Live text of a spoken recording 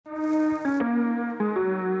And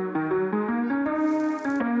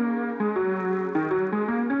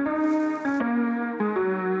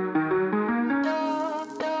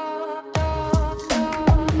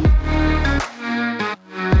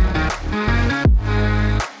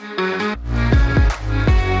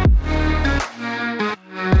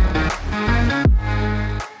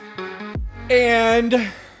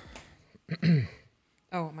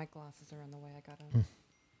oh, my glasses are on the way. I got them.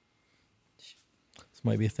 This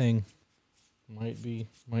might be a thing. Might be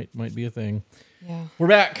a thing. Yeah. We're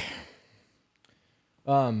back.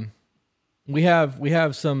 We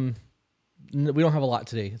have some. We don't have a lot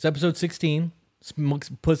today. It's episode 16.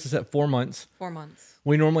 Puts us at 4 months. 4 months.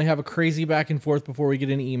 We normally have a crazy back and forth before we get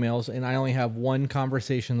into emails, and I only have one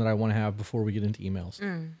conversation that I want to have before we get into emails.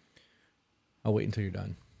 I'll wait until you're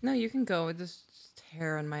done. No, you can go. This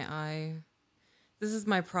hair in my eye. This is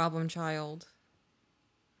my problem child.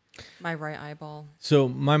 My right eyeball. So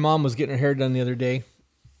my mom was getting her hair done the other day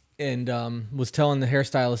and was telling the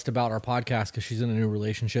hairstylist about our podcast because she's in a new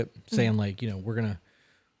relationship, saying like, we're going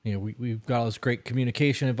to, we've got all this great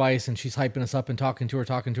communication advice, and she's hyping us up and talking to her,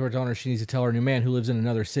 telling her she needs to tell her new man who lives in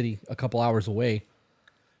another city a couple hours away.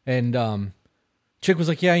 And chick was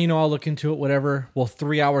like, yeah, I'll look into it, whatever. Well,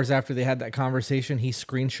 3 hours after they had that conversation, he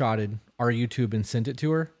screenshotted our YouTube and sent it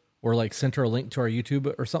to her, or like sent her a link to our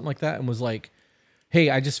YouTube or something like that, and was like, hey,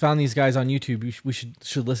 I just found these guys on YouTube. We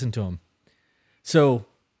should listen to them. So,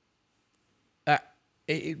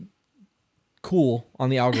 cool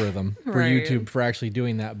on the algorithm for Right. YouTube for actually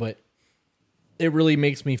doing that, but it really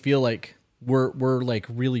makes me feel like we're like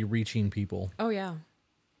really reaching people. Oh, yeah.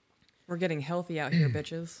 We're getting healthy out here,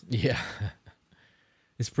 bitches. Yeah.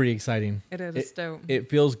 It's pretty exciting. It is. It's dope.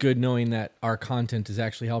 It feels good knowing that our content is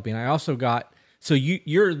actually helping. I also got, so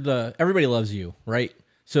you're everybody loves you, right?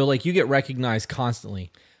 So like you get recognized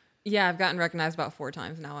constantly. Yeah, I've gotten recognized about 4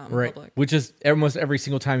 times now out in Right. public. Which is almost every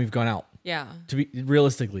single time you've gone out. Yeah. To be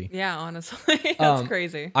realistically. Yeah, honestly. That's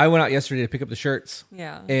crazy. I went out yesterday to pick up the shirts.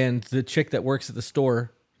 Yeah. And the chick that works at the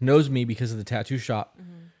store knows me because of the tattoo shop.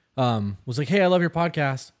 Was like, hey, I love your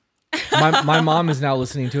podcast. My mom is now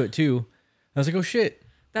listening to it too. I was like, oh shit.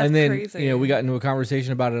 That's and then, crazy. We got into a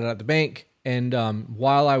conversation about it at the bank. And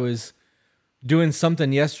while I was doing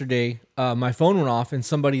something yesterday, my phone went off, and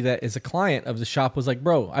somebody that is a client of the shop was like,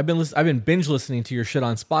 bro, I've been binge listening to your shit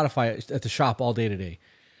on Spotify at the shop all day today.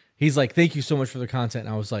 He's like, thank you so much for the content.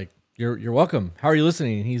 And I was like, you're welcome. How are you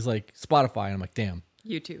listening? And he's like, Spotify. And I'm like, damn.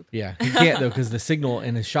 YouTube. Yeah. He can't though, because the signal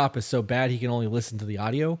in his shop is so bad he can only listen to the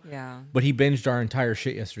audio. Yeah. But he binged our entire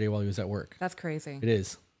shit yesterday while he was at work. That's crazy. It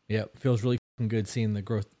is. Yep. Feels really fucking good seeing the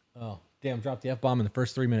growth. Oh, damn, dropped the F-bomb in the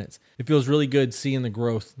first 3 minutes. It feels really good seeing the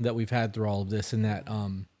growth that we've had through all of this, and that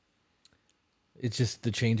it's just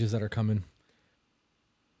the changes that are coming.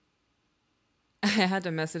 I had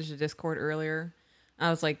to message the Discord earlier. I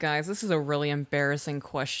was like, guys, this is a really embarrassing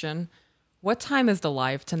question. What time is the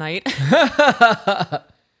live tonight?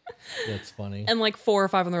 That's funny. And like 4 or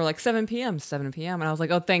 5 of them were like 7 p.m. And I was like,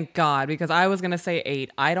 oh, thank God, because I was going to say 8.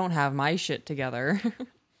 I don't have my shit together.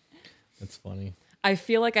 That's funny. I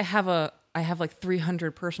feel like I have like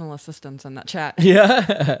 300 personal assistants in that chat.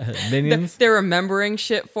 Yeah. Minions. They're remembering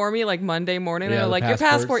shit for me like Monday morning. Yeah, They're the like,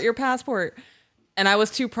 passports. your passport. And I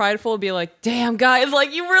was too prideful to be like, damn, guys,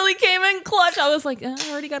 like you really came in clutch. I was like, I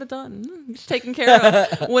already got it done. It's taken care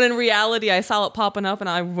of. When in reality, I saw it popping up and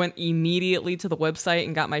I went immediately to the website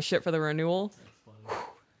and got my shit for the renewal.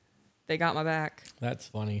 They got my back. That's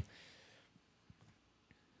funny.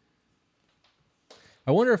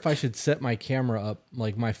 I wonder if I should set my camera up,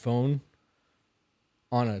 like my phone,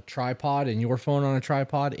 on a tripod and your phone on a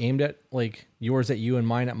tripod, aimed at like yours at you and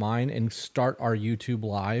mine at mine, and start our YouTube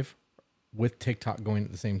live with TikTok going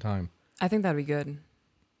at the same time. I think that'd be good.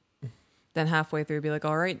 Then halfway through, be like,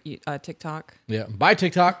 all right, TikTok. Yeah. Bye,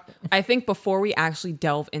 TikTok. I think before we actually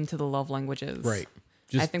delve into the love languages. Right.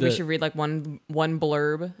 I think we should read like one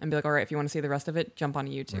blurb and be like, all right, if you want to see the rest of it, jump on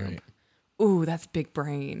YouTube. Right. Ooh, that's big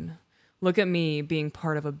brain. Look at me being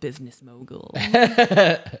part of a business mogul.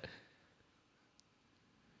 That's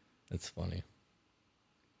funny.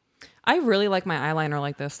 I really like my eyeliner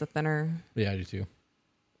like this, the thinner. Yeah, I do too.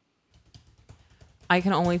 I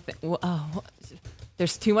can only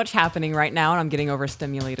there's too much happening right now and I'm getting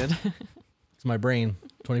overstimulated. It's my brain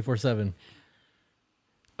 24/7.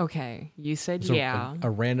 Okay, you said There's yeah. a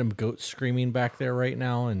random goat screaming back there right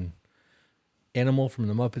now, and Animal from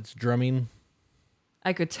the Muppets drumming.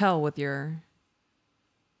 I could tell with you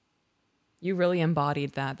really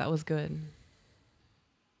embodied that. That was good.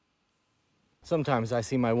 Sometimes I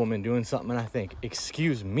see my woman doing something and I think,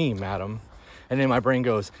 excuse me, madam. And then my brain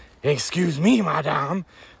goes, excuse me, madam.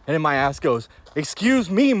 And then my ass goes, "Excuse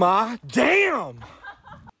me, ma." Damn.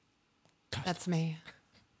 That's me.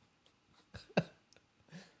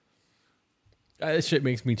 That shit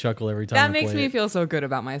makes me chuckle every time. That makes me feel so good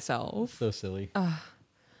about myself. So silly.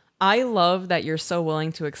 I love that you're so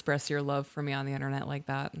willing to express your love for me on the internet like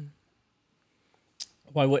that.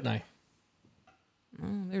 Why wouldn't I?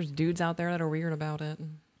 There's dudes out there that are weird about it.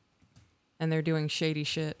 And they're doing shady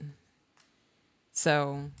shit.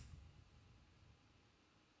 So,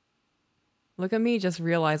 look at me just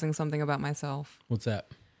realizing something about myself. What's that?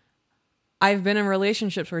 I've been in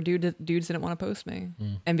relationships where dudes didn't want to post me.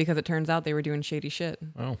 And because it turns out they were doing shady shit.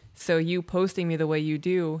 Oh. So you posting me the way you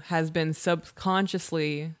do has been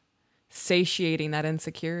subconsciously satiating that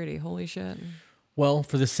insecurity. Holy shit. Well,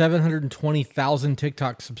 for the 720,000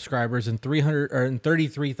 TikTok subscribers and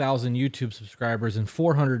 33,000 YouTube subscribers and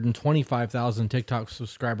 425,000 TikTok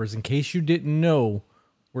subscribers, in case you didn't know,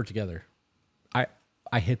 we're together.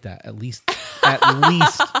 I hit that at least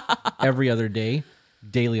every other day,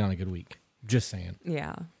 daily on a good week. Just saying.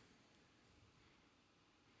 Yeah.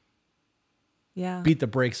 Yeah. Beat the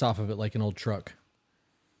brakes off of it like an old truck.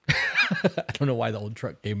 I don't know why the old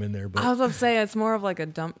truck came in there, but I was about to say it's more of like a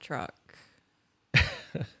dump truck.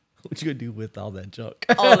 what you gonna do with all that junk?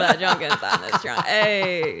 All that junk inside this truck.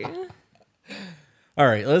 Hey. All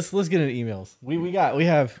right, let's get into emails. We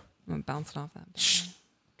have. I'm bouncing off that.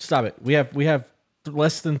 Stop it. We have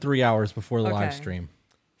less than 3 hours before the live Okay. stream.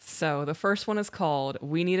 So the first one is called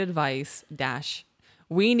 "We Need Advice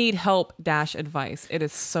We Need Help Advice." It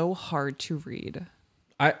is so hard to read.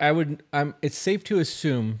 It's safe to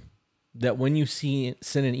assume that when you send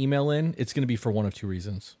an email in, it's going to be for one of two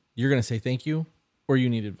reasons. You're going to say thank you, or you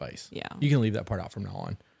need advice. Yeah. You can leave that part out from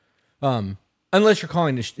now on. Unless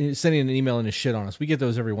you're sending an email in to shit on us. We get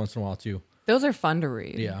those every once in a while too. Those are fun to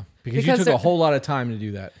read. Yeah. Because you took a whole lot of time to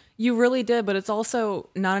do that. You really did, but it's also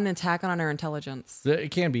not an attack on our intelligence.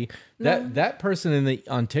 It can be. No. That person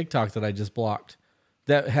on TikTok that I just blocked,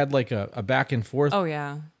 that had like a back and forth. Oh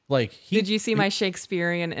yeah. Like did you see my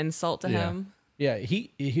Shakespearean insult to yeah. him? Yeah,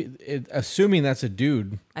 assuming that's a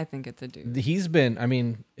dude. I think it's a dude.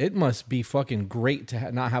 It must be fucking great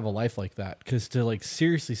to not have a life like that. Because to like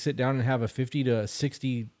seriously sit down and have a 50 to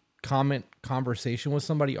 60 comment conversation with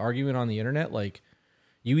somebody arguing on the internet, like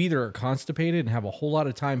you either are constipated and have a whole lot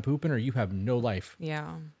of time pooping, or you have no life.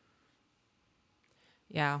 Yeah.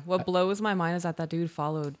 Yeah. What blows my mind is that dude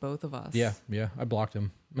followed both of us. Yeah. I blocked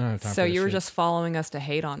him. I don't have time so for this you were shit. just following us to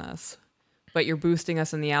hate on us, but you're boosting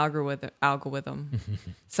us in the algorithm.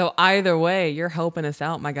 So either way, you're helping us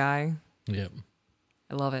out, my guy. Yep.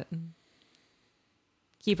 I love it.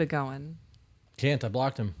 Keep it going. Can't. I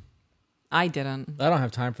blocked him. I didn't. I don't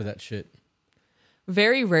have time for that shit.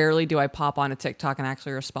 Very rarely do I pop on a TikTok and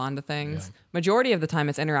actually respond to things. Yeah. Majority of the time,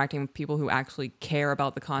 it's interacting with people who actually care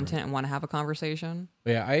about the content and want to have a conversation.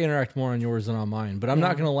 Yeah, I interact more on yours than on mine, but I'm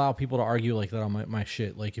not going to allow people to argue like that on my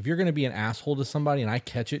shit. Like, if you're going to be an asshole to somebody and I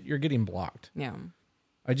catch it, you're getting blocked. Yeah.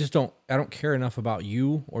 I don't care enough about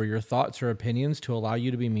you or your thoughts or opinions to allow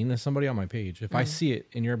you to be mean to somebody on my page. If I see it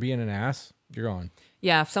and you're being an ass, you're gone.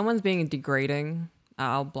 Yeah, if someone's being degrading,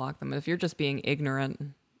 I'll block them. If you're just being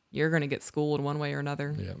ignorant, you're going to get schooled one way or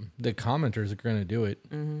another. Yeah, the commenters are going to do it.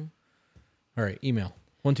 Mm-hmm. All right, email.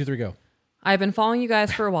 1, 2, 3, go. I've been following you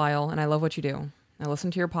guys for a while, and I love what you do. I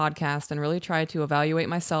listen to your podcast and really try to evaluate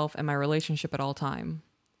myself and my relationship at all time.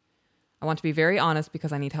 I want to be very honest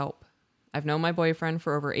because I need help. I've known my boyfriend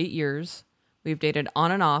for over 8 years. We've dated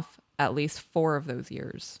on and off at least 4 of those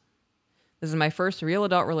years. This is my first real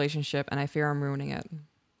adult relationship, and I fear I'm ruining it.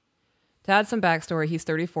 To add some backstory, he's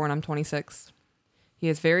 34 and I'm 26. He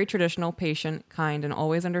is very traditional, patient, kind, and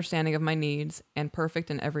always understanding of my needs, and perfect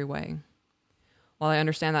in every way. While I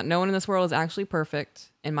understand that no one in this world is actually perfect,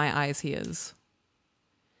 in my eyes he is.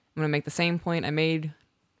 I'm going to make the same point I made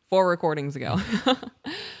 4 recordings ago.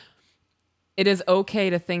 It is okay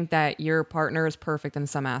to think that your partner is perfect in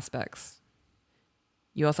some aspects.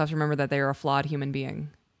 You also have to remember that they are a flawed human being.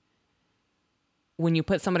 When you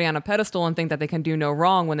put somebody on a pedestal and think that they can do no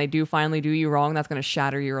wrong, when they do finally do you wrong, that's going to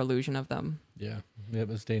shatter your illusion of them. Yeah, it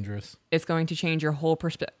was dangerous. It's going to change your whole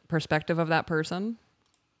perspective of that person.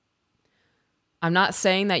 I'm not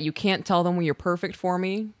saying that you can't tell them, well, you're perfect for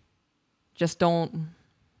me. Just don't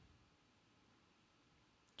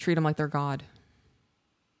treat them like they're God.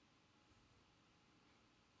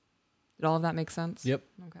 Did all of that make sense? Yep.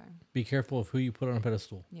 Okay. Be careful of who you put on a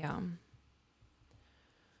pedestal. Yeah.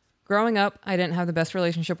 Growing up, I didn't have the best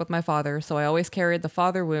relationship with my father, so I always carried the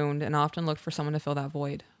father wound and often looked for someone to fill that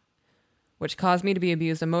void, which caused me to be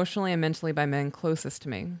abused emotionally and mentally by men closest to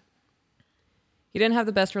me. He didn't have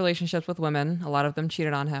the best relationships with women. A lot of them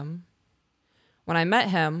cheated on him. When I met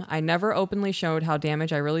him, I never openly showed how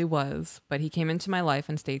damaged I really was, but he came into my life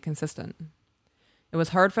and stayed consistent. It was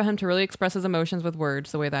hard for him to really express his emotions with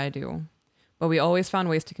words the way that I do, but we always found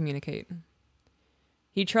ways to communicate.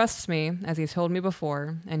 He trusts me, as he's told me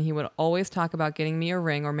before, and he would always talk about getting me a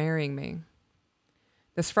ring or marrying me.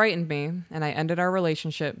 This frightened me, and I ended our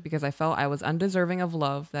relationship because I felt I was undeserving of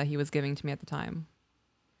love that he was giving to me at the time.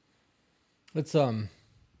 It's, no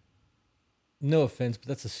offense, but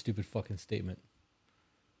that's a stupid fucking statement.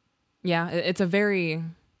 Yeah, it's a very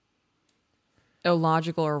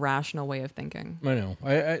illogical or rational way of thinking. I know.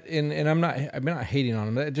 I'm not hating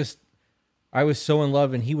on him. I was so in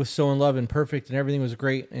love and he was so in love and perfect and everything was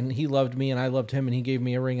great and he loved me and I loved him and he gave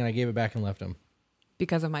me a ring and I gave it back and left him.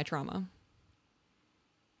 Because of my trauma.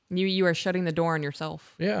 You are shutting the door on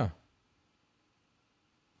yourself. Yeah.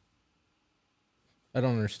 I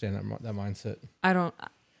don't understand that mindset. I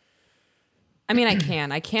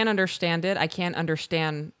can understand it. I can't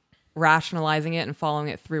understand rationalizing it and following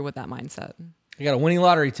it through with that mindset. I got a winning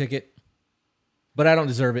lottery ticket, but I don't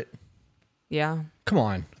deserve it. Yeah. Come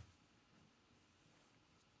on.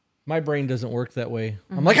 My brain doesn't work that way.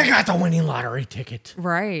 Mm-hmm. I'm like, I got the winning lottery ticket.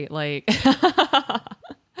 Right. Like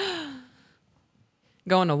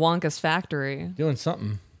going to Wonka's factory. Doing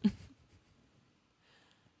something.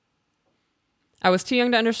 I was too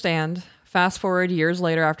young to understand. Fast forward years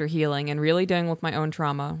later after healing and really dealing with my own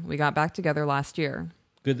trauma, we got back together last year.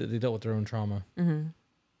 Good that they dealt with their own trauma. Mm-hmm.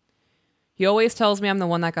 He always tells me I'm the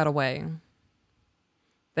one that got away.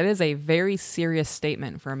 That is a very serious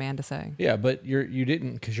statement for a man to say. Yeah, but you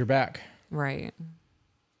didn't because you're back. Right.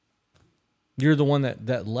 You're the one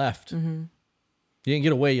that left. Mm-hmm. You didn't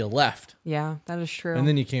get away, you left. Yeah, that is true. And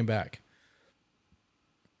then you came back.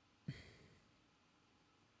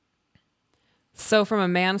 So from a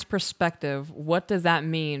man's perspective, what does that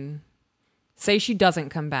mean? Say she doesn't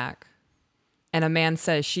come back and a man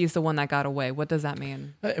says she's the one that got away. What does that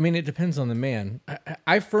mean? I mean, it depends on the man.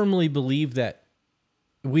 I firmly believe that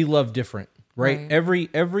we love different, right?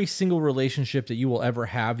 Every single relationship that you will ever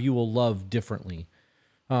have, you will love differently.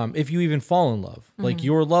 If you even fall in love, mm-hmm. like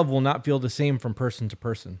your love will not feel the same from person to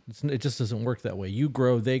person. It just doesn't work that way. You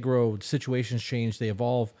grow, they grow, situations change, they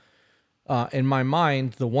evolve. In my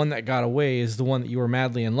mind, the one that got away is the one that you were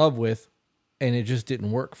madly in love with, and it just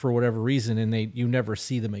didn't work for whatever reason, and you never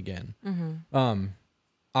see them again. Mm-hmm.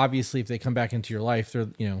 Obviously, if they come back into your life,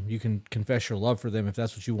 you can confess your love for them if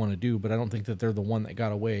that's what you want to do. But I don't think that they're the one that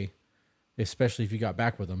got away, especially if you got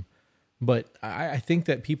back with them. But I think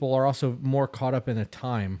that people are also more caught up in a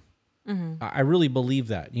time. Mm-hmm. I really believe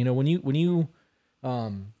that. When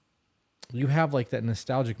you have like that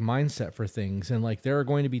nostalgic mindset for things, and like there are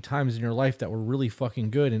going to be times in your life that were really fucking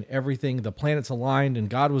good and everything, the planets aligned and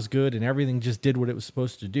God was good and everything just did what it was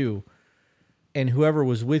supposed to do. And whoever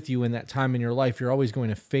was with you in that time in your life, you're always going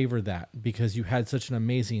to favor that because you had such an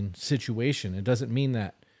amazing situation. It doesn't mean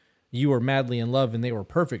that you were madly in love and they were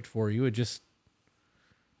perfect for you. It just,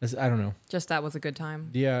 I don't know. Just that was a good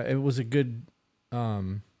time. Yeah, it was a good,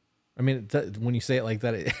 when you say it like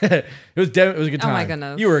that, it was a good time. Oh my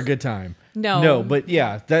goodness. You were a good time. No, but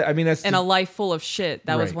yeah, that's in a life full of shit.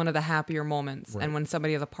 That was Right. one of the happier moments. Right. And when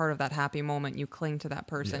somebody is a part of that happy moment, you cling to that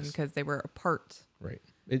person because they were a part. Right.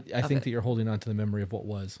 I think that you're holding on to the memory of what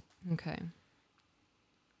was. Okay.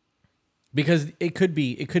 Because it could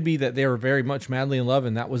be that they were very much madly in love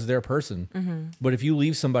and that was their person. Mm-hmm. But if you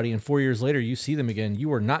leave somebody and 4 years later you see them again,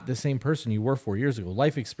 you are not the same person you were 4 years ago.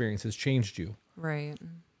 Life experience has changed you. Right.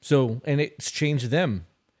 So, and it's changed them.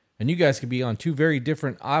 And you guys could be on two very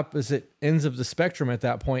different opposite ends of the spectrum at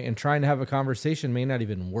that point, and trying to have a conversation may not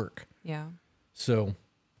even work. Yeah. So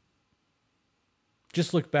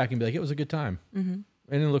just look back and be like, it was a good time. Mm-hmm. And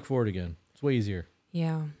then look forward again. It's way easier.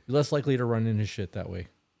 Yeah. You're less likely to run into shit that way.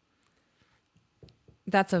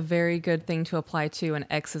 That's a very good thing to apply to an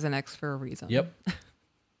X is an X for a reason. Yep.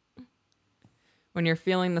 When you're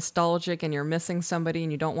feeling nostalgic and you're missing somebody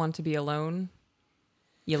and you don't want to be alone,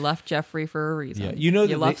 you left Jeffrey for a reason. Yeah,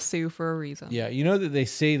 you left Sue for a reason. Yeah, you know that they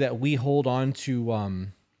say that we hold on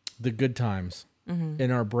to the good times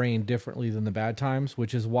in our brain differently than the bad times,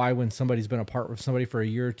 which is why when somebody's been apart with somebody for a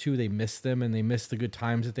year or two, they miss them and they miss the good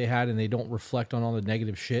times that they had, and they don't reflect on all the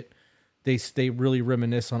negative shit. They really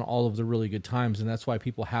reminisce on all of the really good times, and that's why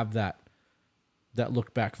people have that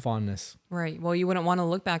look back fondness. Right. Well, you wouldn't want to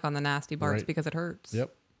look back on the nasty parts because it hurts.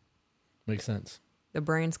 Yep. Makes sense. The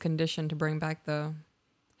brain's conditioned to bring back the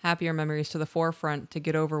happier memories to the forefront to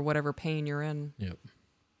get over whatever pain you're in. Yep.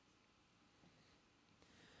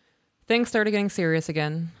 Things started getting serious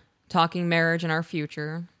again, talking marriage and our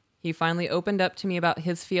future. He finally opened up to me about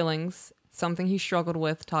his feelings, something he struggled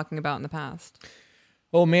with talking about in the past.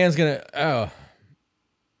 Oh, man's gonna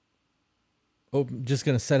Oh, just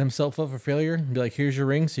going to set himself up for failure and be like, here's your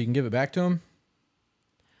ring so you can give it back to him?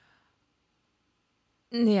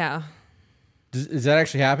 Yeah. Does that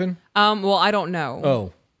actually happen? Well, I don't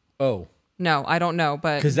know. Oh. No, I don't know,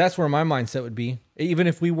 but Because that's where my mindset would be. Even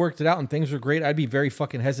if we worked it out and things were great, I'd be very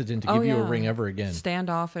fucking hesitant to give you a ring ever again.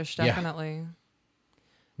 Standoffish, definitely.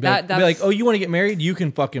 Be like, oh, you want to get married? You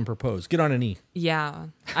can fucking propose. Get on a knee. Yeah.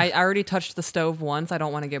 I already touched the stove once. I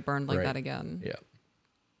don't want to get burned like that again. Yeah.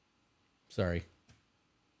 Sorry.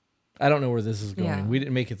 I don't know where this is going. Yeah. We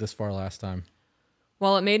didn't make it this far last time.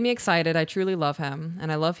 Well, it made me excited. I truly love him,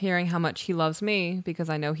 and I love hearing how much he loves me because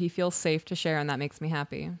I know he feels safe to share, and that makes me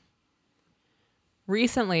happy.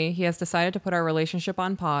 Recently, he has decided to put our relationship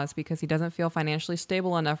on pause because he doesn't feel financially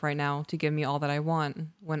stable enough right now to give me all that I want,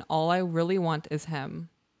 when all I really want is him.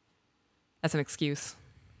 That's an excuse.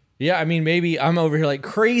 Yeah, I mean, maybe I'm over here like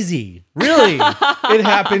crazy. Really? It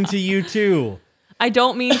happened to you too. I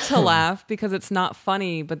don't mean to laugh because it's not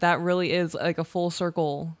funny, but that really is like a full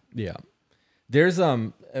circle. Yeah. There's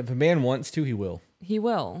if a man wants to, he will. He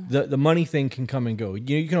will. The money thing can come and go.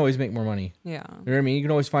 You can always make more money. Yeah. You know what I mean? You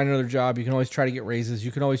can always find another job. You can always try to get raises.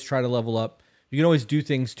 You can always try to level up. You can always do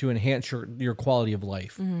things to enhance your quality of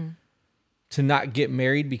life. Mm-hmm. To not get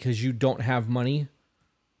married because you don't have money.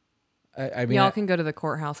 I mean, y'all can go to the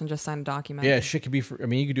courthouse and just sign a document. Yeah, shit could be I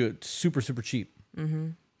mean, you could do it super, super cheap. Mm-hmm.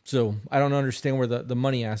 So I don't understand where the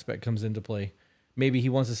money aspect comes into play. Maybe he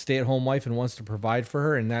wants a stay-at-home wife and wants to provide for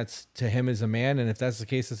her, and that's to him as a man. And if that's the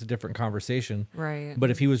case, it's a different conversation. Right.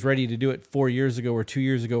 But if he was ready to do it 4 years ago or 2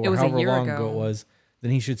 years ago or however long ago it was,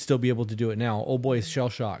 then he should still be able to do it now. Old boy is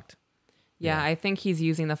shell-shocked. Yeah, I think he's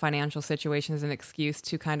using the financial situation as an excuse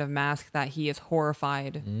to kind of mask that he is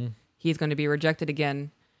horrified. He's going to be rejected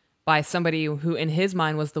again by somebody who, in his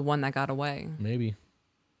mind, was the one that got away. Maybe.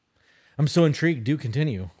 I'm so intrigued. Do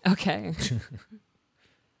continue. Okay.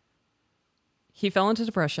 He fell into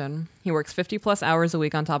depression. He works 50 plus hours a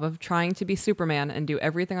week on top of trying to be Superman and do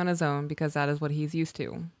everything on his own because that is what he's used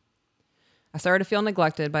to. I started to feel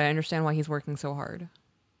neglected, but I understand why he's working so hard.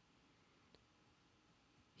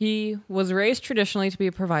 He was raised traditionally to be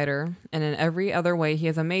a provider, and in every other way, he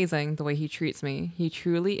is amazing the way he treats me. He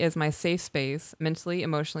truly is my safe space, mentally,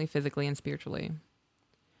 emotionally, physically, and spiritually.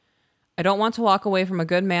 I don't want to walk away from a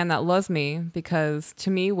good man that loves me because, to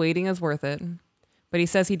me, waiting is worth it. But he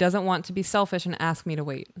says he doesn't want to be selfish and ask me to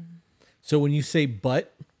wait. So when you say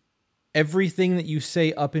but, everything that you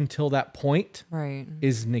say up until that point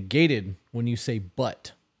is negated when you say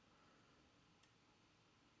but.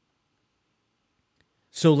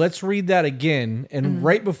 So let's read that again. And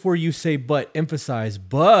right before you say but, emphasize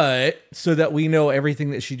but so that we know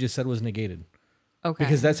everything that she just said was negated. Okay.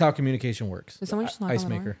 Because that's how communication works. Did someone just knock Ice on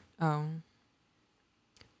the maker. door? Oh.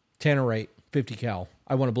 Tannerite, 50 cal.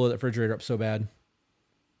 I want to blow that refrigerator up so bad.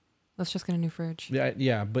 Let's just get a new fridge.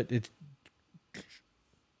 Yeah, but it's...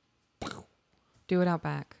 Do it out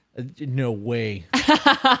back. No way.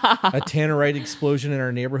 A Tannerite explosion in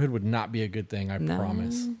our neighborhood would not be a good thing, I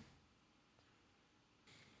promise.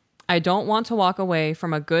 I don't want to walk away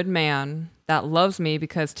from a good man that loves me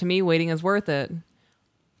because to me waiting is worth it.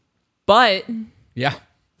 But yeah.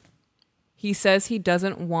 He says he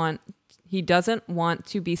doesn't want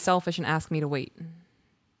to be selfish and ask me to wait.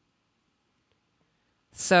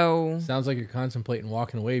 So sounds like you're contemplating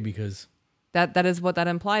walking away because that is what that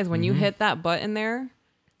implies when you hit that button there.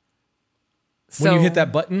 When you hit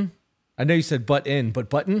that button, I know you said butt in, but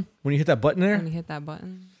button, when you hit that button there. When you hit that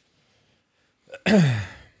button.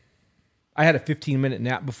 I had a 15-minute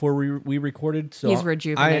nap before we recorded, so he's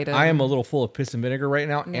rejuvenated. I am a little full of piss and vinegar right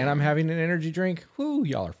now, and I'm having an energy drink. Whoo,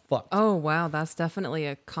 y'all are fucked. Oh wow, that's definitely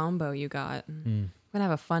a combo you got. We're gonna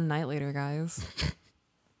have a fun night later, guys.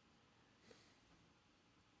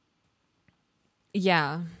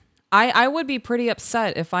 Yeah. I would be pretty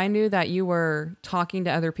upset if I knew that you were talking to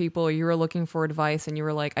other people or you were looking for advice and you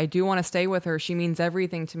were like, I do want to stay with her. She means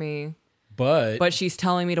everything to me. But she's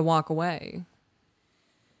telling me to walk away.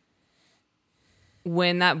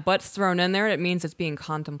 When that but's thrown in there, it means it's being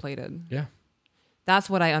contemplated. Yeah. That's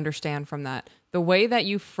what I understand from that. The way that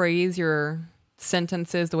you phrase your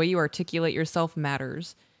sentences, the way you articulate yourself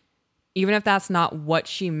matters. Even if that's not what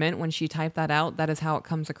she meant when she typed that out, that is how it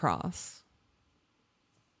comes across.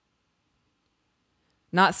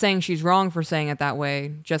 Not saying she's wrong for saying it that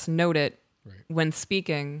way. Just note it when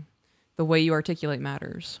speaking. The way you articulate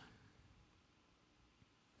matters.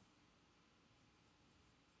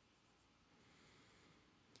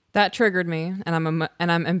 That triggered me, and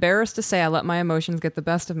I'm embarrassed to say I let my emotions get the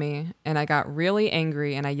best of me, and I got really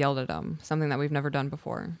angry and I yelled at him, something that we've never done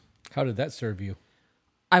before. How did that serve you?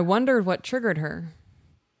 I wondered what triggered her.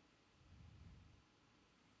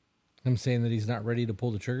 Him saying that he's not ready to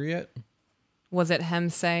pull the trigger yet? Was it him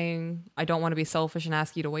saying, I don't want to be selfish and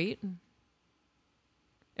ask you to wait?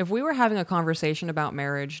 If we were having a conversation about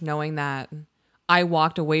marriage, knowing that I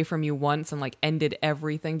walked away from you once and like ended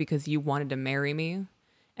everything because you wanted to marry me,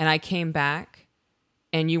 and I came back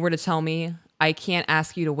and you were to tell me, I can't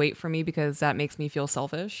ask you to wait for me because that makes me feel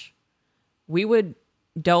selfish, we would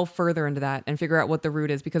delve further into that and figure out what the root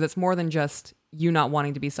is, because it's more than just you not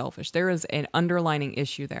wanting to be selfish. There is an underlining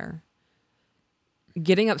issue there.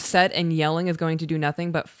 Getting upset and yelling is going to do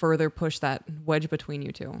nothing but further push that wedge between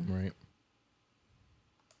you two. Right.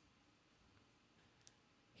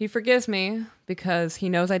 He forgives me because he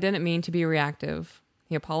knows I didn't mean to be reactive.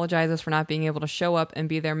 He apologizes for not being able to show up and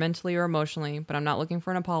be there mentally or emotionally, but I'm not looking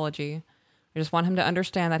for an apology. I just want him to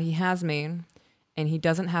understand that he has me and he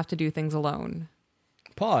doesn't have to do things alone.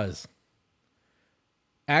 Pause.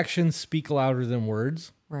 Actions speak louder than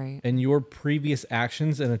words. Right. And your previous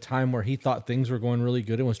actions in a time where he thought things were going really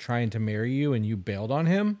good and was trying to marry you and you bailed on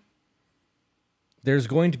him, there's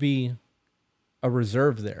going to be a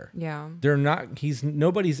reserve there. Yeah.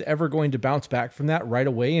 Nobody's ever going to bounce back from that right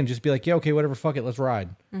away and just be like, yeah, okay, whatever, fuck it, let's ride.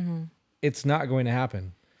 Mm-hmm. It's not going to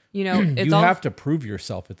happen. You know, you have to prove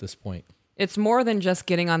yourself at this point. It's more than just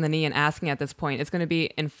getting on the knee and asking at this point. It's going to be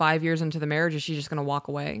in 5 years into the marriage, is she just going to walk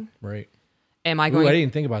away? Right. I didn't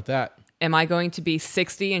even think about that. Am I going to be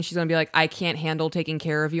 60 and she's going to be like, I can't handle taking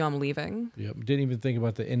care of you, I'm leaving? Yep. Didn't even think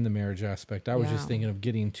about the in the marriage aspect. I was just thinking of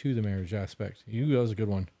getting to the marriage aspect. That was a good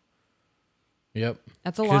one. Yep.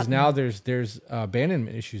 That's a lot. Because now there's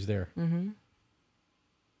abandonment issues there. Mm-hmm.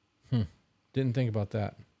 Didn't think about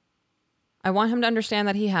that. I want him to understand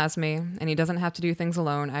that he has me and he doesn't have to do things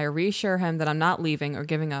alone. I reassure him that I'm not leaving or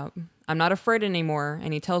giving up. I'm not afraid anymore,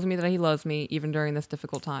 and he tells me that he loves me even during this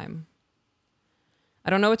difficult time. I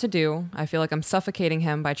don't know what to do. I feel like I'm suffocating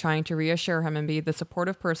him by trying to reassure him and be the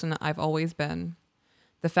supportive person I've always been.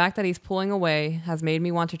 The fact that he's pulling away has made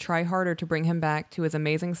me want to try harder to bring him back to his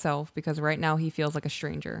amazing self, because right now he feels like a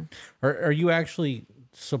stranger. Are you actually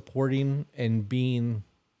supporting and being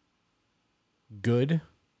good?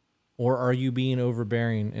 Or are you being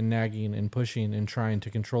overbearing and nagging and pushing and trying to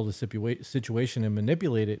control the situation and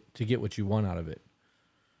manipulate it to get what you want out of it?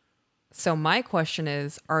 So my question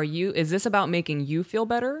is this about making you feel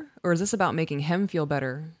better, or is this about making him feel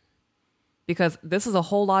better? Because this is a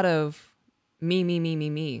whole lot of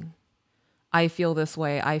me. I feel this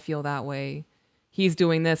way. I feel that way. He's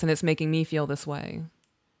doing this and it's making me feel this way.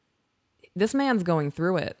 This man's going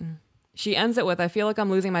through it. She ends it with, I feel like I'm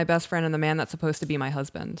losing my best friend and the man that's supposed to be my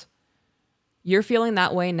husband. You're feeling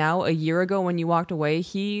that way now. A year ago when you walked away,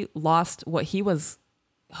 he lost what he was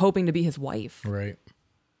hoping to be his wife. Right.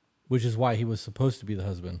 Which is why he was supposed to be the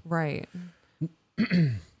husband. Right.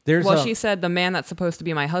 She said the man that's supposed to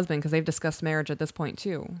be my husband, because they've discussed marriage at this point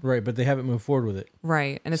too. Right, but they haven't moved forward with it.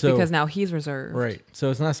 Right, and it's because now he's reserved. Right,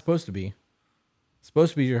 so it's not supposed to be. It's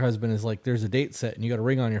supposed to be your husband is like, there's a date set and you got a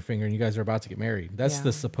ring on your finger and you guys are about to get married. That's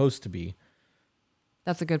the supposed to be.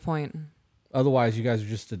 That's a good point. Otherwise, you guys are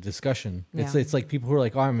just a discussion. Yeah. It's like people who are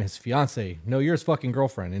like, oh, I'm his fiance. No, you're his fucking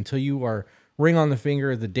girlfriend. Until you are ring on the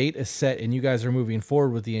finger, the date is set, and you guys are moving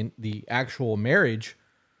forward with the actual marriage,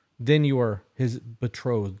 then you are his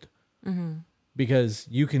betrothed. Mm-hmm. Because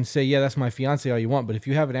you can say, yeah, that's my fiance all you want, but if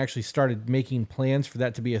you haven't actually started making plans for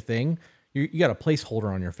that to be a thing, you got a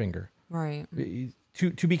placeholder on your finger. Right.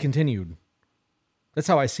 To be continued. That's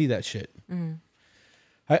how I see that shit. Mm-hmm.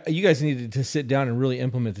 You guys needed to sit down and really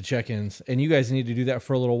implement the check-ins, and you guys need to do that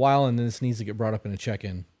for a little while, and then this needs to get brought up in a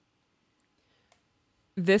check-in.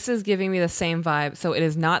 This is giving me the same vibe. So it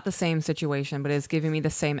is not the same situation, but it is giving me the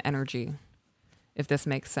same energy, if this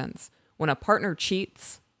makes sense. When a partner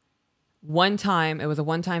cheats, one time, it was a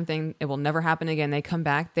one-time thing, it will never happen again. They come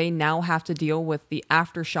back, they now have to deal with the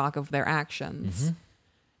aftershock of their actions. Mm-hmm.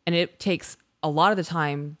 And it takes a lot of the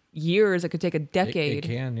time, years, it could take a decade. It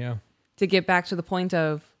can, yeah. To get back to the point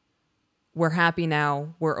of, we're happy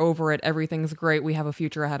now, we're over it, everything's great, we have a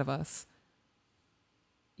future ahead of us.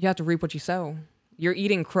 You have to reap what you sow. You're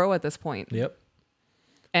eating crow at this point. Yep.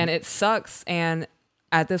 And it sucks. And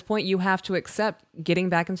at this point, you have to accept getting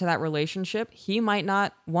back into that relationship. He might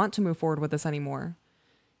not want to move forward with this anymore.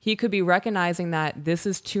 He could be recognizing that this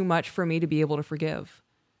is too much for me to be able to forgive.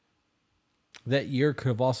 That year could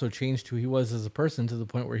have also changed who he was as a person, to the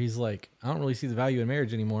point where he's like, I don't really see the value in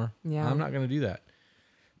marriage anymore. Yeah. I'm not going to do that.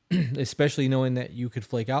 Especially knowing that you could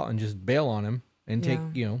flake out and just bail on him and take,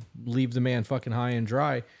 leave the man fucking high and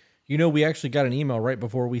dry. We actually got an email right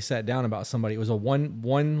before we sat down about somebody. It was a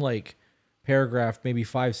one like paragraph, maybe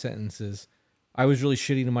 5 sentences. I was really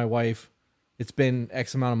shitty to my wife. It's been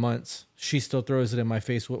X amount of months. She still throws it in my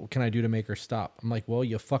face. What can I do to make her stop? I'm like, well,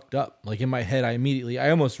 you fucked up. Like in my head, I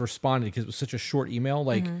almost responded because it was such a short email.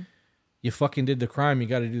 Like, you fucking did the crime. You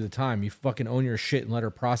got to do the time. You fucking own your shit and let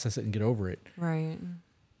her process it and get over it. Right.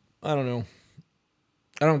 I don't know.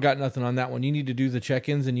 I don't got nothing on that one. You need to do the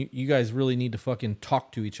check-ins, and you guys really need to fucking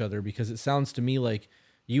talk to each other, because it sounds to me like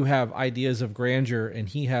you have ideas of grandeur and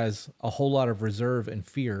he has a whole lot of reserve and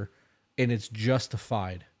fear, and it's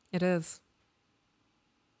justified. It is.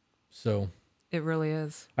 So It really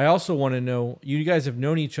is. I also want to know, you guys have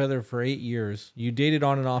known each other for 8 years. You dated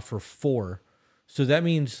on and off for 4. So that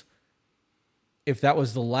means if that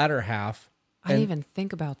was the latter half, I didn't even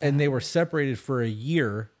think about that. and they were separated for a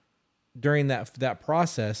year during that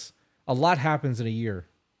process, a lot happens in a year.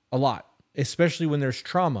 A lot. Especially when there's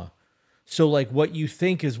trauma. So like what you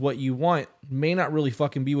think is what you want may not really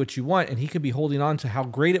fucking be what you want. And he could be holding on to how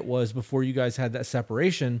great it was before you guys had that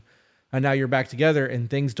separation. And now you're back together and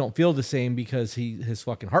things don't feel the same because his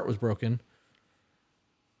fucking heart was broken.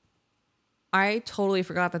 I totally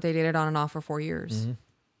forgot that they dated on and off for 4 years. Mm-hmm.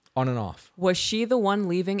 On and off. Was she the one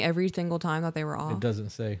leaving every single time that they were off? It doesn't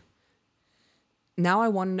say. Now I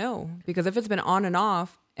want to know, because if it's been on and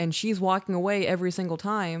off and she's walking away every single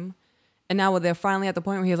time, and now they're finally at the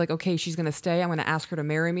point where he's like, okay, she's going to stay. I'm going to ask her to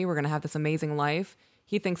marry me. We're going to have this amazing life.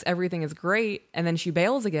 He thinks everything is great. And then she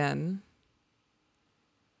bails again.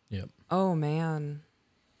 Yep. Oh, man.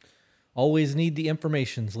 Always need the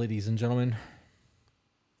informations, ladies and gentlemen.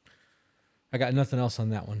 I got nothing else on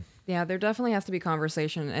that one. Yeah, there definitely has to be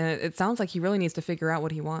conversation. And it sounds like he really needs to figure out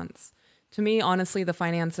what he wants. To me, honestly, the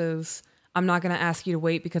finances, I'm not going to ask you to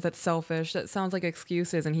wait because it's selfish. That sounds like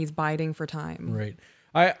excuses, and he's biding for time. Right.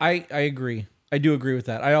 I agree. I do agree with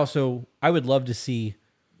that. I would love to see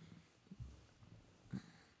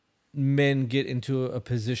men get into a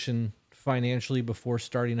position financially before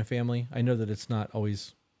starting a family. I know that it's not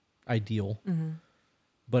always ideal,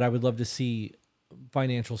 but I would love to see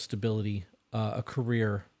financial stability, a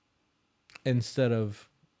career, instead of,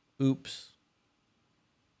 oops,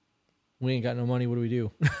 we ain't got no money. What do we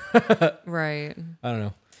do? Right. I don't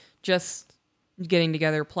know. Just getting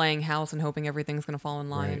together, playing house, and hoping everything's going to fall in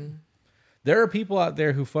line. Right. There are people out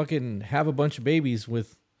there who fucking have a bunch of babies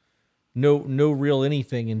with no real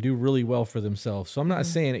anything and do really well for themselves. So I'm not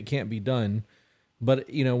saying it can't be done, but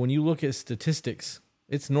when you look at statistics,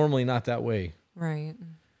 it's normally not that way. Right.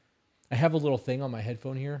 I have a little thing on my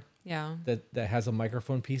headphone here Yeah. that has a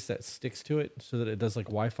microphone piece that sticks to it so that it does like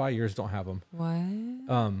Wi-Fi. Yours don't have them.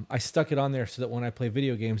 What? I stuck it on there so that when I play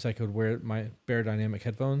video games, I could wear my Bear Dynamic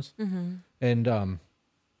headphones. And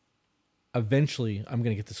eventually, I'm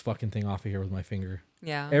going to get this fucking thing off of here with my finger.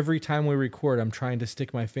 Yeah. Every time we record, I'm trying to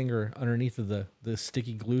stick my finger underneath of the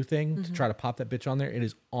sticky glue thing to try to pop that bitch on there. It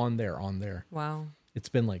is on there. Wow. It's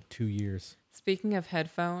been like 2 years. Speaking of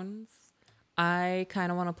headphones, I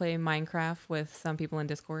kind of want to play Minecraft with some people in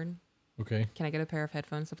Discord. Okay. Can I get a pair of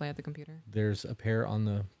headphones to play at the computer? There's a pair on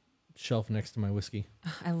the shelf next to my whiskey.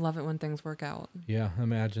 I love it when things work out. Yeah,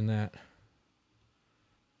 imagine that.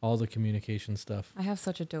 All the communication stuff. I have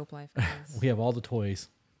such a dope life, guys. We have all the toys.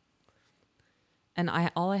 And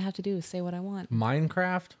all I have to do is say what I want.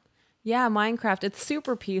 Minecraft? Yeah, Minecraft. It's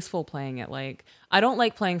super peaceful playing it. Like, I don't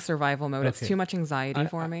like playing survival mode. It's Okay. too much anxiety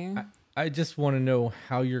for me. I just want to know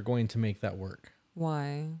how you're going to make that work.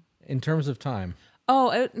 Why? In terms of time.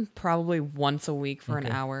 Oh, probably once a week for an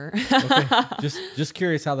hour. Okay. just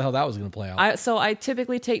curious how the hell that was going to play out. So I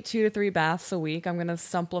typically take 2 to 3 baths a week. I'm going to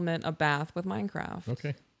supplement a bath with Minecraft.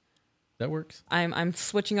 Okay. That works. I'm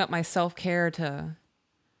switching up my self-care to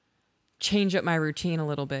change up my routine a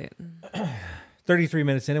little bit. 33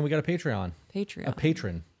 minutes in and we got a Patreon. Patreon. A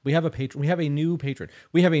patron. We have a patron. We have a new patron.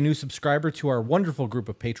 We have a new subscriber to our wonderful group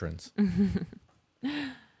of patrons. You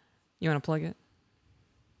want to plug it?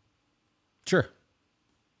 Sure.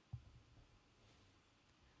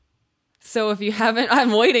 So if you haven't,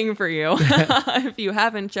 I'm waiting for you. If you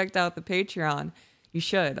haven't checked out the Patreon, you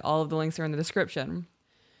should. All of the links are in the description.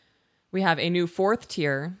 We have a new 4th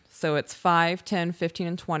tier. So it's 5, 10, 15,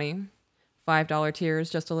 and 20. $5 tier is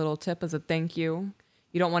just a little tip as a thank you.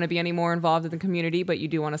 You don't want to be any more involved in the community, but you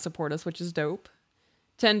do want to support us, which is dope.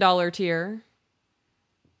 $10 tier.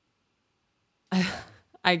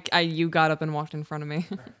 You got up and walked in front of me.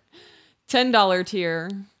 $10 tier.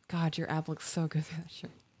 God, your app looks so good.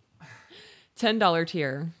 $10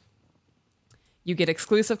 tier. You get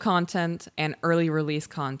exclusive content and early release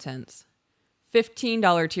content.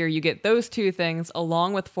 $15 tier, you get those 2 things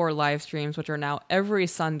along with 4 live streams, which are now every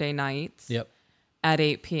Sunday night. Yep. At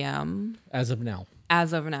 8 p.m. As of now.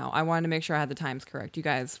 As of now. I wanted to make sure I had the times correct. You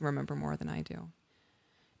guys remember more than I do.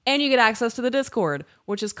 And you get access to the Discord,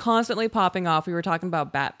 which is constantly popping off. We were talking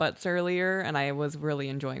about bat butts earlier, and I was really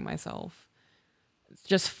enjoying myself. It's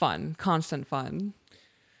just fun, constant fun.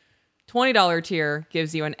 $20 tier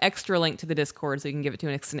gives you an extra link to the Discord so you can give it to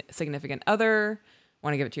a significant other.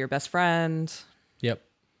 Want to give it to your best friend. Yep.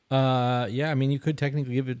 Yeah, I mean, you could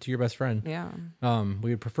technically give it to your best friend. Yeah. We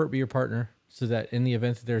would prefer it be your partner so that in the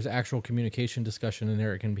event that there's actual communication discussion in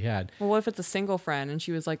there, it can be had. Well, what if it's a single friend and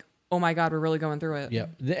she was like, oh my God, we're really going through it. Yeah,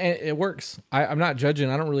 it works. I'm not judging.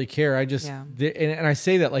 I don't really care. I just, Yeah. and I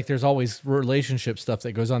say that like there's always relationship stuff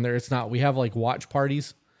that goes on there. It's not, we have like watch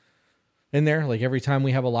parties in there. Like every time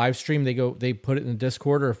we have a live stream, they put it in the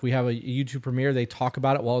Discord, or if we have a YouTube premiere, they talk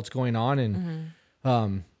about it while it's going on,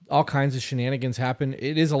 and all kinds of shenanigans happen.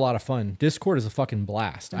 It is a lot of fun. Discord is a fucking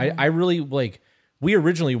blast. I really like, we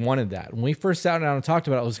originally wanted that. When we first sat down and talked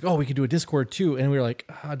about it, I was like, oh, we could do a Discord too. And we were like,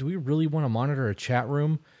 do we really want to monitor a chat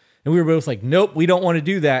room? And we were both like, nope, we don't want to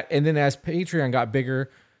do that. And then as Patreon got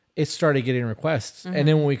bigger, it started getting requests. And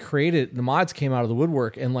then when we created, the mods came out of the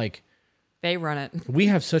woodwork, and like, They run it. we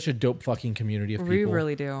have such a dope fucking community of people. We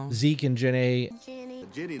really do. Zeke and Jenny. Jenny,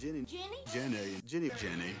 Jenny, Jenny, Jenny, Jenny, Jenny,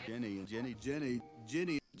 Jenny, Jenny, Jenny,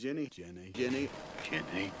 Jenny, Jenny, Jenny, Jenny,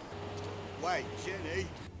 Jenny. Wait, Jenny,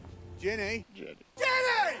 Jenny, Jenny,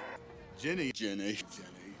 Jenny, Jenny, Jenny,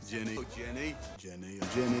 Jenny, Jenny, Jenny,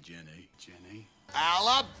 Jenny, Jenny, Jenny.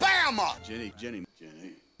 Alabama! Jenny, Jenny,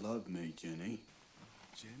 Jenny. Love me, Jenny.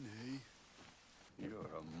 Jenny. You're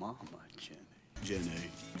a mama, Jenny. Jenny.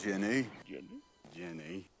 Jenny. Jenny.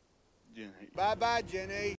 Jenny. Jenny. Bye-bye,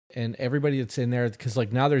 Jenny. And everybody that's in there, because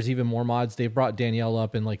like now there's even more mods. They've brought Danielle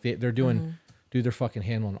up, and like they're doing do their fucking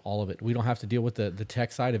hand on all of it. We don't have to deal with the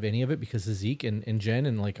tech side of any of it because of Zeke and Jen,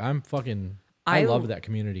 and like I love that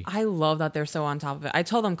community. I love that they're so on top of it. I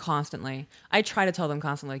tell them constantly. I try to tell them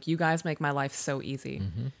constantly, like, you guys make my life so easy.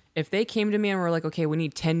 If they came to me and were like, okay, we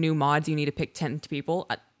need 10 new mods, you need to pick 10 people,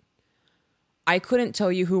 I couldn't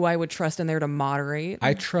tell you who I would trust in there to moderate.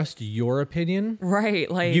 I trust your opinion. Right.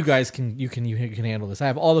 Like, You guys can handle this. I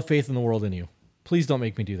have all the faith in the world in you. Please don't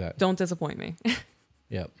make me do that. don't disappoint me.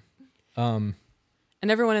 Yep. And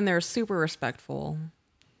everyone in there is super respectful.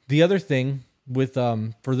 The other thing with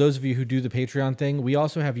for those of you who do the Patreon thing, we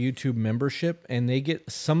also have YouTube membership, and they get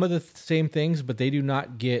some of the same things, but they do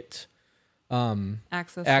not get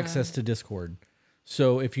access to Discord.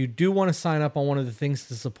 So if you do want to sign up on one of the things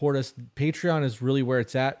to support us, Patreon is really where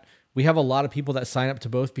it's at. We have a lot of people that sign up to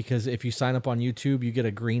both, because if you sign up on YouTube, you get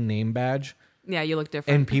a green name badge. Yeah, you look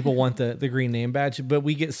different. And people want the green name badge, but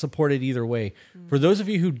we get supported either way. For those of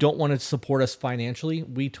you who don't want to support us financially,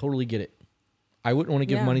 we totally get it. I wouldn't want to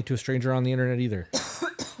give money to a stranger on the internet either.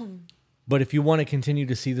 But if you want to continue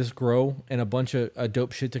to see this grow and a bunch of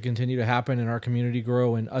dope shit to continue to happen and our community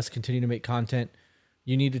grow and us continue to make content,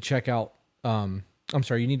 you need to check out,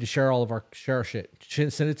 you need to share all of our shit.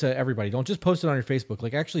 Send it to everybody. Don't just post it on your Facebook.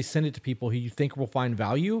 Like, actually send it to people who you think will find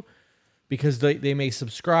value, because they may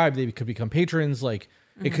subscribe. They could become patrons. Like,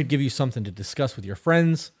 it could give you something to discuss with your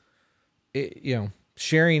friends.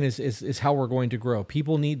 Sharing is how we're going to grow.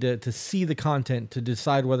 People need to see the content to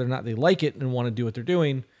decide whether or not they like it and want to do what they're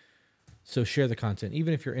doing. So share the content.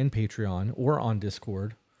 Even if you're in Patreon or on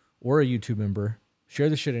Discord or a YouTube member, share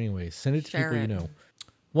the shit anyways. Send it to people you know.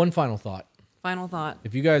 One final thought. Final thought.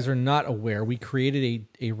 If you guys are not aware, we created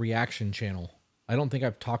a reaction channel. I don't think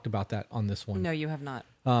I've talked about that on this one. No, you have not.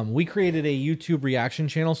 We created a YouTube reaction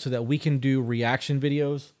channel so that we can do reaction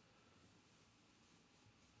videos.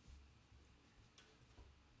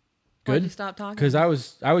 Good. Why'd you stop talking? Because I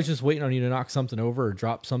was just waiting on you to knock something over or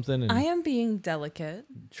drop something. And I am being delicate.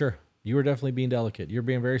 Sure, you were definitely being delicate. You're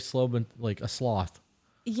being very slow, but like a sloth.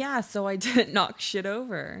 Yeah, so I didn't knock shit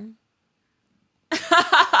over.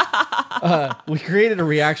 We created a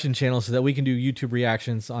reaction channel so that we can do YouTube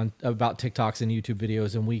reactions about TikToks and YouTube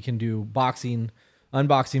videos, and we can do unboxing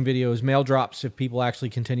videos, mail drops. If people actually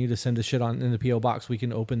continue to send us shit in the PO box, we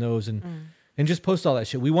can open those and just post all that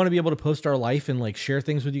shit. We want to be able to post our life and like share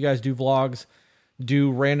things with you guys, do vlogs,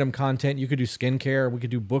 do random content. You could do skincare. We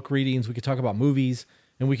could do book readings. We could talk about movies,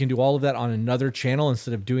 and we can do all of that on another channel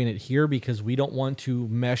instead of doing it here, because we don't want to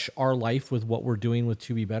mesh our life with what we're doing with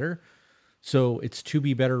To Be Better. So it's To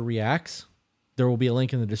Be Better Reacts. There will be a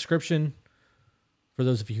link in the description. For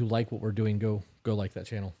those of you who like what we're doing, go like that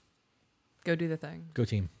channel. Go do the thing. Go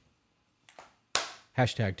team.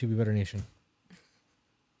 Hashtag To Be Better Nation.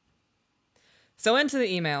 So into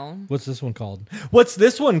the email. What's this one called?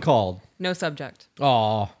 No subject.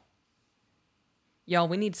 Aw, Y'all,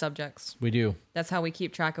 we need subjects. we do. That's how we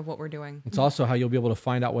keep track of what we're doing. It's also how you'll be able to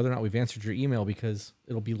find out whether or not we've answered your email, because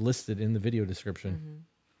it'll be listed in the video description.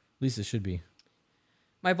 At least it should be.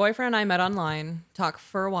 My boyfriend and I met online, talked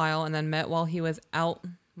for a while, and then met while he was out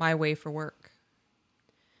my way for work.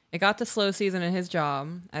 It got to slow season in his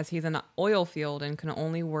job, as he's in an oil field and can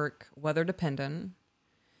only work weather dependent.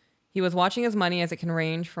 He was watching his money as it can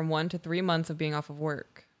range from 1 to 3 months of being off of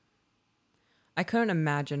work. I couldn't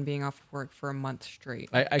imagine being off of work for a month straight.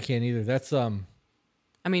 I can't either. That's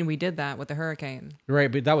I mean, we did that with the hurricane.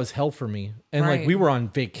 right, but that was hell for me. And like Right. we were on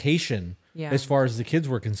vacation as far as the kids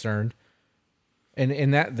were concerned.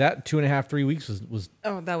 And that 2.5, 3 weeks was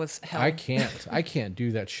Oh, that was hell. I can't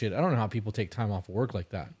do that shit. I don't know how people take time off of work like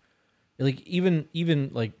that. Like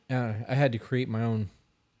even like I had to create my own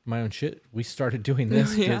shit. We started doing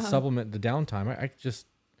this Yeah. to supplement the downtime.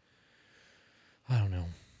 I don't know.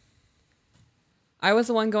 I was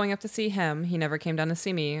the one going up to see him. He never came down to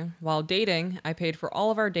see me. While dating, I paid for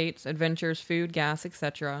all of our dates, adventures, food, gas,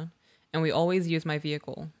 etc., and we always used my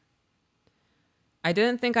vehicle. I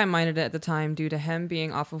didn't think I minded it at the time due to him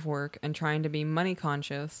being off of work and trying to be money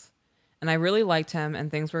conscious, and I really liked him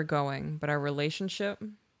and things were going, but our relationship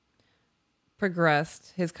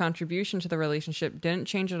progressed. His contribution to the relationship didn't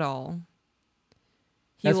change at all.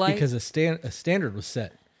 That's because a standard was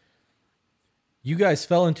set. You guys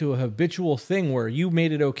fell into a habitual thing where you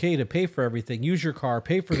made it okay to pay for everything, use your car,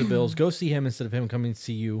 pay for the bills, go see him instead of him coming to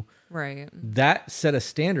see you. Right. That set a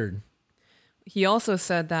standard. He also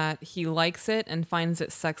said that he likes it and finds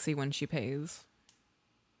it sexy when she pays.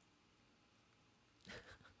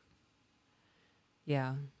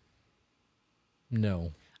 Yeah.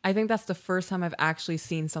 No. I think that's the first time I've actually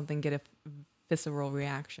seen something get a visceral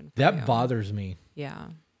reaction. From That you. bothers me. Yeah.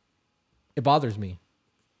 It bothers me.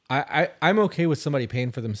 I'm okay with somebody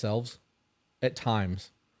paying for themselves at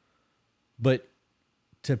times. But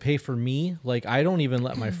to pay for me, like I don't even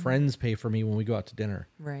let my friends pay for me when we go out to dinner.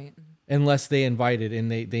 Right. Unless they invited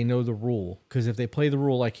and they know the rule. Because if they play the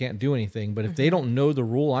rule, I can't do anything. But if they don't know the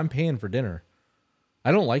rule, I'm paying for dinner.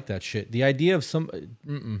 I don't like that shit. The idea of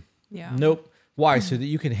Yeah. nope. Why? So that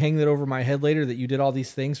you can hang that over my head later that you did all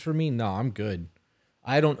these things for me? No, I'm good.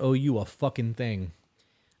 I don't owe you a fucking thing.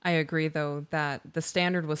 I agree, though, that the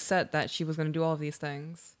standard was set that she was going to do all of these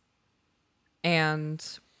things. And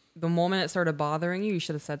the moment it started bothering you, you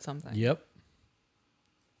should have said something. Yep.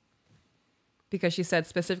 Because she said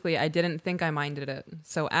specifically, I didn't think I minded it.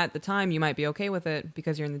 So at the time, you might be okay with it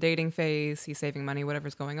because you're in the dating phase, he's saving money,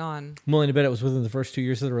 whatever's going on. I'm willing to bet it was within the first 2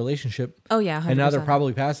 years of the relationship. Oh, yeah. 100%. And now they're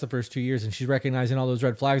probably past the first 2 years and she's recognizing all those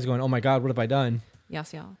red flags going, oh my God, what have I done?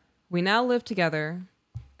 Yes, yeah. We now live together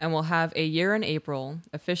and will have a year in April,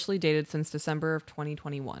 officially dated since December of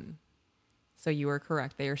 2021. So you are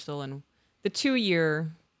correct. They are still in the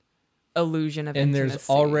 2-year illusion of And intimacy. there's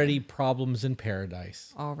already problems in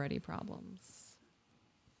paradise. Already problems.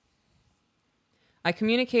 I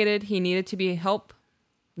communicated he needed to be helping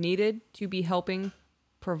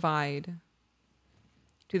provide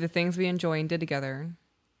to the things we enjoy and did together.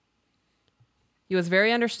 He was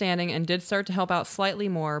very understanding and did start to help out slightly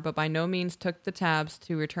more, but by no means took the tabs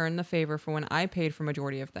to return the favor for when I paid for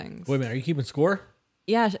majority of things. Wait a minute, are you keeping score?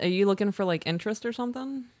 Yeah, are you looking for like interest or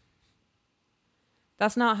something?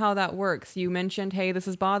 That's not how that works. You mentioned, hey, this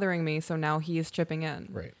is bothering me, so now he is chipping in.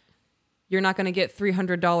 Right. You're not going to get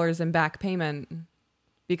 $300 in back payment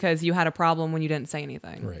because you had a problem when you didn't say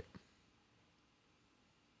anything. Right.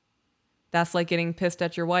 That's like getting pissed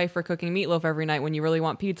at your wife for cooking meatloaf every night when you really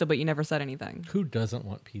want pizza, but you never said anything. Who doesn't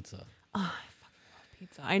want pizza?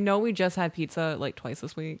 Pizza. I know we just had pizza like twice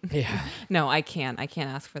this week. Yeah. No, I can't. I can't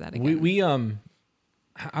ask for that again.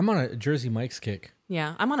 I'm on a Jersey Mike's kick.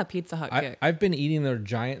 Yeah, I'm on a Pizza Hut kick. I've been eating their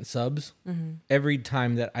giant subs every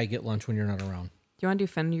time that I get lunch when you're not around. Do you want to do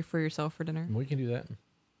fend for yourself for dinner? We can do that.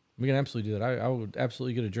 We can absolutely do that. I would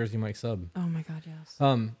absolutely get a Jersey Mike sub. Oh my God, yes.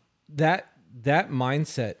 That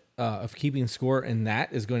mindset of keeping score and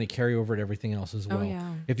that is going to carry over to everything else as well. Oh,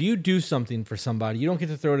 yeah. If you do something for somebody, you don't get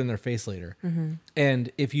to throw it in their face later.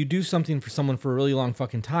 And if you do something for someone for a really long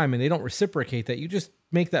fucking time and they don't reciprocate that, you just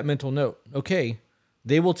make that mental note. Okay,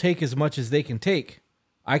 they will take as much as they can take.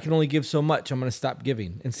 I can only give so much. I'm going to stop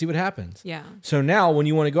giving and see what happens. Yeah. So now when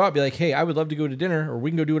you want to go out, be like, hey, I would love to go to dinner or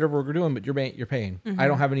we can go do whatever we're doing, but you're paying. I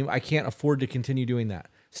don't have I can't afford to continue doing that.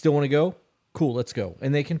 Still want to go? Cool, let's go.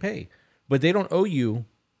 And they can pay. But they don't owe you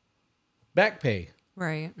back pay.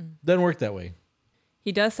 Right. Doesn't work that way.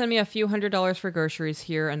 He does send me a few $100s for groceries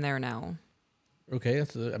here and there now. Okay,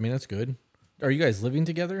 that's good. Are you guys living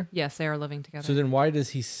together? Yes, they are living together. So then why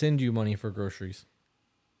does he send you money for groceries?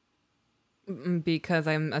 Because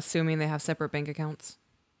I'm assuming they have separate bank accounts.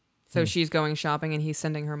 So she's going shopping and he's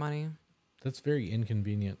sending her money. That's very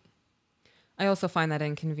inconvenient. I also find that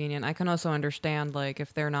inconvenient. I can also understand, like,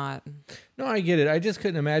 if they're not... No, I get it. I just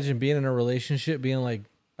couldn't imagine being in a relationship being like,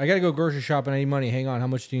 I got to go grocery shopping. I need money. Hang on. How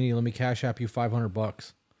much do you need? Let me cash app you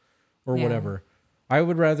 $500 or Yeah. whatever. I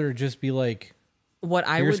would rather just be like, What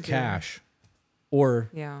I here's would cash. Or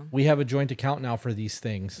Yeah. we have a joint account now for these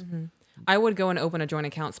things. I would go and open a joint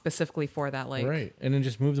account specifically for that. Like, Right. And then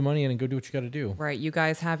just move the money in and go do what you got to do. right, you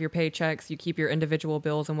guys have your paychecks, you keep your individual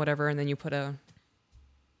bills and whatever, and then you put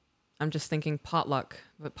I'm just thinking potluck,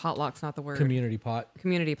 but potluck's not the word. Community pot.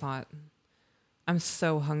 Community pot. I'm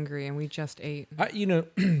so hungry and we just ate.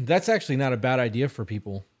 That's actually not a bad idea for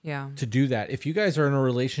people Yeah. to do that. If you guys are in a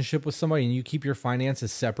relationship with somebody and you keep your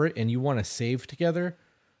finances separate and you want to save together,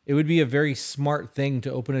 it would be a very smart thing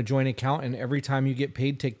to open a joint account, and every time you get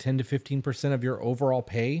paid, take 10 to 15% of your overall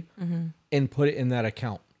pay and put it in that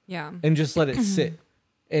account Yeah. and just let it sit.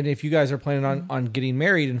 And if you guys are planning on getting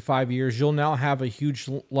married in 5 years, you'll now have a huge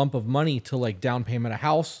lump of money to like down payment a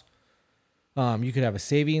house. You could have a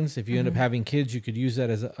savings. If you end up having kids, you could use that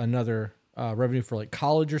as another revenue for like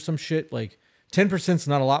college or some shit. Like 10% is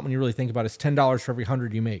not a lot when you really think about it. It's $10 for every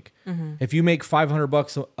 100 you make. If you make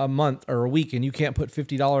 $500 a month or a week and you can't put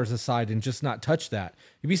 $50 aside and just not touch that,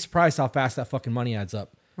 you'd be surprised how fast that fucking money adds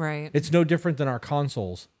up. Right. It's no different than our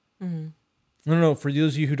consoles. No. For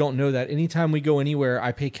those of you who don't know that, anytime we go anywhere,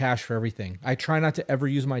 I pay cash for everything. I try not to ever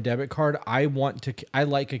use my debit card. I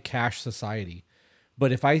like a cash society.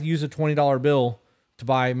 But if I use a $20 bill to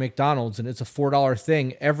buy McDonald's and it's a $4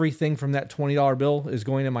 thing, everything from that $20 bill is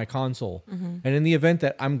going in my console. And in the event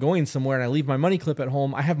that I'm going somewhere and I leave my money clip at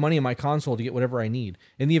home, I have money in my console to get whatever I need.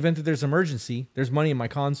 In the event that there's an emergency, there's money in my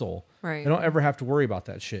console. Right. I don't ever have to worry about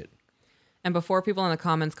that shit. And before people in the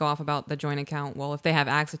comments go off about the joint account, well, if they have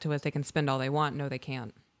access to it, they can spend all they want. No, they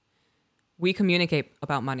can't. We communicate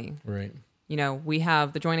about money. Right. You know, we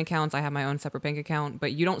have the joint accounts. I have my own separate bank account,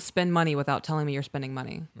 but you don't spend money without telling me you're spending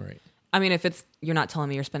money. Right. I mean, you're not telling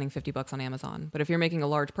me you're spending $50 on Amazon, but if you're making a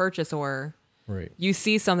large purchase or Right. you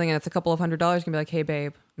see something and it's a couple of $100s, you can be like, hey,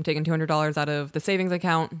 babe, I'm taking $200 out of the savings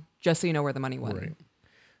account just so you know where the money went. Right.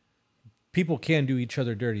 People can do each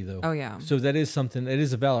other dirty, though. Oh, yeah. So that is something, it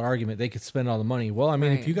is a valid argument. They could spend all the money. Well, I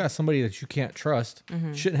mean, Right. if you got somebody that you can't trust,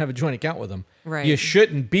 you shouldn't have a joint account with them. Right. You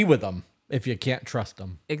shouldn't be with them if you can't trust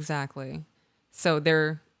them. Exactly. So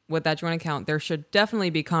with that joint account, there should definitely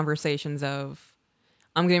be conversations of,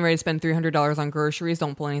 I'm getting ready to spend $300 on groceries.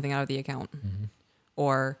 Don't pull anything out of the account.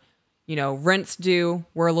 Or, rent's due.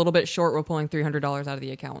 We're a little bit short. We're pulling $300 out of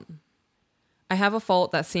the account. I have a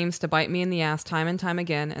fault that seems to bite me in the ass time and time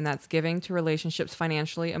again, and that's giving to relationships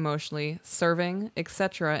financially, emotionally, serving,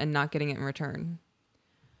 etc., and not getting it in return.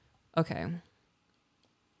 Okay.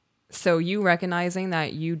 So you recognizing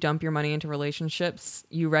that you dump your money into relationships,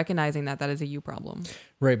 you recognizing that is a you problem.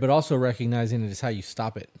 Right. But also recognizing it is how you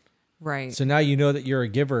stop it. Right. So now you know that you're a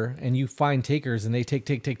giver and you find takers and they take.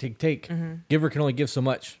 Giver can only give so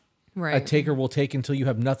much. Right. A taker will take until you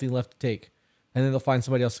have nothing left to take. And then they'll find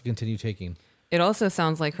somebody else to continue taking. It also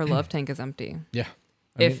sounds like her love tank is empty. Yeah.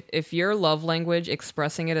 If your love language,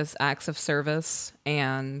 expressing it as acts of service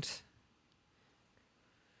and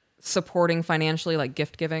supporting financially, like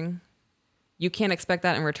gift giving, you can't expect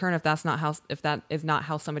that in return if that is not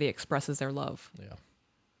how somebody expresses their love. Yeah.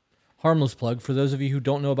 Harmless plug. For those of you who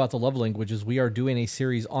don't know about the love languages, we are doing a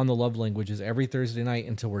series on the love languages every Thursday night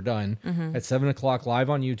until we're done at 7:00 live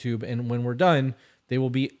on YouTube. And when we're done, they will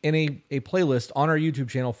be in a playlist on our YouTube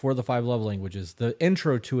channel for the 5 love languages. The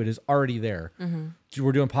intro to it is already there.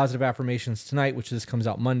 We're doing positive affirmations tonight, which this comes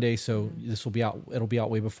out Monday. So this will be out. It'll be out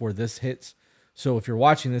way before this hits. So if you're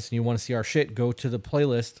watching this and you want to see our shit, go to the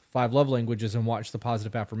playlist, 5 love languages, and watch the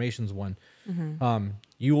positive affirmations one.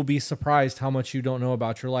 You will be surprised how much you don't know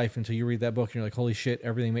about your life until you read that book and you're like, holy shit,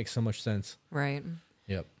 everything makes so much sense. Right.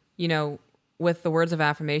 Yep. With the words of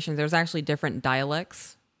affirmations, there's actually different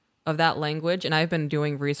dialects of that language. And I've been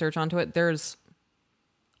doing research onto it. There's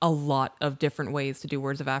a lot of different ways to do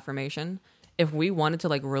words of affirmation. If we wanted to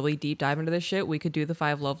really deep dive into this shit, we could do the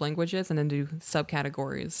 5 love languages and then do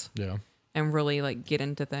subcategories. Yeah. And really get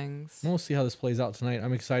into things. We'll see how this plays out tonight.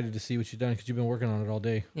 I'm excited to see what you've done because you've been working on it all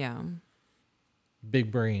day. Yeah.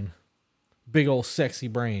 Big brain. Big old sexy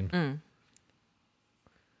brain.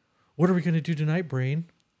 What are we going to do tonight, brain?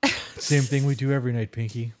 Same thing we do every night,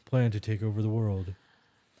 Pinky. Plan to take over the world.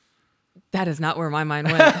 That is not where my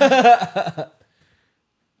mind went.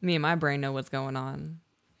 Me and my brain know what's going on.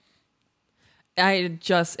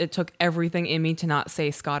 It took everything in me to not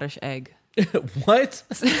say Scottish egg. What?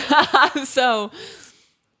 So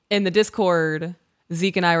in the Discord,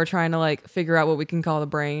 Zeke and I were trying to figure out what we can call the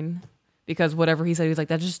brain because whatever he said, he was like,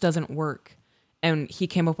 that just doesn't work. And he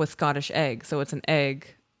came up with Scottish egg. So it's an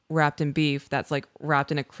egg wrapped in beef that's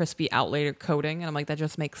wrapped in a crispy out layer coating. And I'm like, that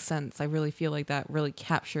just makes sense. I really feel like that really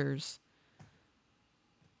captures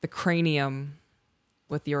the cranium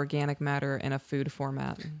with the organic matter in a food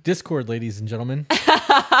format. Discord, ladies and gentlemen.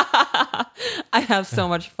 I have so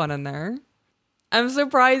much fun in there. I'm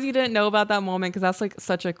surprised you didn't know about that moment because that's like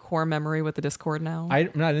such a core memory with the Discord now.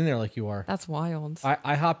 I'm not in there like you are. That's wild.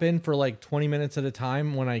 I hop in for like 20 minutes at a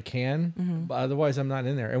time when I can, but otherwise I'm not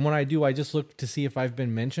in there. And when I do, I just look to see if I've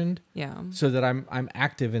been mentioned. Yeah. So that I'm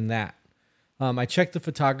active in that. I check the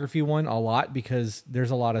photography one a lot because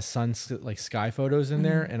there's a lot of sky photos in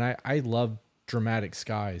there, and I love dramatic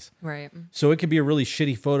skies. Right. So it could be a really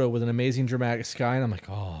shitty photo with an amazing dramatic sky, and I'm like,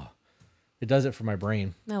 oh, it does it for my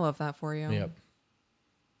brain. I love that for you. Yep.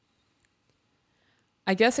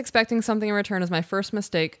 I guess expecting something in return is my first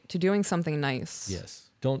mistake to doing something nice.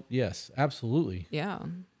 Yes, absolutely. Yeah.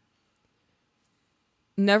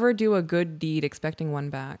 Never do a good deed expecting one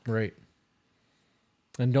back. Right.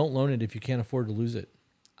 And don't loan it if you can't afford to lose it.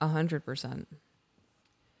 100%.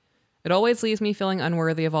 It always leaves me feeling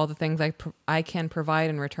unworthy of all the things I can provide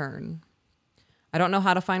in return. I don't know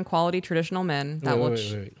how to find quality traditional men that will...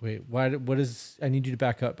 Wait. What is... I need you to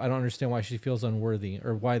back up. I don't understand why she feels unworthy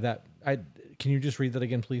or why that... Can you just read that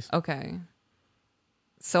again, please? Okay.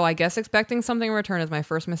 So I guess expecting something in return is my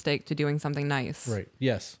first mistake to doing something nice. Right.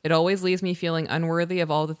 Yes. It always leaves me feeling unworthy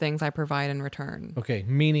of all the things I provide in return. Okay.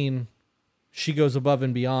 Meaning she goes above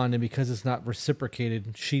and beyond, and because it's not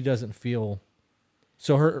reciprocated, she doesn't feel...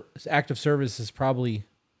 So her act of service is probably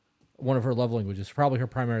one of her love languages, probably her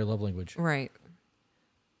primary love language. Right.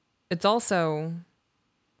 It's also...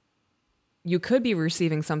 You could be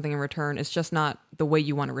receiving something in return. It's just not the way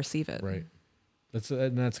you want to receive it. Right. That's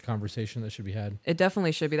a conversation that should be had. It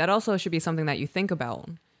definitely should be. That also should be something that you think about.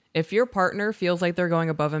 If your partner feels like they're going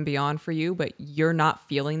above and beyond for you, but you're not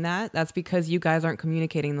feeling that, that's because you guys aren't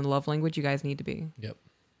communicating the love language you guys need to be. Yep.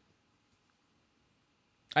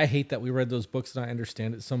 I hate that we read those books and I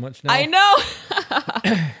understand it so much now. I know.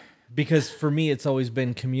 Because for me, it's always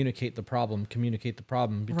been communicate the problem. Right.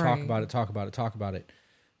 Talk about it.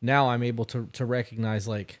 Now I'm able to recognize,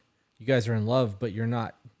 like, you guys are in love, but you're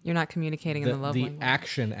not communicating in the love language. The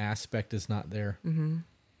action aspect is not there. Mm-hmm.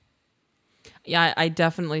 Yeah, I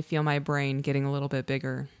definitely feel my brain getting a little bit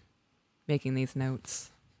bigger making these notes.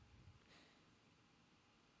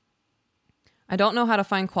 I don't know how to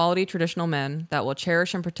find quality traditional men that will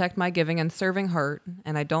cherish and protect my giving and serving heart,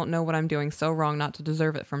 and I don't know what I'm doing so wrong not to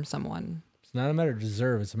deserve it from someone. It's not a matter of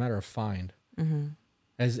deserve, it's a matter of find. Mm-hmm.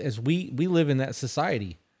 As we live in that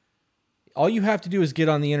society, all you have to do is get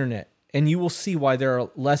on the internet, and you will see why there are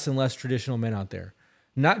less and less traditional men out there.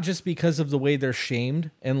 Not just because of the way they're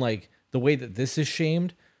shamed and like the way that this is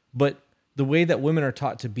shamed, but the way that women are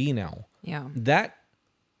taught to be now. Yeah. That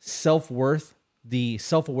self-worth, the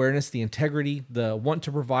self-awareness, the integrity, the want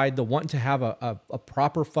to provide, the want to have a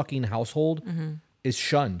proper fucking household is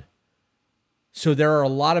shunned. So there are a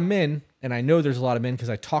lot of men, and I know there's a lot of men because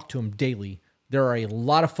I talk to them daily. There are a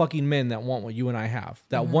lot of fucking men that want what you and I have,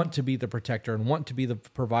 that want to be the protector and want to be the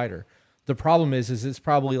provider. The problem is it's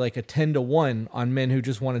probably like a 10-1 on men who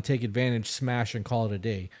just want to take advantage, smash, and call it a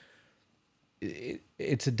day. It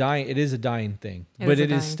is a dying thing, but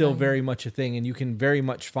it is still very much a thing. And you can very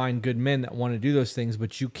much find good men that want to do those things,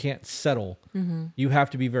 but you can't settle. Mm-hmm. You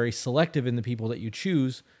have to be very selective in the people that you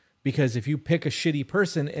choose, because if you pick a shitty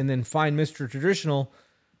person and then find Mr. Traditional,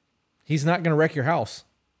 he's not going to wreck your house.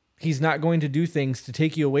 He's not going to do things to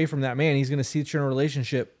take you away from that man. He's going to see that you're in a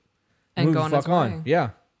relationship and move go the on fuck his way. on. Yeah.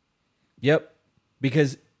 Yep.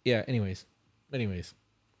 Because, yeah, anyways.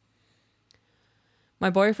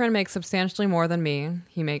 My boyfriend makes substantially more than me.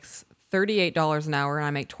 He makes $38 an hour, and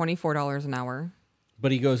I make $24 an hour.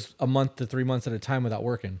 But he goes a month to 3 months at a time without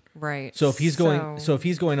working. Right. So if he's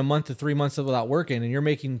going a month to 3 months without working, and you're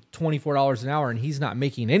making $24 an hour, and he's not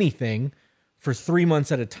making anything for 3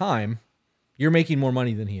 months at a time, you're making more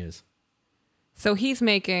money than he is. So he's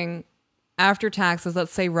making, after taxes,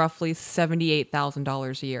 let's say roughly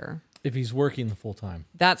 $78,000 a year. If he's working the full time.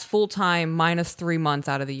 That's full time minus 3 months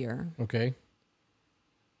out of the year. Okay.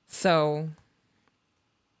 So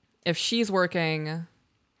if she's working,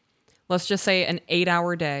 let's just say an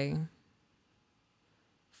 8-hour day,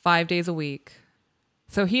 5 days a week.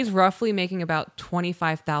 So he's roughly making about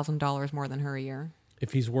 $25,000 more than her a year.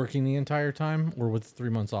 If he's working the entire time or with 3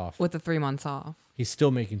 months off? With the 3 months off. He's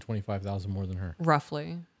still making $25,000 more than her.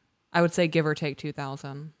 Roughly. I would say give or take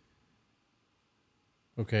 $2,000.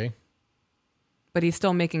 Okay. But he's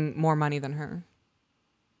still making more money than her.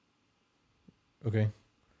 Okay.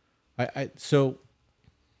 So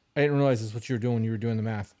I didn't realize that's what you were doing when you were doing the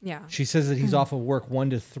math. Yeah. She says that he's off of work 1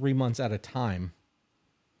 to 3 months at a time.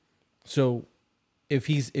 So if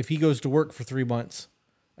he goes to work for 3 months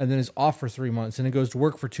and then is off for 3 months, and then goes to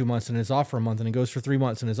work for 2 months and is off for a month, and then goes for 3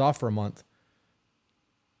 months and is off for a month.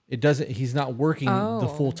 He's not working the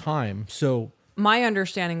full time. So my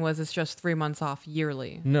understanding was it's just 3 months off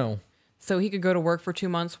yearly. no. So he could go to work for 2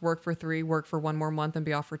 months, work for 3, work for 1 more month, and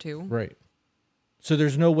be off for 2. Right. So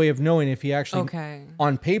there's no way of knowing if he actually, Okay.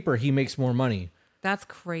 on paper, he makes more money. That's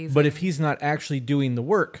crazy. But if he's not actually doing the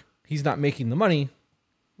work, he's not making the money.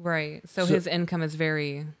 Right. So his income is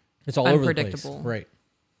very It's all over the place. unpredictable. Right.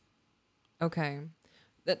 Okay.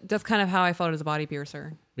 That's kind of how I felt as a body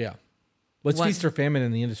piercer. Yeah. Let's What- feast or famine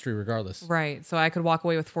in the industry regardless. Right. So I could walk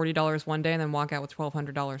away with $40 one day and then walk out with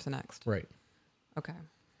 $1,200 the next. Right. Okay.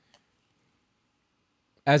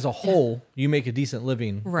 As a whole, you make a decent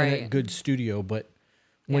living in a Right. good studio, but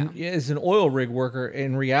as an oil rig worker,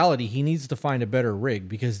 in reality, he needs to find a better rig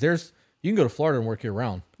because you can go to Florida and work year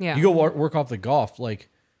round. Yeah. You go work off the Gulf, like,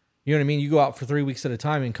 you know what I mean? You go out for 3 weeks at a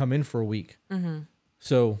time and come in for a week. Mm-hmm.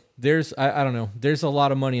 So I don't know. There's a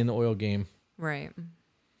lot of money in the oil game, Right.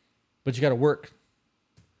 but you got to work.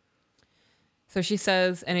 So she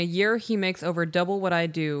says, in a year, he makes over double what I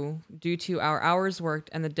do due to our hours worked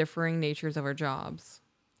and the differing natures of our jobs.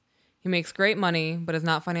 He makes great money, but is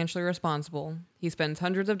not financially responsible. He spends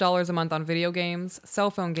hundreds of dollars a month on video games, cell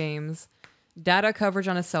phone games, data coverage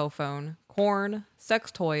on his cell phone, corn,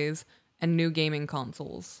 sex toys, and new gaming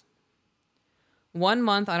consoles. 1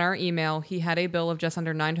 month on our email, he had a bill of just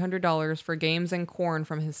under $900 for games and corn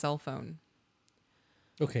from his cell phone.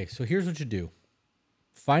 Okay, so here's what you do.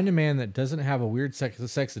 Find a man that doesn't have a weird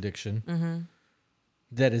sex addiction,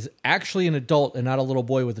 that is actually an adult and not a little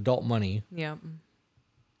boy with adult money, Yep.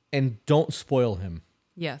 and don't spoil him.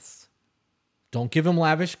 Yes. Don't give him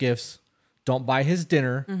lavish gifts. Don't buy his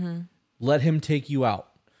dinner. Let him take you out.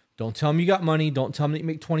 Don't tell him you got money. Don't tell him that you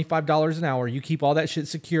make $25 an hour. You keep all that shit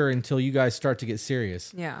secure until you guys start to get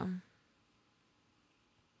serious. Yeah.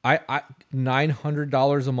 I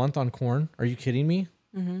 $900 a month on corn? Are you kidding me?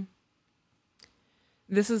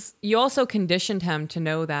 You also conditioned him to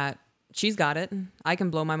know that she's got it. I can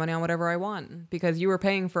blow my money on whatever I want because you were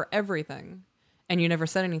paying for everything and you never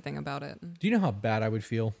said anything about it. Do you know how bad I would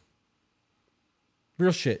feel?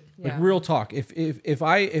 Real shit. Like Yeah. real talk. If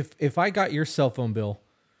I got your cell phone bill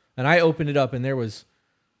and I opened it up and there was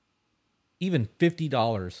even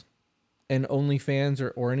 $50 and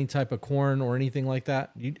OnlyFans or any type of corn or anything like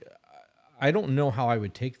that, I don't know how I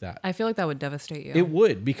would take that. I feel like that would devastate you. It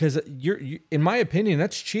would, because you're in my opinion,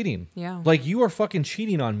 that's cheating. Yeah. Like, you are fucking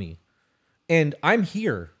cheating on me. And I'm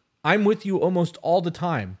here. I'm with you almost all the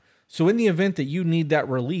time. So in the event that you need that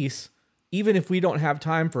release, even if we don't have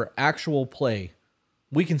time for actual play,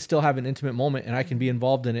 we can still have an intimate moment and I can be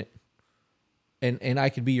involved in it. And I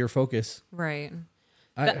could be your focus. Right.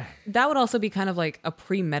 That would also be kind of like a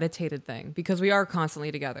premeditated thing because we are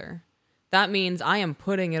constantly together. That means I am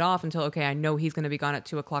putting it off until, okay, I know he's going to be gone at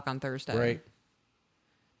 2:00 on Thursday. Right.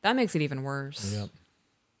 That makes it even worse. Yep.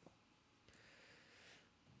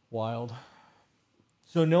 Wild.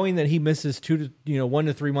 So knowing that he misses 1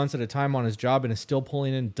 to 3 months at a time on his job and is still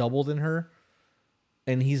pulling in double than her,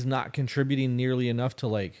 and he's not contributing nearly enough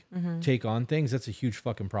to take on things, that's a huge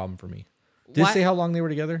fucking problem for me. Did it say how long they were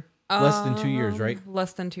together? Less than 2 years, right?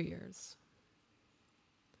 Less than 2 years.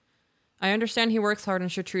 I understand he works hard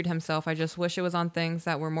and should treat himself. I just wish it was on things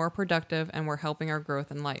that were more productive and were helping our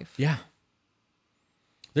growth in life. Yeah.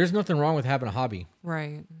 There's nothing wrong with having a hobby.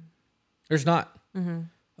 Right. There's not.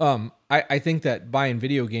 I think that buying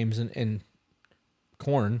video games and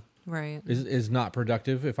corn Right. is not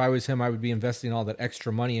productive. If I was him, I would be investing all that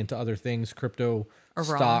extra money into other things, crypto, A Roth.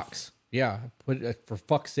 stocks. Yeah. For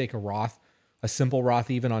fuck's sake, a Roth. A simple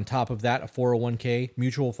Roth even on top of that, a 401k,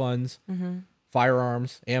 mutual funds,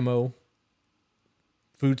 firearms, ammo,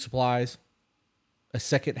 food supplies, a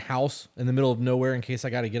second house in the middle of nowhere in case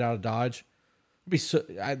I got to get out of Dodge. That's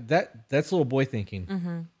little boy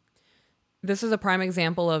thinking. This is a prime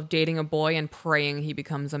example of dating a boy and praying he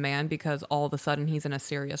becomes a man because all of a sudden he's in a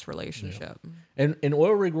serious relationship. And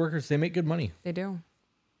oil rig workers, they make good money. They do.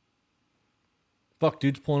 Fuck,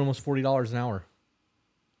 dude's pulling almost $40 an hour.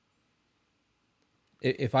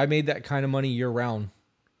 If I made that kind of money year round,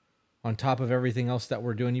 on top of everything else that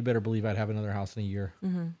we're doing, you better believe I'd have another house in a year.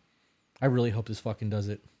 I really hope this fucking does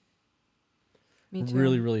it. Me too.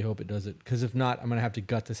 Really, really hope it does it. Because if not, I'm going to have to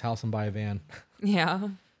gut this house and buy a van. Yeah.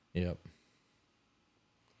 Yep.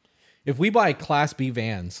 If we buy Class B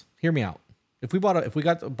vans, hear me out. If we bought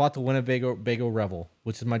the Winnebago Revel,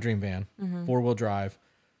 which is my dream van, 4-wheel drive,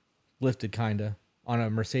 lifted kinda, on a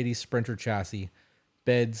Mercedes Sprinter chassis,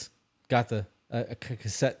 beds, got a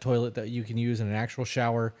cassette toilet that you can use in an actual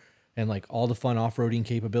shower, and like all the fun off-roading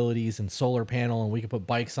capabilities and solar panel, and we could put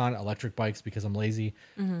bikes on it, electric bikes because I'm lazy,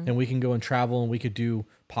 and we can go and travel, and we could do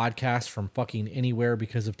podcasts from fucking anywhere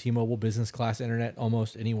because of T-Mobile business class internet,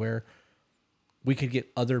 almost anywhere. We could get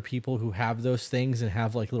other people who have those things and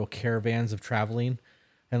have like little caravans of traveling,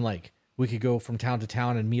 and like we could go from town to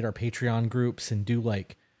town and meet our Patreon groups and do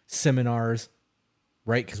like seminars,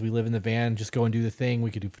 right? Because we live in the van, just go and do the thing.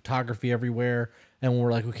 We could do photography everywhere. And when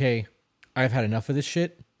we're like, okay, I've had enough of this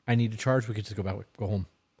shit, I need to charge, we could just go home.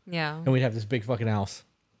 Yeah. And we'd have this big fucking house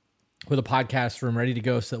with a podcast room ready to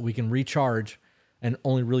go so that we can recharge and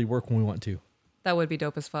only really work when we want to. That would be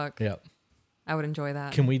dope as fuck. Yep. I would enjoy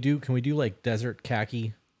that. Can we do like desert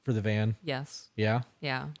khaki for the van? Yes. Yeah?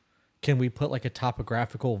 Yeah. Can we put like a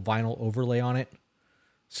topographical vinyl overlay on it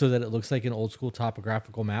so that it looks like an old school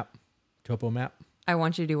topographical map, topo map? I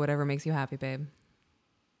want you to do whatever makes you happy, babe.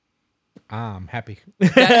 I'm happy.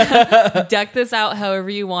 Deck this out however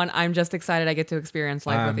you want. I'm just excited I get to experience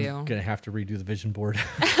life with you. I'm going to have to redo the vision board.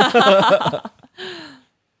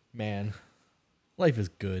 Man, life is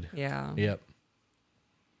good. Yeah. Yep.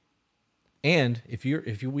 And if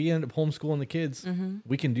we end up homeschooling the kids,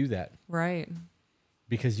 we can do that. Right.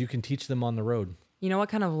 Because you can teach them on the road. You know what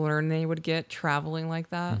kind of learn they would get traveling like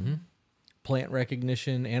that? Plant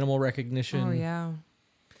recognition, animal recognition. Oh, yeah.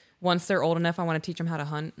 Once they're old enough, I want to teach them how to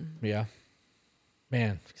hunt. Yeah.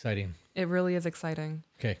 Man, exciting. It really is exciting.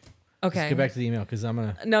 Okay. Okay. Let's get back to the email because I'm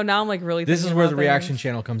going to... No, now I'm like really This is thinking where about the reaction things.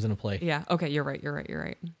 channel comes into play. Yeah. Okay. You're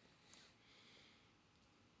right.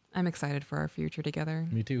 I'm excited for our future together.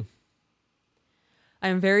 Me too. I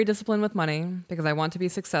am very disciplined with money because I want to be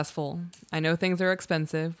successful. I know things are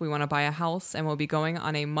expensive. We want to buy a house and we'll be going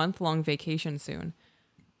on a month-long vacation soon.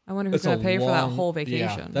 I wonder who's going to pay for that whole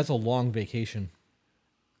vacation. Yeah, that's a long vacation.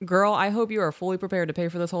 Girl, I hope you are fully prepared to pay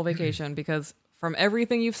for this whole vacation because from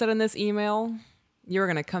everything you've said in this email, you're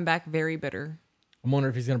going to come back very bitter. I'm wondering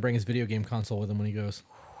if he's going to bring his video game console with him when he goes.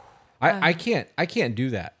 I can't do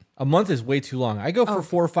that. A month is way too long. I go for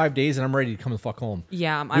 4 or 5 days and I'm ready to come the fuck home.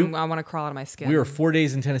 Yeah, I want to crawl out of my skin. We were 4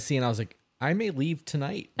 days in Tennessee and I was like, I may leave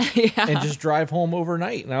tonight and just drive home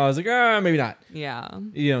overnight. And I was like, maybe not. Yeah.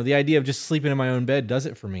 You know, the idea of just sleeping in my own bed does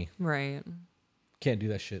it for me. Right. Can't do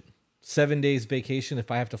that shit. 7 days vacation.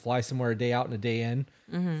 If I have to fly somewhere a day out and a day in,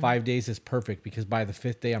 5 days is perfect because by the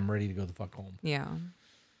 5th day, I'm ready to go the fuck home. Yeah.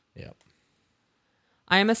 Yep.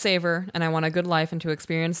 I am a saver and I want a good life and to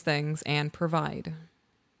experience things and provide.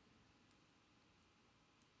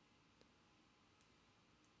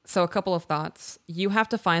 So a couple of thoughts. You have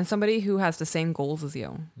to find somebody who has the same goals as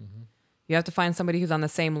you. You have to find somebody who's on the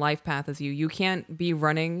same life path as you. You can't be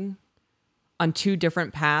running on 2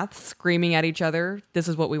 different paths, screaming at each other. This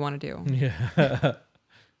is what we want to do. Yeah.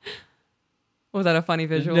 Was that a funny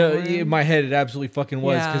visual? No, in my head it absolutely fucking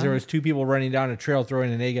was because Yeah. there was 2 people running down a trail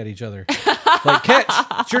throwing an egg at each other. Like, catch,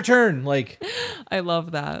 it's your turn. Like, I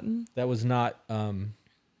love that. that was not.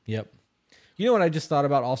 Yep. You know what I just thought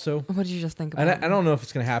about also? What did you just think And about? I don't know if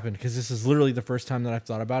it's going to happen because this is literally the first time that I've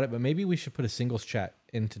thought about it, but maybe we should put a singles chat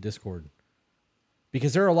into Discord.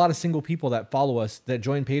 Because there are a lot of single people that follow us that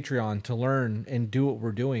join Patreon to learn and do what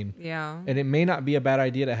we're doing. Yeah. And it may not be a bad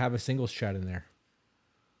idea to have a singles chat in there.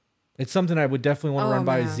 It's something I would definitely want to run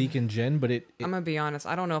by man. Zeke and Jen, but I'm going to be honest.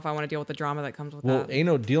 I don't know if I want to deal with the drama that comes with well, that. ain't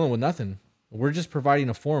no dealing with nothing. We're just providing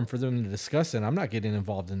a forum for them to discuss it. I'm not getting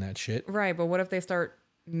involved in that shit. Right, but what if they start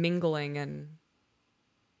mingling and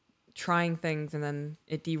trying things and then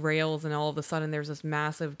it derails and all of a sudden there's this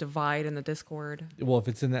massive divide in the Discord? Well, if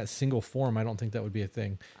it's in that single form, I don't think that would be a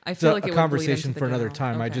thing. I It's feel a, like a it would bleed conversation into the for another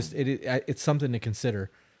general. time. Okay. It's something to consider.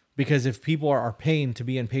 Because if people are paying to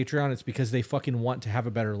be in Patreon, it's because they fucking want to have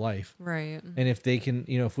a better life. Right. And if they can,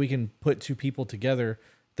 if we can put 2 people together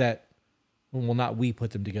that, well, not we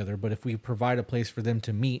put them together, but if we provide a place for them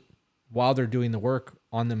to meet while they're doing the work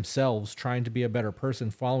on themselves, trying to be a better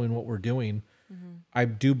person, following what we're doing, I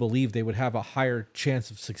do believe they would have a higher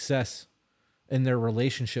chance of success in their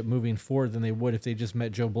relationship moving forward than they would if they just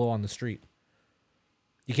met Joe Blow on the street.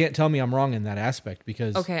 You can't tell me I'm wrong in that aspect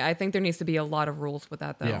because... Okay, I think there needs to be a lot of rules with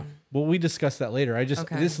that, though. Yeah. Well, we discussed that later.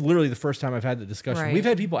 Okay. This is literally the first time I've had the discussion. Right. We've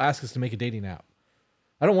had people ask us to make a dating app.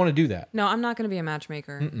 I don't want to do that. No, I'm not going to be a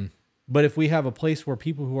matchmaker. But if we have a place where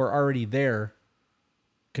people who are already there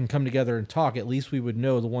can come together and talk, at least we would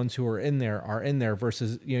know the ones who are in there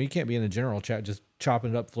versus, you can't be in a general chat just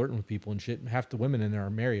chopping it up, flirting with people and shit. Half the women in there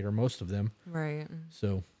are married, or most of them. Right.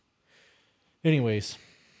 So, anyways.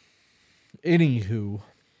 Anywho.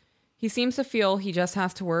 He seems to feel he just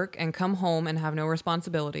has to work and come home and have no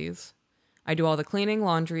responsibilities. I do all the cleaning,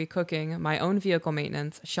 laundry, cooking, my own vehicle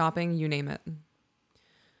maintenance, shopping, you name it.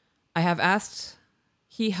 I have asked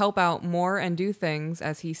he help out more and do things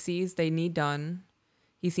as he sees they need done.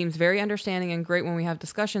 He seems very understanding and great when we have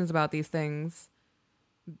discussions about these things.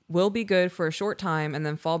 Will be good for a short time and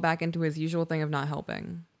then fall back into his usual thing of not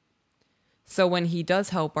helping. So when he does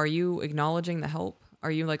help, are you acknowledging the help?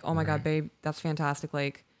 Are you like, oh my God, babe, that's fantastic.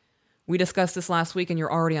 Like, we discussed this last week and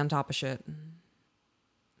you're already on top of shit.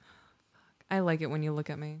 I like it when you look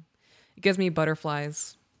at me. It gives me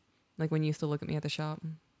butterflies. Like when you used to look at me at the shop.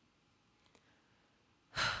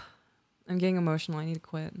 I'm getting emotional. I need to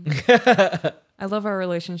quit. I love our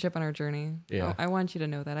relationship and our journey. Yeah. I want you to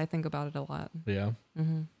know that. I think about it a lot. Yeah.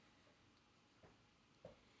 Mm-hmm.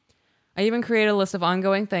 I even create a list of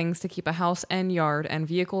ongoing things to keep a house and yard and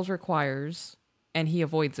vehicles requires, and he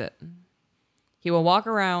avoids it. He will walk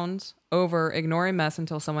around over, ignoring mess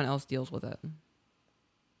until someone else deals with it.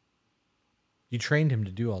 You trained him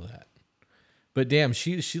to do all that. But damn,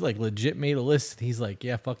 she like legit made a list. And he's like,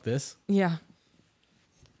 yeah, fuck this. Yeah.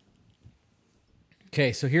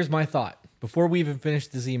 Okay, so here's my thought. Before we even finish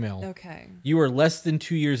this email. Okay. You are less than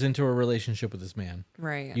 2 years into a relationship with this man.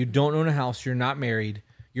 Right. You don't own a house. You're not married.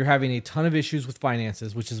 You're having a ton of issues with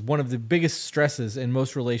finances, which is one of the biggest stresses in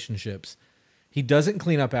most relationships. He doesn't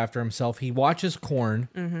clean up after himself. He watches porn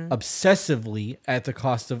obsessively at the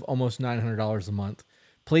cost of almost $900 a month.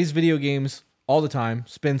 Plays video games all the time.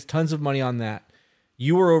 Spends tons of money on that.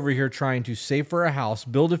 You are over here trying to save for a house,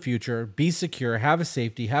 build a future, be secure, have a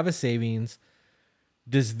safety, have a savings.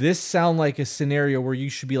 Does this sound like a scenario where you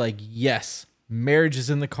should be like, yes, marriage is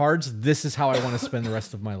in the cards. This is how I want to spend the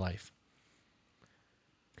rest of my life.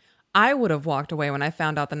 I would have walked away when I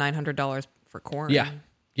found out the $900 for corn. Yeah.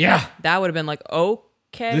 Yeah. That would have been like,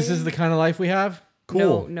 okay. This is the kind of life we have?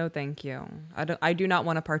 Cool. No, thank you. I do not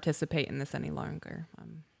want to participate in this any longer.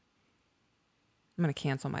 I'm going to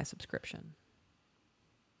cancel my subscription.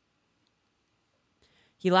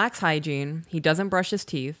 He lacks hygiene. He doesn't brush his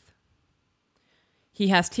teeth. He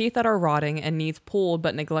has teeth that are rotting and needs pulled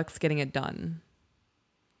but neglects getting it done.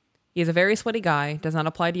 He is a very sweaty guy, does not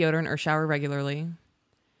apply deodorant or shower regularly.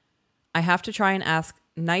 I have to try and ask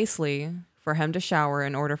nicely for him to shower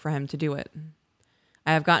in order for him to do it.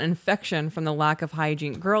 I have gotten infection from the lack of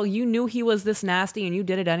hygiene. Girl, you knew he was this nasty and you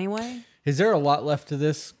did it anyway? Is there a lot left to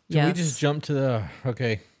this? Can we Yes. just jump to the...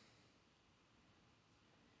 Okay.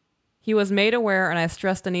 He was made aware and I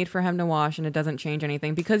stressed the need for him to wash and it doesn't change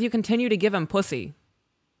anything because you continue to give him pussy.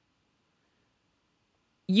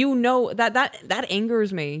 You know, that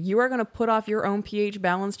angers me. You are going to put off your own pH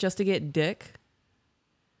balance just to get dick?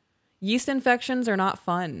 Yeast infections are not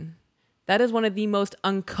fun. That is one of the most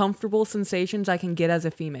uncomfortable sensations I can get as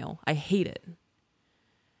a female. I hate it.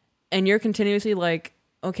 And you're continuously like,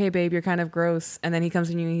 okay, babe, you're kind of gross. And then he comes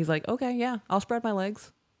to you and he's like, okay, yeah, I'll spread my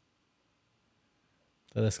legs.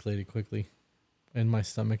 That escalated quickly. And my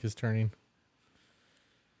stomach is turning.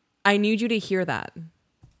 I need you to hear that.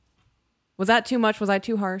 Was that too much? Was I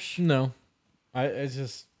too harsh? No. It's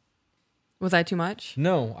just... Was I too much?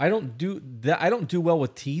 No, I don't do that. I don't do well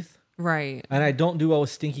with teeth. Right. And I don't do well with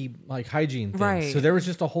stinky like hygiene things. Right. So there was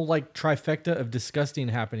just a whole like trifecta of disgusting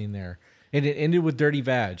happening there. And it ended with dirty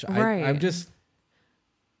vag. Right. I'm just...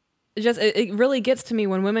 It really gets to me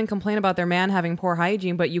when women complain about their man having poor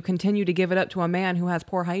hygiene, but you continue to give it up to a man who has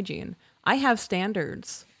poor hygiene. I have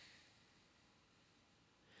standards.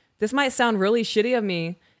 This might sound really shitty of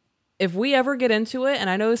me. If we ever get into it and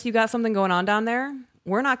I notice you got something going on down there,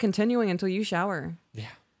 we're not continuing until you shower. Yeah.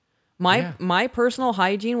 My personal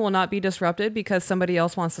hygiene will not be disrupted because somebody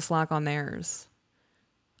else wants to slack on theirs.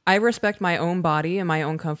 I respect my own body and my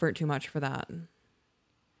own comfort too much for that.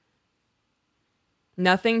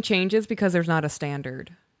 Nothing changes because there's not a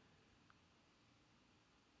standard.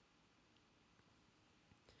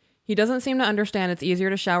 He doesn't seem to understand it's easier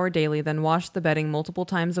to shower daily than wash the bedding multiple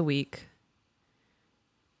times a week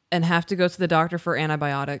and have to go to the doctor for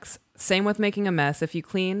antibiotics. Same with making a mess. If you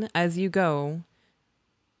clean as you go,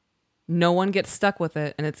 no one gets stuck with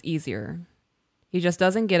it and it's easier. He just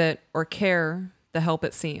doesn't get it or care to help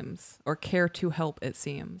it seems.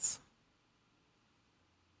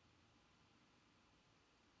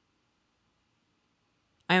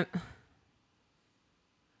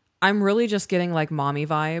 I'm really just getting like mommy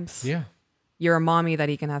vibes. Yeah. You're a mommy that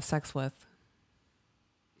he can have sex with.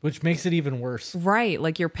 Which makes it even worse. Right.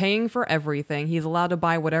 Like you're paying for everything. He's allowed to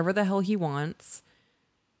buy whatever the hell he wants.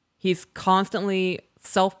 He's constantly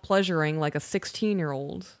self-pleasuring like a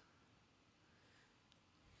 16-year-old.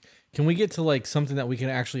 Can we get to like something that we can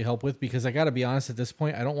actually help with? Because I got to be honest at this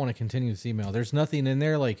point, I don't want to continue this email. There's nothing in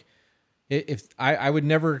there. Like if I would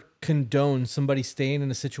never condone somebody staying in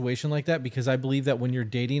a situation like that because I believe that when you're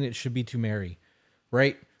dating, it should be to marry,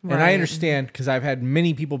 right? And I understand because I've had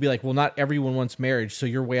many people be like, well, not everyone wants marriage, so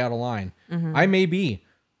you're way out of line. I may be.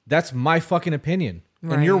 That's my fucking opinion.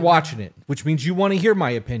 And you're watching it, which means you want to hear my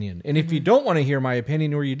opinion. And if you don't want to hear my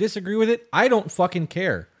opinion or you disagree with it, I don't fucking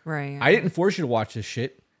care. Right. I didn't force you to watch this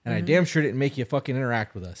shit. And I damn sure didn't make you fucking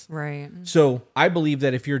interact with us. Right. So I believe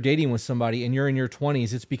that if you're dating with somebody and you're in your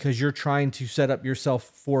 20s, it's because you're trying to set up yourself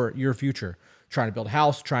for your future. Trying to build a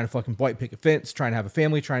house, trying to fucking white picket a fence, trying to have a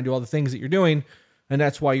family, trying to do all the things that you're doing. And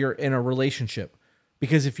that's why you're in a relationship.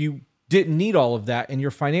 Because if you didn't need all of that and you're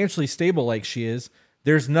financially stable like she is,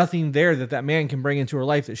 there's nothing there that man can bring into her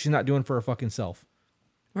life that she's not doing for her fucking self.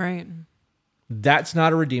 Right. That's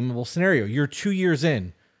not a redeemable scenario. You're 2 years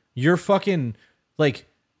in. You're fucking like...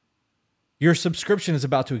 Your subscription is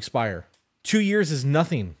about to expire. 2 years is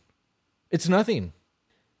nothing. It's nothing.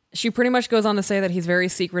 She pretty much goes on to say that he's very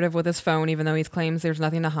secretive with his phone, even though he claims there's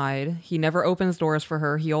nothing to hide. He never opens doors for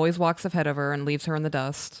her. He always walks ahead of her and leaves her in the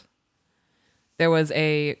dust. There was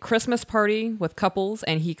a Christmas party with couples,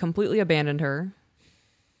 and he completely abandoned her.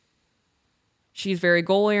 She's very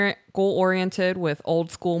goal-oriented with old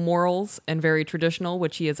school morals and very traditional,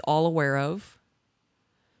 which he is all aware of.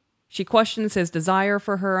 She questions his desire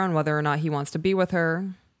for her on whether or not he wants to be with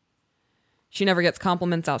her. She never gets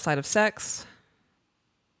compliments outside of sex.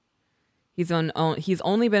 He's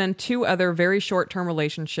only been in 2 other very short-term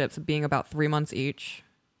relationships, being about 3 months each.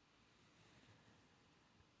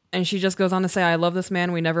 And she just goes on to say, I love this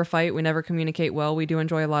man. We never fight. We never communicate well. We do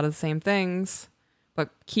enjoy a lot of the same things,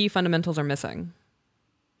 but key fundamentals are missing.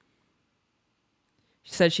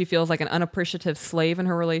 She said she feels like an unappreciative slave in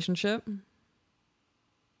her relationship.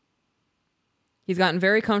 He's gotten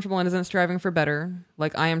very comfortable and isn't striving for better,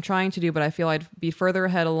 like I am trying to do, but I feel I'd be further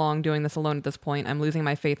ahead along doing this alone at this point. I'm losing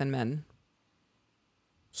my faith in men.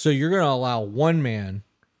 So you're going to allow one man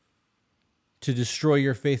to destroy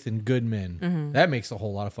your faith in good men. That makes a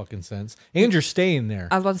whole lot of fucking sense. And you're staying there.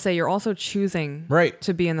 I was about to say, you're also choosing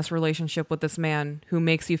to be in this relationship with this man who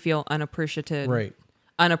makes you feel unappreciated. Right.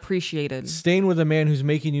 Unappreciated. Staying with a man who's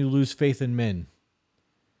making you lose faith in men.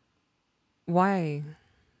 Why?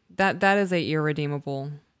 That is a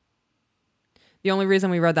irredeemable. The only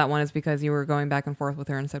reason we read that one is because you were going back and forth with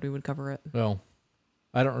her and said we would cover it. Well,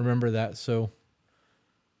 I don't remember that, so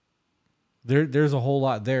there's a whole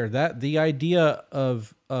lot there. That the idea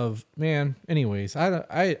of man. Anyways,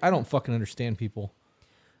 I don't fucking understand people.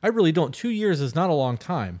 I really don't. 2 years is not a long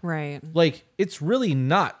time. Right. Like, it's really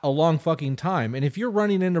not a long fucking time. And if you're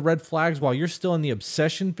running into red flags while you're still in the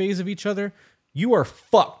obsession phase of each other, you are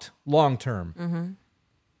fucked long term.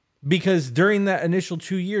 Because during that initial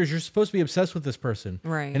 2 years, you're supposed to be obsessed with this person.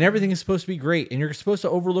 Right. And everything is supposed to be great. And you're supposed to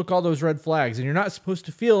overlook all those red flags. And you're not supposed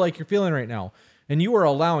to feel like you're feeling right now. And you are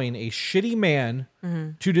allowing a shitty man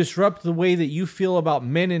to disrupt the way that you feel about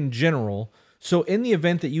men in general. So in the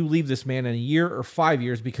event that you leave this man in a year or 5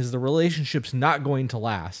 years because the relationship's not going to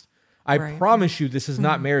last, I promise you this is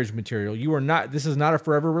not marriage material. This is not a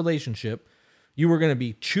forever relationship. You are going to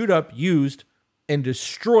be chewed up, used, and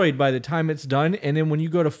destroyed by the time it's done. And then when you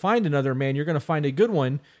go to find another man, you're going to find a good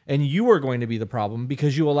one, and you are going to be the problem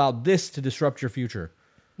because you allowed this to disrupt your future.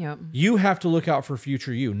 Yep. You have to look out for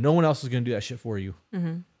future you. No one else is going to do that shit for you.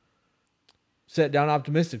 Sat down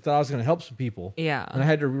optimistic, thought I was going to help some people. Yeah. And I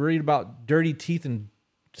had to read about dirty teeth and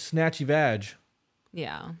snatchy vag.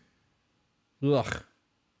 Yeah. Ugh.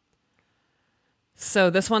 So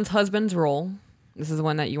this one's husband's role. This is the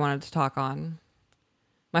one that you wanted to talk on.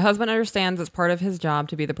 My husband understands it's part of his job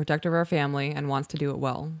to be the protector of our family and wants to do it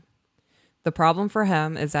well. The problem for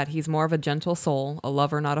him is that he's more of a gentle soul, a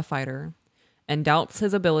lover, not a fighter, and doubts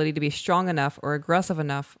his ability to be strong enough or aggressive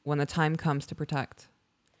enough when the time comes to protect.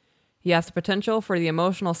 He has the potential for the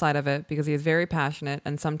emotional side of it because he is very passionate,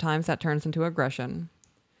 and sometimes that turns into aggression.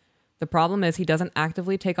 The problem is he doesn't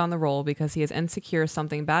actively take on the role because he is insecure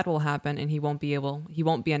something bad will happen and he won't be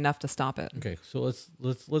enough to stop it. Okay, so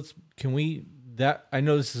let's can we that I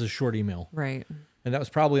know this is a short email. Right. And that was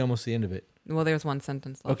probably almost the end of it. Well, there's one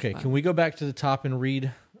sentence left. Okay, but... can we go back to the top and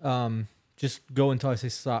read? Just go until I say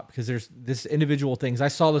stop because there's this individual things. I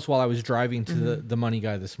saw this while I was driving to the money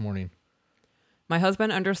guy this morning. My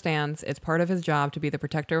husband understands it's part of his job to be the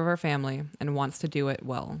protector of our family and wants to do it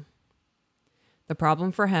well. The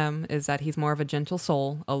problem for him is that he's more of a gentle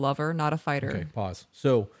soul, a lover, not a fighter. Okay, pause.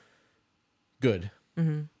 So, good.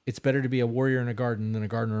 It's better to be a warrior in a garden than a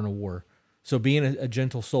gardener in a war. So being a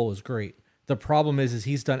gentle soul is great. The problem is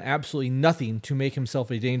he's done absolutely nothing to make himself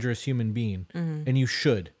a dangerous human being, and you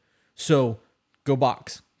should. So go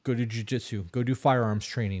box, go do jiu-jitsu, go do firearms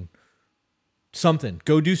training, something.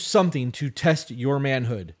 Go do something to test your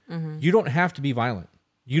manhood. You don't have to be violent.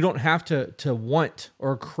 You don't have to want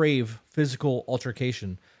or crave physical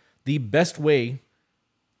altercation. The best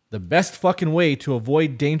fucking way to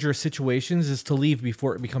avoid dangerous situations is to leave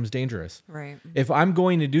before it becomes dangerous. Right. If I'm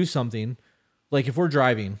going to do something, like if we're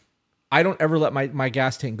driving, I don't ever let my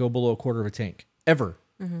gas tank go below a quarter of a tank, ever.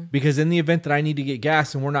 Because in the event that I need to get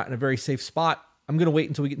gas and we're not in a very safe spot, I'm going to wait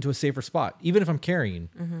until we get into a safer spot, even if I'm carrying,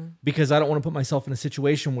 because I don't want to put myself in a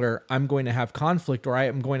situation where I'm going to have conflict or I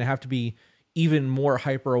am going to have to be even more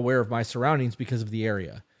hyper aware of my surroundings because of the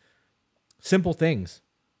area. Simple things.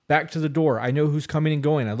 Back to the door. I know who's coming and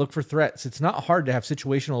going. I look for threats. It's not hard to have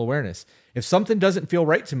situational awareness. If something doesn't feel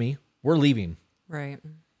right to me, we're leaving. Right.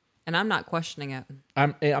 And I'm not questioning it.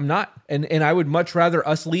 I'm not. And I would much rather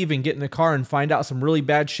us leave and get in the car and find out some really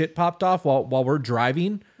bad shit popped off while we're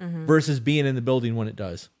driving versus being in the building when it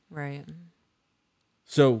does. Right.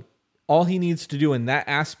 So all he needs to do in that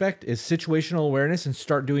aspect is situational awareness and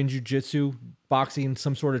start doing jiu-jitsu, boxing,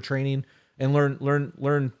 some sort of training, and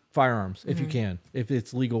learn firearms if you can, if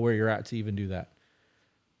it's legal where you're at to even do that.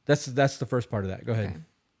 That's the first part of that. Go ahead. Okay.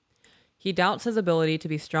 He doubts his ability to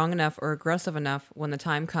be strong enough or aggressive enough when the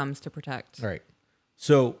time comes to protect. All right.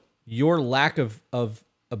 So your lack of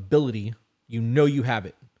ability, you have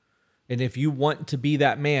it. And if you want to be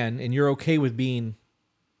that man and you're okay with being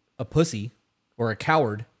a pussy or a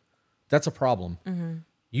coward, that's a problem.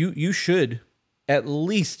 You should at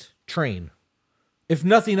least train. If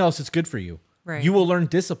nothing else, it's good for you. Right. You will learn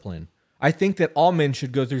discipline. I think that all men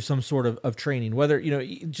should go through some sort of training, whether,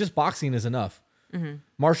 just boxing is enough.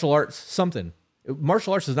 Martial arts, something.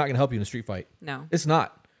 Martial arts is not going to help you in a street fight. No. It's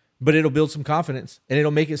not. But it'll build some confidence and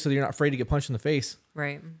it'll make it so that you're not afraid to get punched in the face.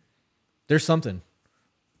 Right. There's something.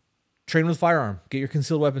 Train with firearm. Get your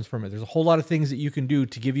concealed weapons permit. There's a whole lot of things that you can do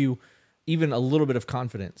to give you even a little bit of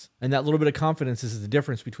confidence. And that little bit of confidence is the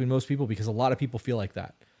difference between most people, because a lot of people feel like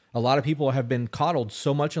that. A lot of people have been coddled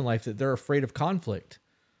so much in life that they're afraid of conflict.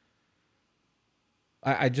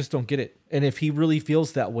 I just don't get it. And if he really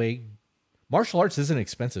feels that way, martial arts isn't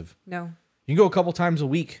expensive. No. You can go a couple times a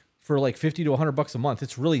week for like $50 to $100 a month.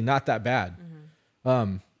 It's really not that bad.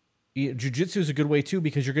 Jiu-jitsu is a good way too,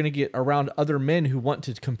 because you're going to get around other men who want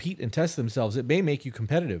to compete and test themselves. It may make you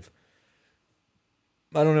competitive.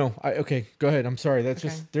 I don't know. Okay, go ahead. I'm sorry. That's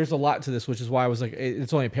Okay. just, there's a lot to this, which is why I was like,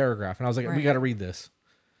 it's only a paragraph. And I was like, we Right. got to read this.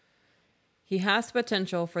 He has the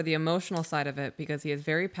potential for the emotional side of it because he is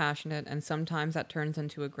very passionate, and sometimes that turns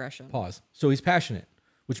into aggression. Pause. So he's passionate,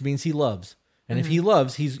 which means he loves. And if he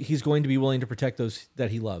loves, he's going to be willing to protect those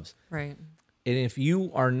that he loves. Right. And if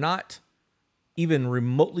you are not even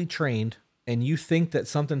remotely trained and you think that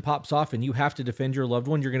something pops off and you have to defend your loved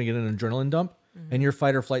one, you're going to get an adrenaline dump and your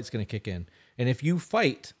fight or flight's going to kick in. And if you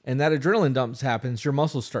fight and that adrenaline dump happens, your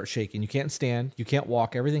muscles start shaking. You can't stand, you can't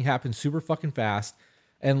walk. Everything happens super fucking fast.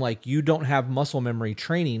 And like, you don't have muscle memory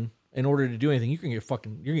training in order to do anything. You're going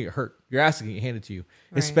to get hurt. Your ass is going to get handed to you,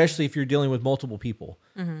 Right. especially if you're dealing with multiple people.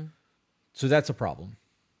 So that's a problem.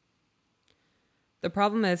 The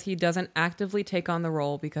problem is he doesn't actively take on the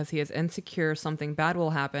role because he is insecure something bad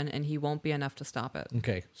will happen and he won't be enough to stop it.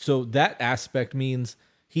 Okay. So that aspect means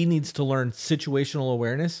he needs to learn situational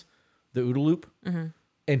awareness, the OODA loop,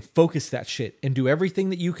 and focus that shit and do everything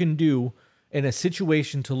that you can do in a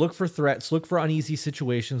situation to look for threats, look for uneasy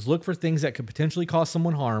situations, look for things that could potentially cause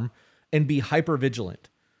someone harm, and be hyper vigilant.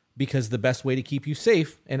 Because the best way to keep you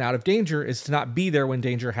safe and out of danger is to not be there when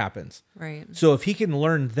danger happens. Right. So if he can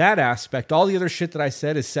learn that aspect, all the other shit that I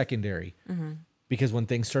said is secondary. Because when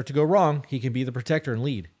things start to go wrong, he can be the protector and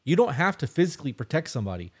lead. You don't have to physically protect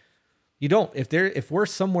somebody. You don't. If we're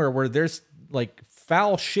somewhere where there's like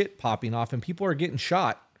foul shit popping off and people are getting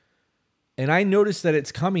shot, and I notice that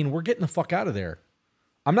it's coming, we're getting the fuck out of there.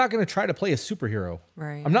 I'm not going to try to play a superhero.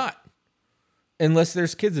 Right. I'm not. Unless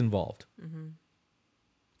there's kids involved.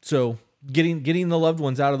 So getting the loved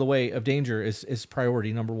ones out of the way of danger is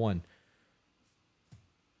priority number one.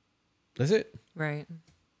 That's it. Right.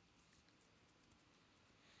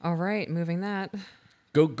 All right, moving that.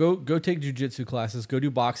 Go take jiu-jitsu classes, go do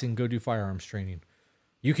boxing, go do firearms training.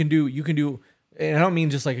 You can do, and I don't mean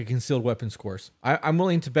just like a concealed weapons course. I'm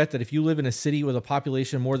willing to bet that if you live in a city with a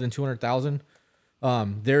population of more than 200,000,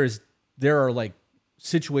 there are like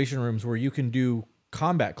situation rooms where you can do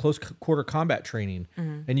close quarter combat training,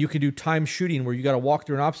 and you can do time shooting where you got to walk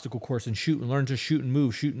through an obstacle course and shoot and learn to shoot and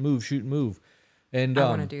move, shoot and move, shoot and move. And I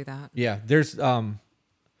want to do that. Yeah, there's I'm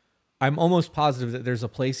almost positive that there's a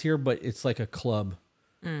place here, but it's like a club.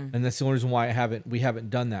 And that's the only reason why we haven't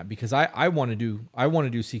done that, because I want to do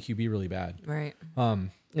CQB really bad. Right.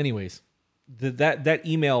 Anyways, that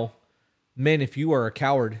email, men, if you are a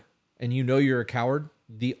coward and you know you're a coward,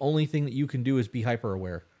 the only thing that you can do is be hyper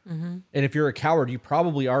aware. And if you're a coward, you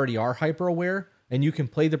probably already are hyper aware, and you can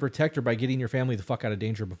play the protector by getting your family the fuck out of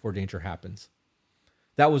danger before danger happens.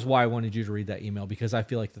 That was why I wanted you to read that email, because I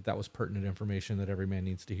feel like that was pertinent information that every man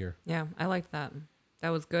needs to hear. Yeah, I liked that. That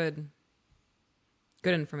was good.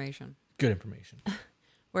 Good information. Good information.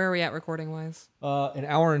 Where are we at recording wise? An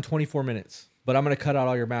hour and 24 minutes. But I'm going to cut out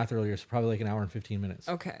all your math earlier, so probably like an hour and 15 minutes.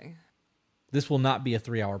 Okay. This will not be a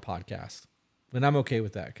 3-hour podcast. And I'm okay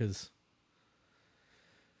with that, because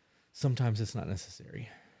sometimes it's not necessary.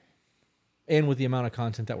 And with the amount of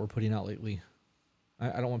content that we're putting out lately,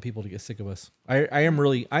 I don't want people to get sick of us. I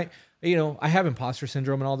have imposter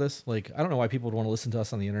syndrome and all this. Like, I don't know why people would want to listen to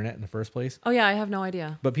us on the internet in the first place. Oh, yeah, I have no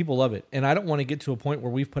idea. But people love it. And I don't want to get to a point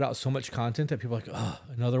where we've put out so much content that people are like, oh,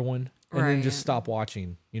 another one. And then just stop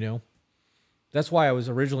watching, That's why I was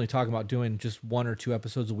originally talking about doing just 1 or 2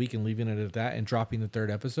 episodes a week and leaving it at that and dropping the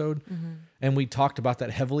 3rd episode. And we talked about that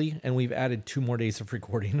heavily, and we've added 2 more days of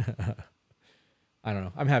recording. I don't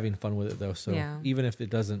know. I'm having fun with it, though. So even if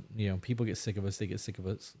it doesn't, people get sick of us, they get sick of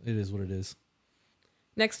us. It is what it is.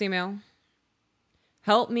 Next email.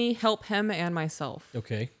 Help me help him and myself.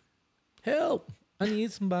 Okay. Help. I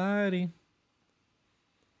need somebody.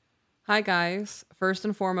 Hi, guys. First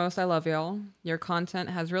and foremost, I love y'all. Your content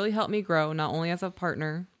has really helped me grow, not only as a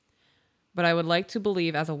partner, but I would like to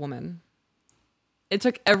believe as a woman. It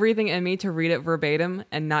took everything in me to read it verbatim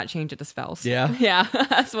and not change it to spouse. Yeah? Yeah,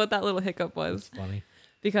 that's what that little hiccup was. That's funny.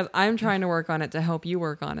 Because I'm trying to work on it to help you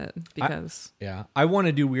work on it. Because I want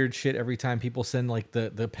to do weird shit every time people send like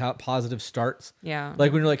the positive starts. Yeah.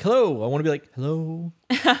 Like when you're like, hello, I want to be like, hello.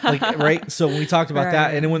 Like, right? So when we talked about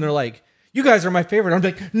that, and then when they're like, you guys are my favorite, I'm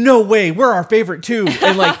like, no way, we're our favorite too.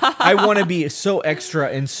 And like, I want to be so extra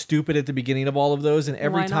and stupid at the beginning of all of those. And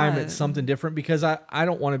every time it's something different, because I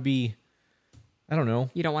don't want to be, I don't know.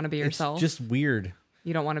 You don't want to be yourself. It's just weird.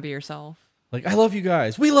 You don't want to be yourself. Like, I love you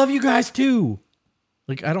guys. We love you guys too.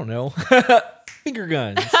 Like, I don't know. Finger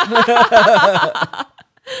guns. I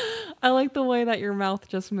like the way that your mouth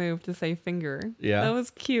just moved to say finger. Yeah. That was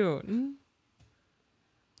cute.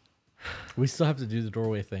 We still have to do the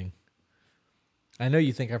doorway thing. I know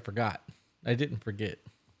you think I forgot. I didn't forget.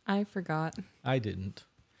 I forgot. I didn't.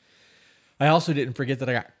 I also didn't forget that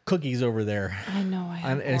I got cookies over there. I know I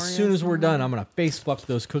have. And as soon as we're done, I'm going to face fuck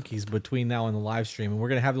those cookies between now and the live stream. And we're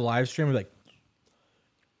going to have the live stream and be like,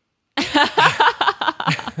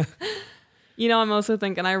 I'm also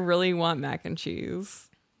thinking I really want mac and cheese.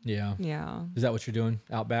 yeah. Yeah. Is that what you're doing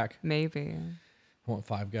out back? Maybe. I want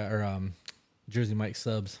Jersey Mike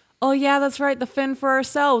subs. Oh, yeah, that's right. The fin for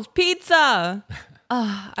ourselves. Pizza.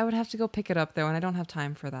 I would have to go pick it up, though, and I don't have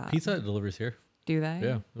time for that. Pizza delivers here. Do they?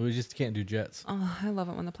 Yeah. We just can't do jets. Oh, I love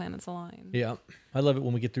it when the planets align. Yeah. I love it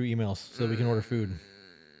when we get through emails so we can order food.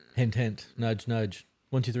 Hint, hint. Nudge, nudge.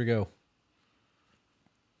 1, 2, 3, go.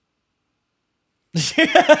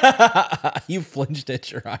 You flinched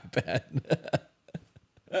at your iPad.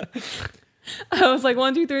 I was like,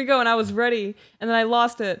 1, 2, 3, go, and I was ready, and then I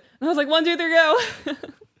lost it. And I was like, 1, 2, 3, go.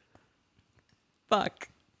 Fuck.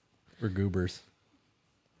 We're goobers.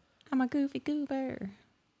 I'm a goofy goober.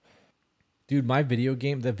 Dude, the video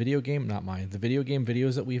game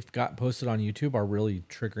videos that we've got posted on YouTube are really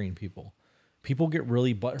triggering people. People get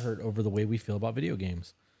really butthurt over the way we feel about video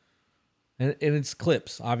games. And it's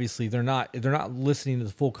clips. Obviously, they're not listening to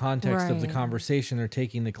the full context of the conversation. They're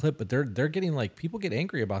taking the clip, but they're getting like, people get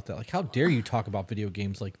angry about that. Like, how dare you talk about video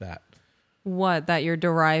games like that? What, that you're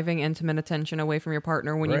deriving intimate attention away from your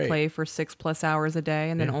partner when you play for 6+ hours a day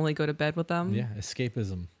and then only go to bed with them? Yeah,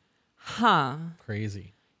 escapism. Huh.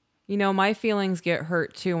 Crazy. My feelings get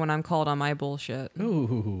hurt too when I'm called on my bullshit.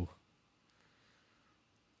 Ooh.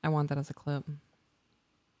 I want that as a clip.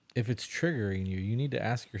 If it's triggering you, you need to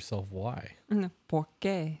ask yourself why. ¿Por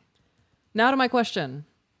qué? Now to my question.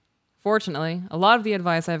 Fortunately, a lot of the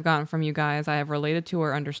advice I've gotten from you guys I have related to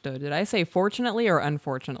or understood. Did I say fortunately or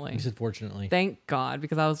unfortunately? You said fortunately. Thank God,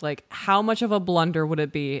 because I was like, how much of a blunder would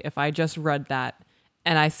it be if I just read that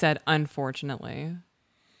and I said unfortunately?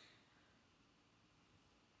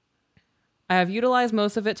 I have utilized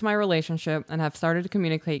most of it to my relationship and have started to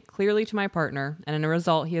communicate clearly to my partner, and in a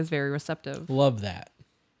result, he is very receptive. Love that.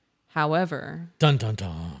 However, dun dun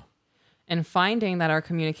dun. In finding that our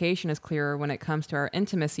communication is clearer when it comes to our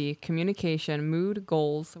intimacy, communication, mood,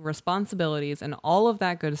 goals, responsibilities, and all of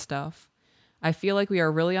that good stuff, I feel like we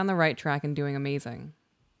are really on the right track and doing amazing.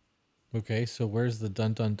 Okay, so where's the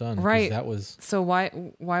dun dun dun? Right. That was. So why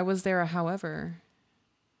was there a however?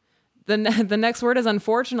 The next word is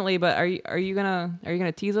unfortunately, but are you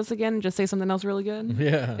gonna tease us again and just say something else really good?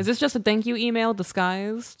 Yeah. Is this just a thank you email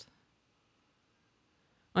disguised?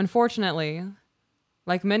 Unfortunately,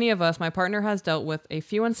 Like many of us, my partner has dealt with a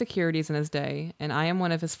few insecurities in his day, and I am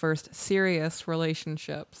one of his first serious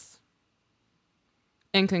relationships.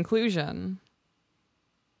 In conclusion,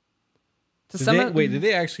 did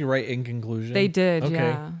they actually write in conclusion? They did,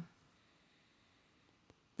 yeah.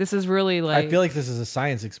 This is really like, I feel like this is a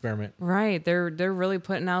science experiment. Right. They're really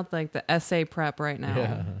putting out like the essay prep right now.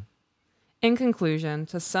 Yeah. In conclusion,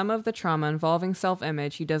 to some of the trauma involving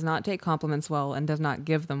self-image, he does not take compliments well and does not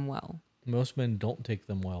give them well. Most men don't take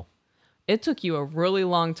them well. It took you a really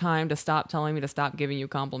long time to stop telling me to stop giving you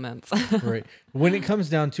compliments. Right. When it comes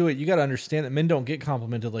down to it, you got to understand that men don't get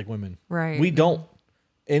complimented like women. Right. We don't.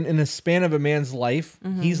 In the span of a man's life,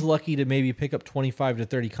 he's lucky to maybe pick up 25 to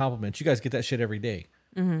 30 compliments. You guys get that shit every day.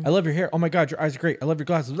 I love your hair. Oh my God, your eyes are great. I love your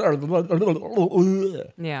glasses.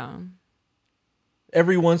 Yeah.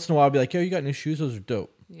 Every once in a while, I'll be like, yo, you got new shoes? Those are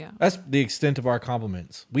dope. Yeah. That's the extent of our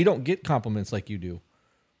compliments. We don't get compliments like you do.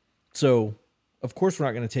 So, of course, we're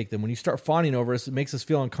not going to take them. When you start fawning over us, it makes us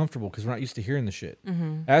feel uncomfortable because we're not used to hearing the shit.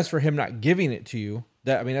 As for him not giving it to you,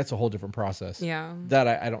 that's a whole different process. Yeah. That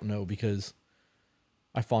I don't know because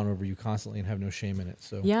I fawn over you constantly and have no shame in it.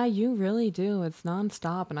 So Yeah, you really do. It's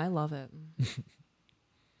nonstop, and I love it.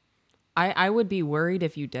 I would be worried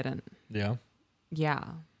if you didn't. Yeah. Yeah.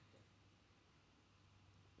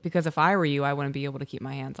 Because if I were you, I wouldn't be able to keep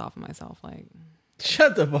my hands off of myself. Like,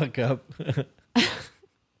 Shut the fuck up.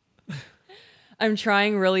 I'm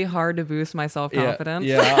trying really hard to boost my self-confidence.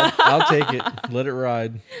 Yeah, I'll take it. Let it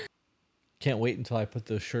ride. Can't wait until I put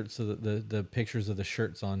those shirts, the pictures of the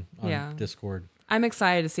shirts on Discord. I'm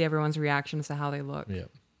excited to see everyone's reactions to how they look. Yeah.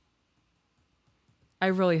 I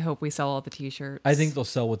really hope we sell all the t-shirts. I think they'll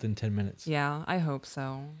sell within 10 minutes. Yeah, I hope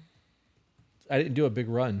so. I didn't do a big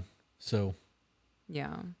run, so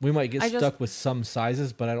yeah. we might get stuck with some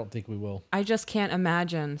sizes, but I don't think we will. I just can't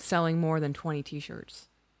imagine selling more than 20 t-shirts.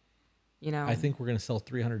 You know? I think we're going to sell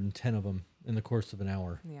 310 of them in the course of an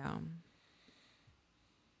hour. Yeah.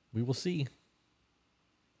 We will see.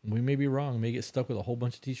 We may be wrong. We may get stuck with a whole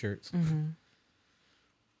bunch of t-shirts.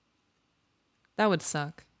 That would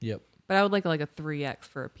suck. Yep. But I would like a 3X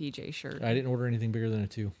for a PJ shirt. I didn't order anything bigger than a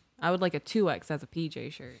 2. I would like a 2X as a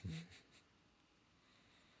PJ shirt.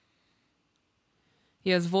 He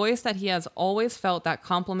has voiced that he has always felt that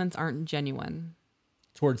compliments aren't genuine.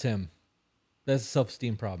 Towards him. That's a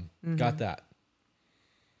self-esteem problem. Got that.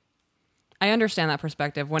 I understand that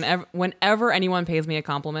perspective. Whenever anyone pays me a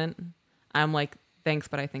compliment, I'm like, thanks,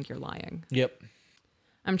 but I think you're lying. Yep.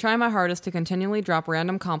 I'm trying my hardest to continually drop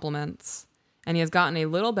random compliments, and he has gotten a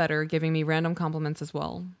little better giving me random compliments as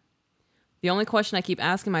well. The only question I keep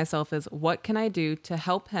asking myself is, what can I do to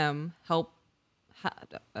help him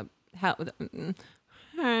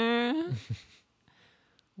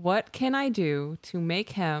what can I do to make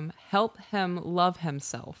him help him love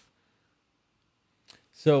himself?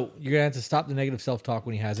 So you're going to have to stop the negative self-talk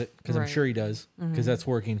when he has it, because I'm Right. sure he does, because that's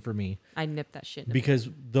working for me. I nip that shit. Because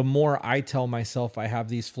the more I tell myself I have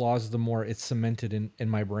these flaws, the more it's cemented in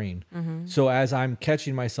my brain. So as I'm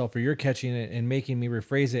catching myself, or you're catching it and making me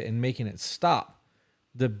rephrase it and making it stop,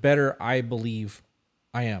 the better I believe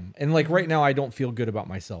I am. And like right now, I don't feel good about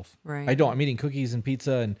myself. Right. I don't. I'm eating cookies and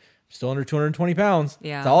pizza and I'm still under 220 pounds.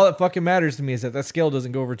 Yeah. So all that fucking matters to me is that scale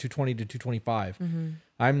doesn't go over 220 to 225.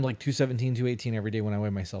 I'm like 217, 218 every day when I weigh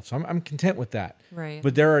myself. So I'm content with that. Right.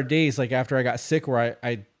 But there are days like after I got sick where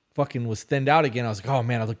I fucking was thinned out again. I was like, oh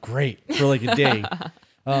man, I look great for like a day.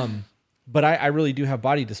 But I really do have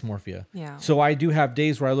body dysmorphia. Yeah. So I do have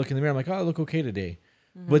days where I look in the mirror. I'm like, oh, I look okay today.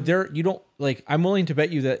 But you don't like, I'm willing to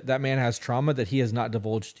bet you that man has trauma that he has not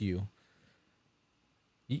divulged to you.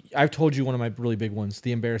 I've told you one of my really big ones,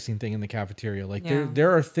 the embarrassing thing in the cafeteria. Like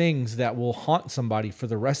there are things that will haunt somebody for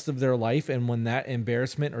the rest of their life. And when that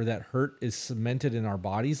embarrassment or that hurt is cemented in our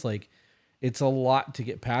bodies, like it's a lot to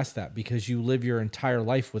get past that because you live your entire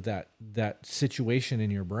life with that situation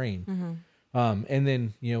in your brain. And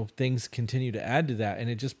then, things continue to add to that and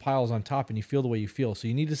it just piles on top and you feel the way you feel. So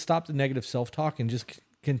you need to stop the negative self-talk and just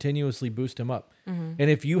continuously boost him up. And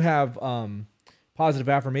if you have positive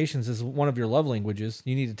affirmations as one of your love languages,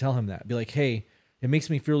 you need to tell him that. Be like, hey, it makes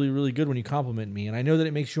me feel really, really good when you compliment me. And I know that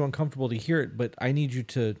it makes you uncomfortable to hear it, but I need you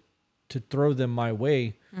to throw them my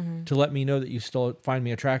way to let me know that you still find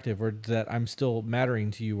me attractive or that I'm still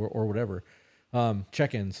mattering to you or whatever.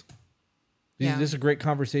 Check-ins. Yeah. This is a great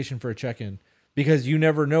conversation for a check-in because you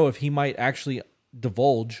never know if he might actually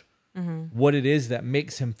divulge what it is that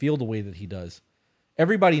makes him feel the way that he does.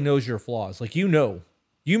 Everybody knows your flaws. Like, you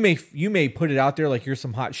may put it out there like you're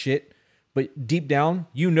some hot shit, but deep down,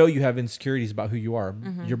 you have insecurities about who you are,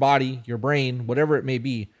 your body, your brain, whatever it may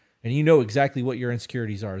be. And you know exactly what your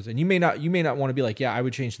insecurities are. And you may not want to be like, yeah, I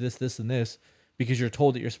would change this, this, and this because you're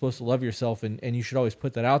told that you're supposed to love yourself and you should always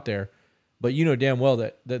put that out there. But you know damn well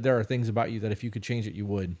that there are things about you that if you could change it, you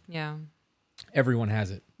would. Yeah. Everyone has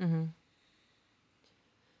it. Mm-hmm.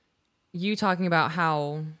 You talking about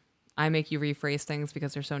how I make you rephrase things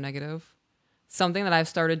because they're so negative. Something that I've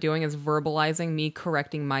started doing is verbalizing me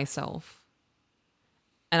correcting myself.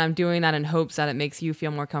 And I'm doing that in hopes that it makes you feel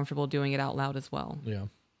more comfortable doing it out loud as well. Yeah.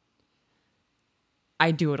 I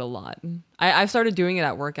do it a lot. I've started doing it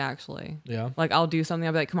at work, actually. Yeah. Like, I'll do something.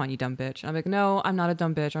 I'll be like, come on, you dumb bitch. And I'm like, no, I'm not a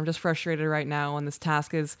dumb bitch. I'm just frustrated right now. And this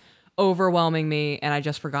task is overwhelming me. And I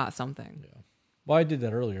just forgot something. Yeah. Well, I did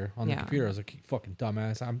that earlier on the computer. I was like, you fucking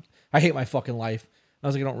dumbass. I hate my fucking life. I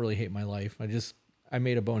was like, I don't really hate my life. I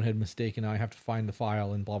made a bonehead mistake and now I have to find the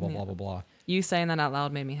file and blah, blah, blah, blah, blah. You saying that out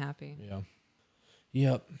loud made me happy. Yeah.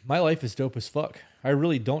 Yep. My life is dope as fuck. I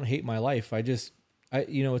really don't hate my life. It's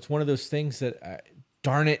one of those things that,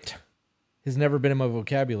 darn it, has never been in my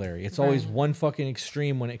vocabulary. It's always one fucking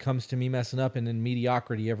extreme when it comes to me messing up and then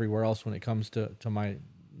mediocrity everywhere else when it comes to my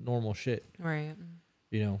normal shit. Right.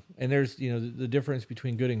 And there's, the difference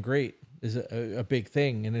between good and great is a big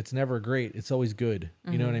thing, and it's never great. It's always good.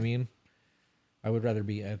 You know what I mean? I would rather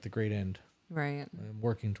be at the great end. Right. I'm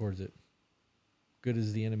working towards it. Good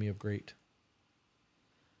is the enemy of great.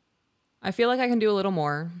 I feel like I can do a little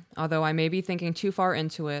more, although I may be thinking too far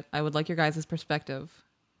into it. I would like your guys' perspective.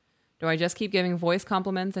 Do I just keep giving voice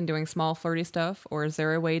compliments and doing small flirty stuff, or is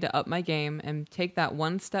there a way to up my game and take that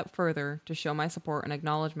one step further to show my support and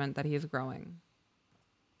acknowledgement that he is growing?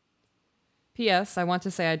 P.S. I want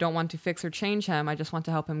to say I don't want to fix or change him. I just want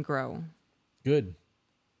to help him grow. Good.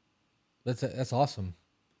 That's awesome.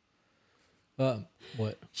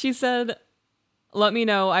 What? She said, let me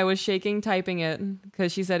know. I was shaking typing it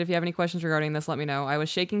because she said, if you have any questions regarding this, let me know. I was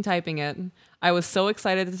shaking typing it. I was so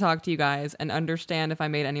excited to talk to you guys and understand if I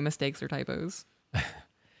made any mistakes or typos.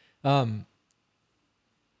 I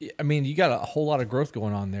mean, you got a whole lot of growth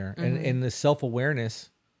going on there. And the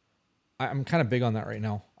self-awareness, I'm kind of big on that right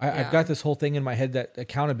now. I've got this whole thing in my head that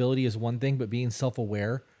accountability is one thing, but being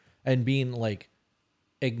self-aware and being like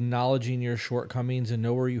acknowledging your shortcomings and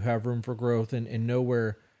know where you have room for growth and know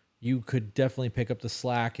where you could definitely pick up the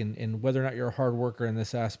slack and whether or not you're a hard worker in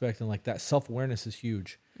this aspect, and like that self-awareness is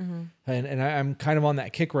huge. And I'm kind of on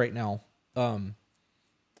that kick right now.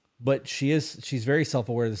 But she's very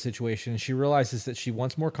self-aware of the situation. She realizes that she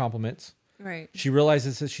wants more compliments. Right. She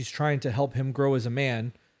realizes that she's trying to help him grow as a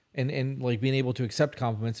man and like being able to accept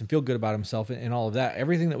compliments and feel good about himself and all of that.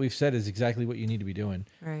 Everything that we've said is exactly what you need to be doing.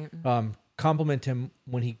 Right. Compliment him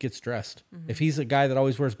when he gets dressed. If he's a guy that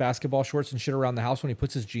always wears basketball shorts and shit around the house, when he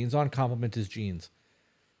puts his jeans on, compliment his jeans.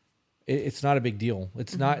 It's not a big deal.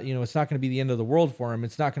 It's not, it's not going to be the end of the world for him.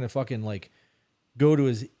 It's not going to fucking like go to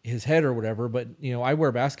his head or whatever. But, I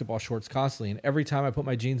wear basketball shorts constantly. And every time I put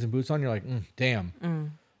my jeans and boots on, you're like,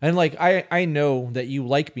 damn. And like, I know that you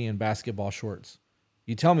like me in basketball shorts.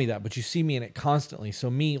 You tell me that, but you see me in it constantly. So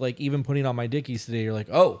me, like even putting on my Dickies today, you're like,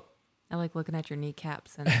 oh. I like looking at your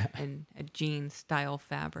kneecaps and a jean style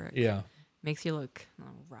fabric. Yeah. Makes you look a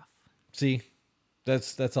little rough. See,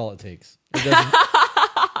 that's all it takes.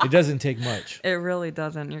 It doesn't take much. It really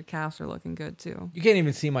doesn't. Your calves are looking good too. You can't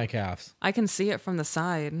even see my calves. I can see it from the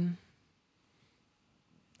side.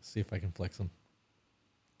 See if I can flex them.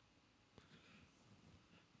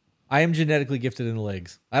 I am genetically gifted in the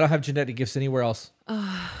legs. I don't have genetic gifts anywhere else.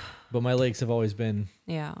 But my legs have always been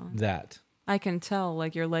that. I can tell,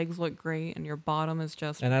 like, your legs look great and your bottom is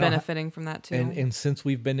just And benefiting from that too. And since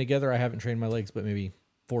we've been together, I haven't trained my legs but maybe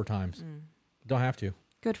 4 times. Don't have to.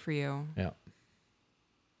 Good for you. Yeah.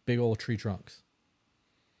 Big old tree trunks.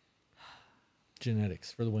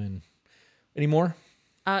 Genetics for the win. Any more?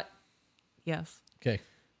 Yes. Okay.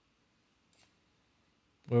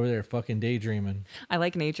 Over there fucking daydreaming. I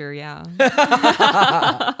like nature, yeah.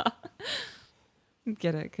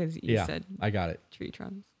 Get it? Because you said I got it. tree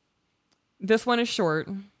trunks. This one is short.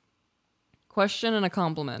 Question and a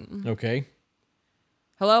compliment. Okay.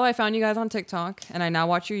 Hello, I found you guys on TikTok, and I now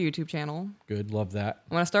watch your YouTube channel. Good. Love that.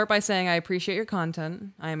 I want to start by saying I appreciate your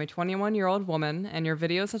content. I am a 21-year-old woman, and your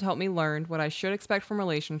videos have helped me learn what I should expect from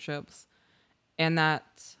relationships, and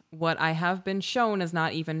that what I have been shown is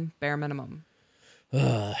not even bare minimum.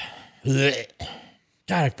 God,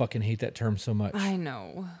 I fucking hate that term so much. I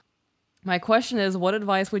know. My question is, what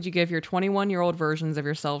advice would you give your 21-year-old versions of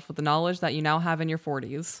yourself with the knowledge that you now have in your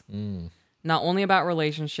 40s? Not only about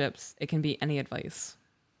relationships, it can be any advice.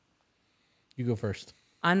 You go first.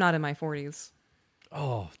 I'm not in my 40s.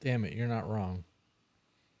 Oh, damn it. You're not wrong.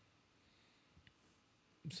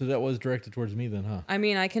 So that was directed towards me then, huh? I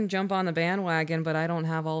mean, I can jump on the bandwagon, but I don't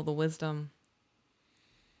have all the wisdom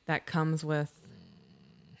that comes with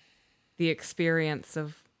the experience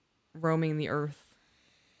of roaming the earth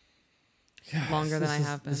longer than I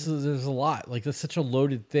have been. There's a lot. Like, that's such a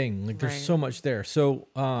loaded thing. Like, there's Right. so much there. So,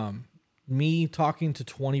 me talking to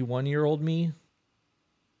 21-year-old me,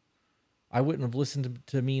 I wouldn't have listened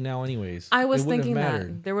to me now anyways. I was It wouldn't thinking have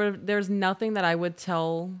that mattered. there's nothing that I would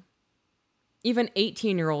tell even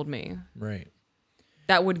 18-year-old me Right.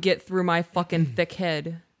 that would get through my fucking thick head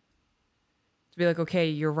to be like, okay,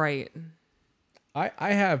 you're right.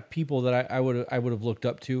 I have people that I would have looked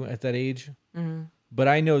up to at that age, but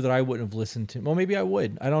I know that I wouldn't have listened to. Well, maybe I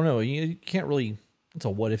would. I don't know. You can't really. It's a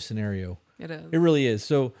what if scenario. It is. It really is.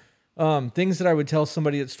 So, things that I would tell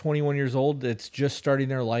somebody that's 21 years old that's just starting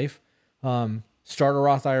their life, start a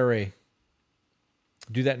Roth IRA.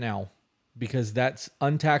 Do that now, because that's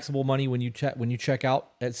untaxable money when you check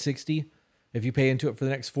out at 60. If you pay into it for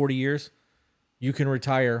the next 40 years, you can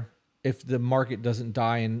retire. If the market doesn't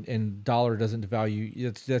die and dollar doesn't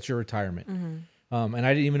devalue, that's your retirement. And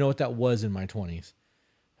I didn't even know what that was in my 20s.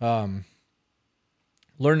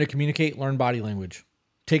 Learn to communicate, learn body language.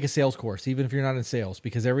 Take a sales course, even if you're not in sales,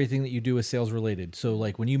 because everything that you do is sales related. So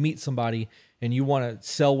like when you meet somebody and you want to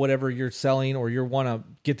sell whatever you're selling, or you want to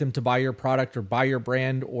get them to buy your product or buy your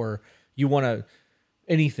brand, or you want to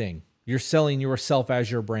anything, you're selling yourself as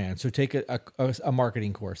your brand. So take a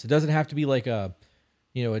marketing course. It doesn't have to be like a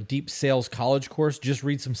deep sales college course. Just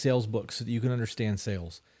read some sales books so that you can understand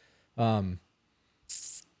sales.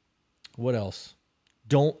 What else?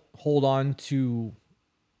 Don't hold on to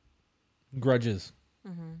grudges.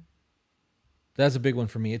 That's a big one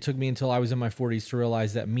for me. It took me until I was in my 40s to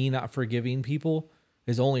realize that me not forgiving people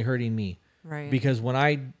is only hurting me. Right. Because when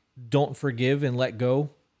I don't forgive and let go,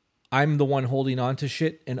 I'm the one holding on to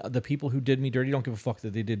shit, and the people who did me dirty don't give a fuck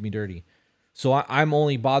that they did me dirty. So I'm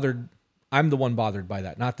only bothered. I'm the one bothered by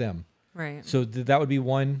that, not them. Right. So that would be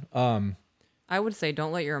one. I would say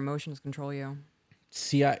don't let your emotions control you.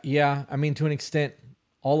 I mean, to an extent,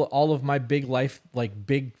 all of my big life, like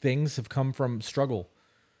big things, have come from struggle.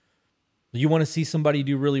 You want to see somebody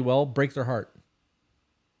do really well, break their heart.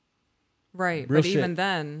 Right. Real But even shit.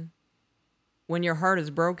 then, when your heart is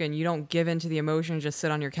broken, you don't give in to the emotion, just sit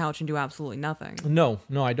on your couch and do absolutely nothing. No,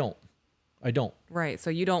 I don't. Right. So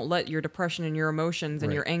you don't let your depression and your emotions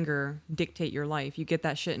and Right. your anger dictate your life. You get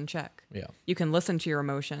that shit in check. Yeah. You can listen to your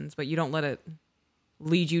emotions, but you don't let it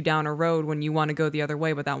lead you down a road when you want to go the other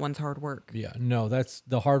way, but that one's hard work. Yeah. No, that's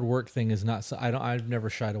the hard work thing is not, I've never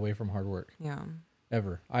shied away from hard work. Yeah.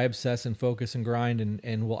 Ever. I obsess and focus and grind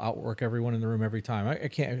and will outwork everyone in the room every time. I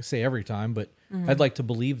can't say every time, but I'd like to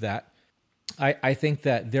believe that. I think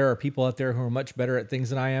that there are people out there who are much better at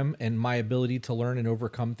things than I am, and my ability to learn and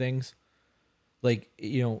overcome things. Like,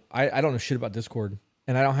 I don't know shit about Discord,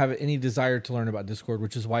 and I don't have any desire to learn about Discord,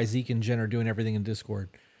 which is why Zeke and Jen are doing everything in Discord.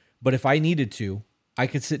 But if I needed to, I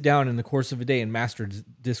could sit down in the course of a day and master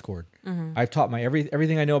Discord. I've taught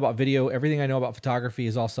everything I know about video, everything I know about photography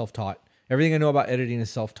is all self-taught. Everything I know about editing is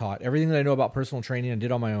self-taught. Everything that I know about personal training, I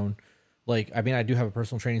did on my own. Like, I mean, I do have a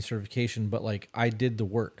personal training certification, but like I did the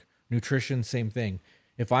work. Nutrition, same thing.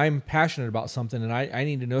 If I'm passionate about something and I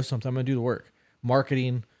need to know something, I'm going to do the work.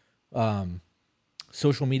 Marketing,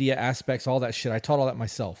 social media aspects, all that shit. I taught all that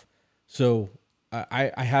myself. So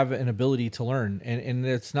I have an ability to learn, and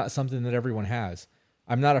it's not something that everyone has.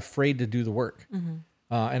 I'm not afraid to do the work.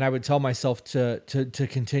 And I would tell myself to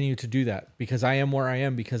continue to do that, because I am where I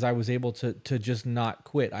am because I was able to just not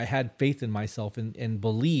quit. I had faith in myself and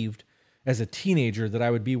believed as a teenager that I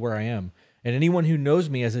would be where I am. And anyone who knows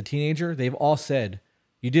me as a teenager, they've all said,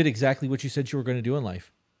 you did exactly what you said you were going to do in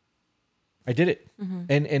life. I did it.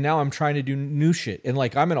 And now I'm trying to do new shit. And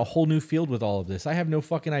like, I'm in a whole new field with all of this. I have no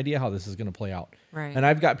fucking idea how this is going to play out. Right. And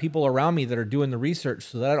I've got people around me that are doing the research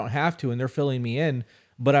so that I don't have to, and they're filling me in,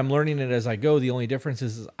 but I'm learning it as I go. The only difference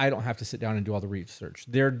is I don't have to sit down and do all the research.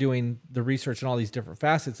 They're doing the research in all these different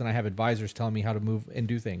facets, and I have advisors telling me how to move and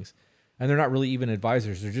do things. And they're not really even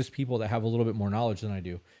advisors. They're just people that have a little bit more knowledge than I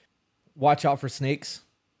do. Watch out for snakes.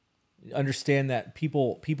 Understand that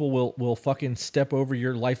people will fucking step over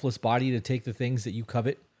your lifeless body to take the things that you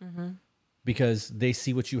covet, because they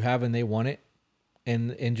see what you have and they want it.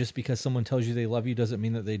 And just because someone tells you they love you doesn't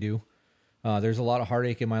mean that they do. There's a lot of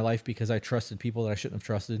heartache in my life because I trusted people that I shouldn't have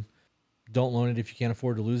trusted. Don't loan it if you can't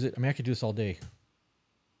afford to lose it. I mean, I could do this all day.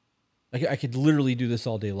 I could literally do this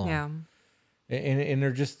all day long. Yeah. And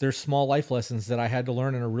they're small life lessons that I had to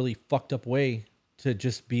learn in a really fucked up way to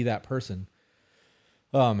just be that person.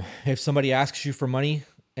 If somebody asks you for money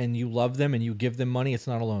and you love them and you give them money, it's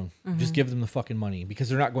not a loan. Just give them the fucking money, because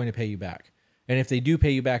they're not going to pay you back. And if they do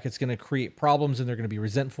pay you back, it's going to create problems, and they're going to be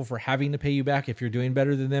resentful for having to pay you back if you're doing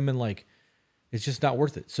better than them. And like, It's just not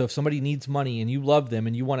worth it. So if somebody needs money and you love them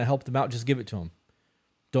and you want to help them out, just give it to them.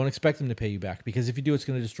 Don't expect them to pay you back, because if you do, it's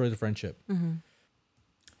going to destroy the friendship. Mm-hmm.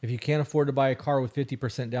 If you can't afford to buy a car with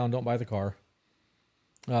 50% down, don't buy the car.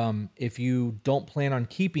 If you don't plan on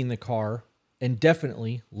keeping the car, and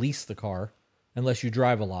definitely lease the car unless you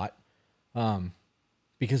drive a lot.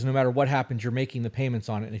 Because no matter what happens, you're making the payments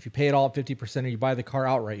on it. And if you pay it all at 50% or you buy the car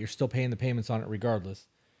outright, you're still paying the payments on it regardless.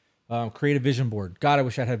 Create a vision board. God, I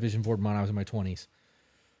wish I'd had a vision board when I was in my 20s.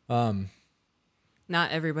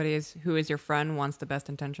 Not everybody who is your friend wants the best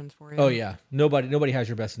intentions for you. Oh yeah. Nobody has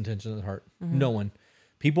your best intentions at heart. Mm-hmm. No one.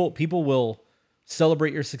 People will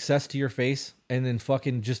celebrate your success to your face and then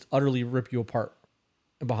fucking just utterly rip you apart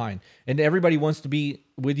behind. And everybody wants to be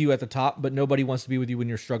with you at the top, but nobody wants to be with you when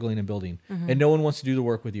you're struggling and building. Mm-hmm. And no one wants to do the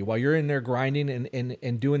work with you. While you're in there grinding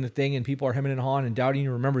and doing the thing and people are hemming and hawing and doubting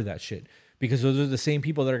you, remember that shit. Because those are the same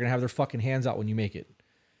people that are going to have their fucking hands out when you make it.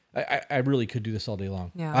 I really could do this all day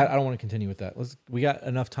long. Yeah. I don't want to continue with that. We got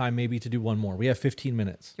enough time maybe to do one more. We have 15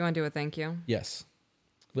 minutes. You want to do a thank you? Yes.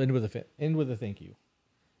 End with a thank you.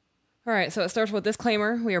 All right, so it starts with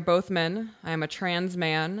disclaimer. We are both men. I am a trans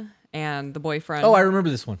man, and the boyfriend. Oh, I remember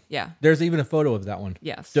this one. Yeah. There's even a photo of that one.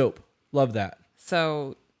 Yes. Dope. Love that.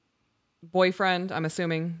 So, boyfriend, I'm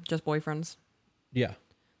assuming just boyfriends. Yeah.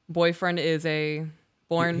 Boyfriend is a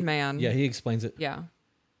born man. Yeah, he explains it. Yeah.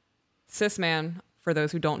 Cis man, for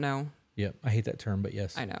those who don't know. Yeah, I hate that term, but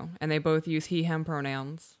yes. I know. And they both use he, him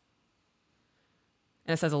pronouns.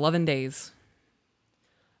 And it says 11 days.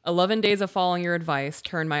 11 days of following your advice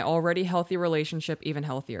turned my already healthy relationship even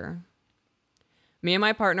healthier. Me and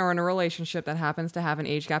my partner are in a relationship that happens to have an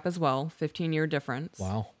age gap as well, 15-year difference.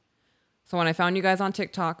 Wow. So when I found you guys on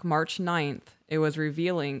TikTok March 9th, it was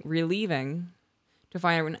relieving to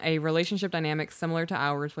find a relationship dynamic similar to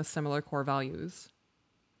ours with similar core values.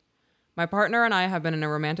 My partner and I have been in a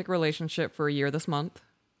romantic relationship for a year this month,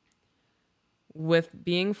 with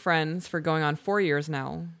being friends for going on 4 years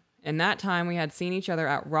now. In that time, we had seen each other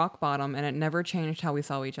at rock bottom, and it never changed how we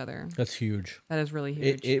saw each other. That's huge. That is really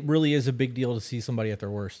huge. It really is a big deal to see somebody at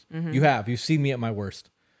their worst. Mm-hmm. You've seen me at my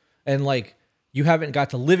worst. And like, you haven't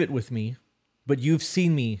got to live it with me, but you've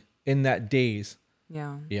seen me in that daze.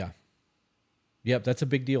 Yeah. Yeah. Yep, that's a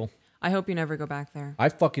big deal. I hope you never go back there. I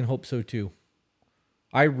fucking hope so too.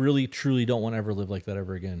 I really, truly don't want to ever live like that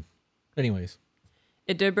ever again. Anyways.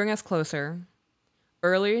 It did bring us closer.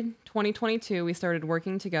 Early 2022, we started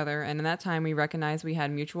working together, and in that time, we recognized we had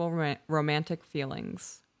mutual romantic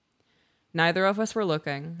feelings. Neither of us were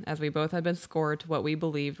looking, as we both had been scored to what we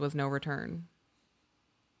believed was no return.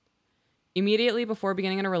 Immediately before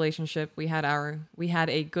beginning in a relationship, we had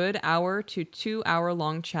a good hour to 2 hour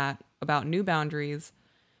long chat about new boundaries,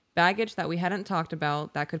 baggage that we hadn't talked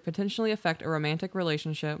about that could potentially affect a romantic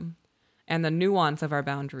relationship, and the nuance of our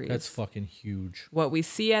boundaries. That's fucking huge. What we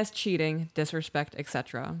see as cheating, disrespect,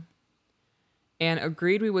 etc. And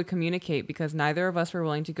agreed we would communicate because neither of us were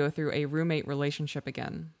willing to go through a roommate relationship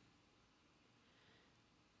again.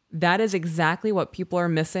 That is exactly what people are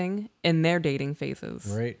missing in their dating phases.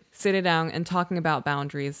 Right. Sitting down and talking about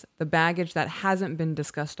boundaries, the baggage that hasn't been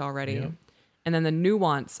discussed already, yep. And then the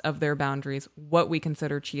nuance of their boundaries, what we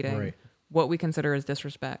consider cheating. Right. What we consider as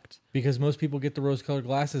disrespect. Because most people get the rose-colored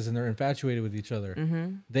glasses and they're infatuated with each other.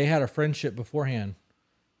 Mm-hmm. They had a friendship beforehand.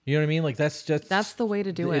 You know what I mean? Like that's the way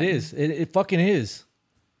to do it. It is. It fucking is.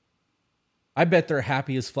 I bet they're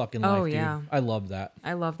happy as fucking life, dude. Yeah. I love that.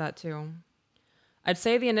 I love that too. I'd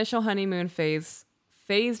say the initial honeymoon phase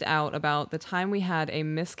phased out about the time we had a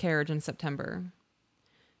miscarriage in September.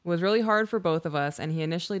 It was really hard for both of us, and he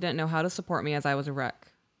initially didn't know how to support me as I was a wreck.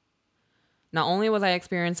 Not only was I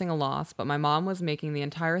experiencing a loss, but my mom was making the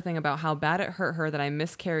entire thing about how bad it hurt her that I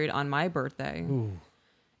miscarried on my birthday,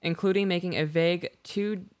 including making a vague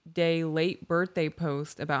 2-day late birthday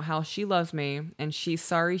post about how she loves me and she's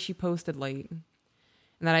sorry she posted late,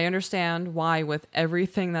 and that I understand why with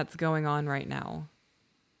everything that's going on right now.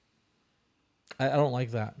 I don't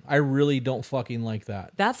like that. I really don't fucking like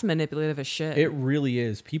that. That's manipulative as shit. It really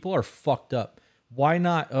is. People are fucked up. Why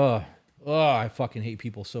not? I fucking hate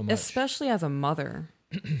people so much. Especially as a mother.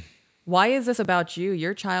 Why is this about you?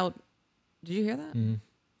 Your child... Did you hear that? Mm-hmm.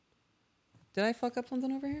 Did I fuck up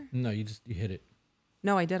something over here? No, you hit it.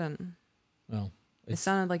 No, I didn't. Oh. It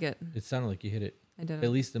sounded like it. It sounded like you hit it. I didn't. At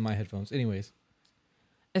least in my headphones. Anyways.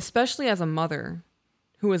 Especially as a mother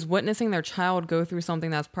who is witnessing their child go through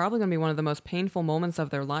something that's probably going to be one of the most painful moments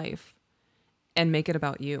of their life and make it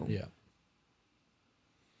about you. Yeah.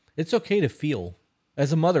 It's okay to feel.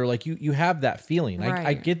 As a mother, like you have that feeling. Right.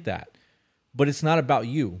 I get that. But it's not about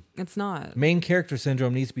you. It's not. Main character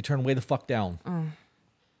syndrome needs to be turned way the fuck down.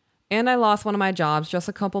 And I lost one of my jobs just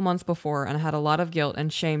a couple months before and I had a lot of guilt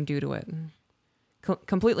and shame due to it.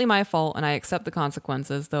 Completely my fault, and I accept the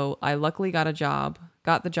consequences, though I luckily got the job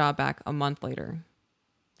back a month later.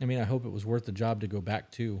 I mean, I hope it was worth the job to go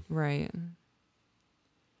back to. Right.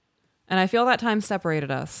 And I feel that time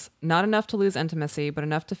separated us. Not enough to lose intimacy, but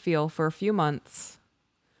enough to feel for a few months.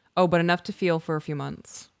 We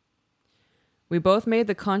both made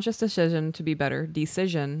the conscious decision to be better.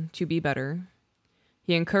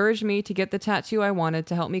 He encouraged me to get the tattoo I wanted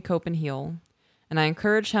to help me cope and heal, and I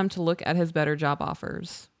encouraged him to look at his better job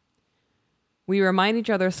offers. We remind each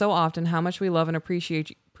other so often how much we love and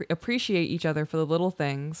appreciate each other for the little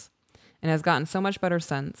things, and has gotten so much better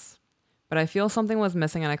since. But I feel something was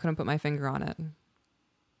missing and I couldn't put my finger on it.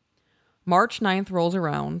 March 9th rolls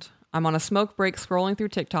around. I'm on a smoke break scrolling through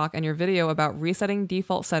TikTok and your video about resetting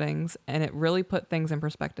default settings, and it really put things in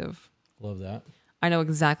perspective. Love that. I know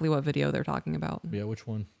exactly what video they're talking about. Yeah, which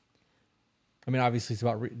one? I mean, obviously it's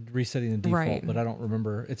about resetting the default, Right. but I don't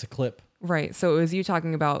remember. It's a clip. Right. So it was you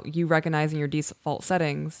talking about you recognizing your default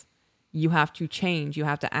settings. You have to change. You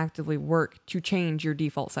have to actively work to change your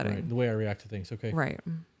default setting. Right, the way I react to things. Okay. Right.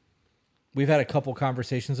 We've had a couple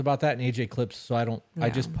conversations about that in AJ clips, so I Yeah.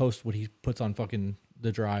 just post what he puts on fucking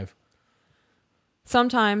the drive.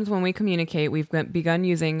 Sometimes when we communicate, we've begun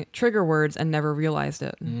using trigger words and never realized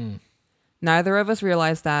it. Neither of us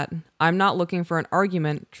realized that I'm not looking for an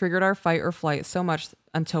argument triggered our fight or flight so much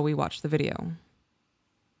until we watched the video.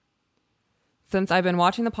 Since I've been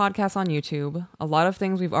watching the podcast on YouTube, a lot of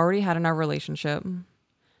things we've already had in our relationship,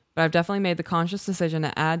 but I've definitely made the conscious decision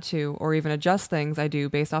to add to or even adjust things I do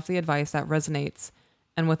based off the advice that resonates.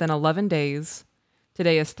 And within 11 days,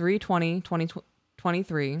 today is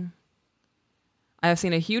 3/20/2023, I have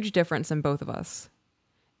seen a huge difference in both of us.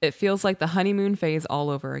 It feels like the honeymoon phase all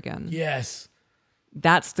over again. Yes.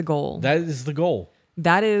 That's the goal. That is the goal.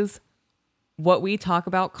 That is what we talk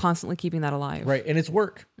about, constantly keeping that alive. Right. And it's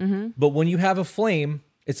work. Mm-hmm. But when you have a flame,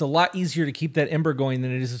 it's a lot easier to keep that ember going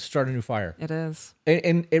than it is to start a new fire. It is.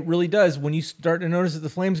 And it really does. When you start to notice that the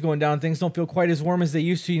flame's going down, things don't feel quite as warm as they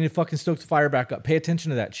used to. You need to fucking stoke the fire back up. Pay attention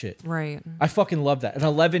to that shit. Right. I fucking love that. In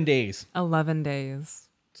 11 days. 11 days.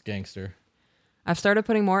 It's gangster. I've started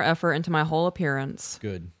putting more effort into my whole appearance.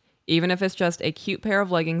 Good. Even if it's just a cute pair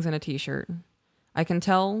of leggings and a t-shirt. I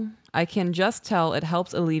can just tell it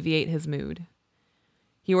helps alleviate his mood.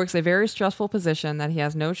 He works a very stressful position that he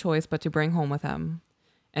has no choice but to bring home with him.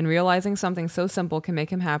 And realizing something so simple can make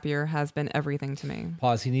him happier has been everything to me.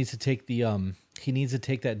 Pause. He needs to take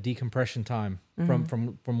that decompression time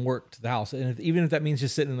from work to the house. And even if that means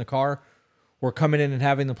just sitting in the car or coming in and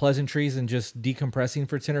having the pleasantries and just decompressing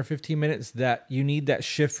for 10 or 15 minutes, that you need that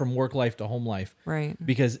shift from work life to home life. Right.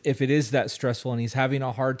 Because if it is that stressful and he's having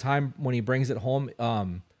a hard time when he brings it home,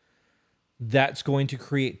 that's going to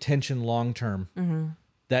create tension long term. Mm-hmm.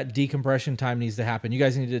 That decompression time needs to happen. You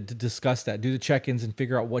guys need to discuss that. Do the check-ins and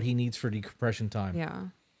figure out what he needs for decompression time. Yeah.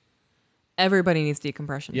 Everybody needs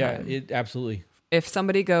decompression time. Yeah, absolutely. If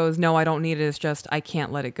somebody goes, no, I don't need it, it's just I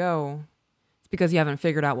can't let it go, it's because you haven't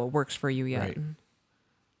figured out what works for you yet. Right.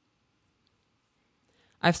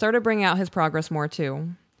 I've started bringing out his progress more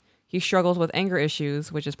too. He struggles with anger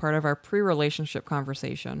issues, which is part of our pre-relationship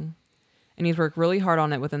conversation, and he's worked really hard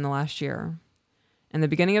on it within the last year. In the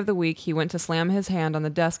beginning of the week, he went to slam his hand on the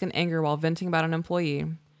desk in anger while venting about an employee,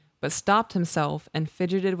 but stopped himself and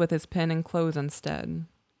fidgeted with his pen and clothes instead.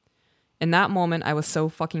 In that moment, I was so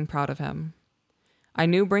fucking proud of him. I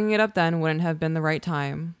knew bringing it up then wouldn't have been the right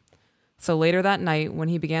time. So later that night, when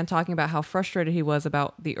he began talking about how frustrated he was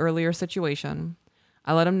about the earlier situation,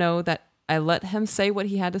 I let him know that I let him say what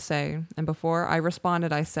he had to say, and before I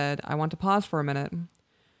responded, I said, I want to pause for a minute.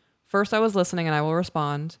 First, I was listening and I will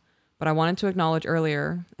respond, but I wanted to acknowledge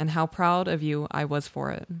earlier and how proud of you I was for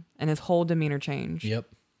it, and his whole demeanor changed. Yep.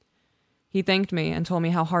 He thanked me and told me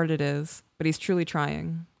how hard it is, but he's truly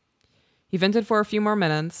trying. He vented for a few more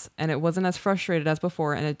minutes, and it wasn't as frustrated as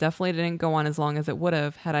before, and it definitely didn't go on as long as it would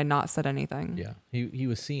have had I not said anything. Yeah, he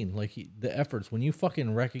was seen. Like the efforts, when you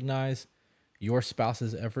fucking recognize your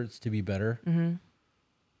spouse's efforts to be better, mm-hmm.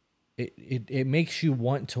 it makes you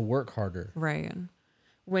want to work harder. Right.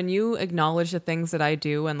 When you acknowledge the things that I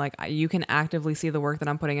do and like you can actively see the work that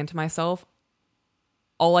I'm putting into myself,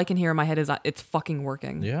 all I can hear in my head is it's fucking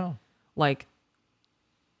working. Yeah. Like,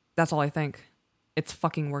 that's all I think. It's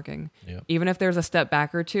fucking working. Yep. Even if there's a step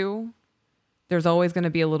back or two, there's always going to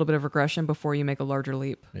be a little bit of regression before you make a larger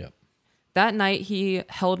leap. Yep. That night, he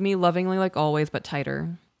held me lovingly like always, but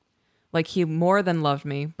tighter. Like he more than loved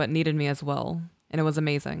me, but needed me as well. And it was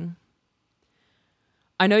amazing.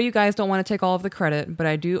 I know you guys don't want to take all of the credit, but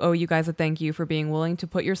I do owe you guys a thank you for being willing to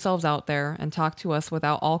put yourselves out there and talk to us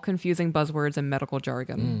without all confusing buzzwords and medical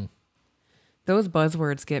jargon. Those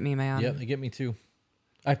buzzwords get me, man. Yep, they get me too.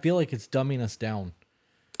 I feel like it's dumbing us down.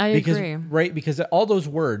 I agree. Right, because all those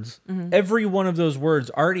words, every one of those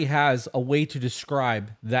words already has a way to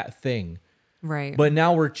describe that thing. Right. But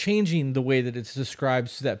now we're changing the way that it's described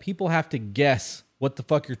so that people have to guess what the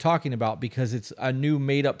fuck you're talking about because it's a new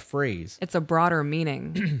made up phrase. It's a broader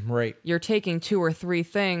meaning. Right. You're taking 2 or 3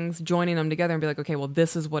 things, joining them together and be like, okay, well,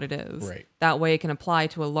 this is what it is. Right. That way it can apply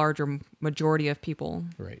to a larger majority of people.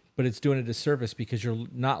 Right. But it's doing a disservice because you're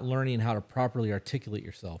not learning how to properly articulate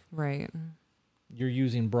yourself. Right. You're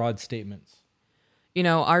using broad statements. You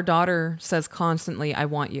know, our daughter says constantly, I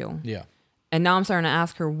want you. Yeah. And now I'm starting to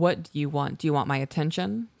ask her, what do you want? Do you want my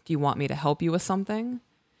attention? Do you want me to help you with something?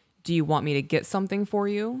 Do you want me to get something for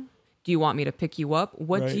you? Do you want me to pick you up?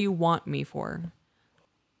 What do you want me for?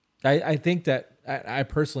 I think that, I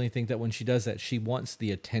personally think that when she does that, she wants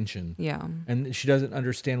the attention. Yeah. And she doesn't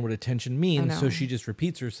understand what attention means, so she just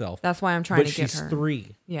repeats herself. That's why I'm trying to get her. But she's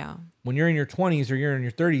 3. Yeah. When you're in your 20s or you're in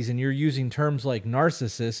your 30s and you're using terms like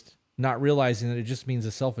narcissist, not realizing that it just means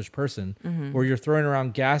a selfish person, or you're throwing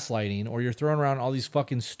around gaslighting, or you're throwing around all these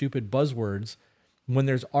fucking stupid buzzwords when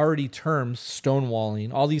there's already terms,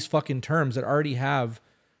 stonewalling, all these fucking terms that already have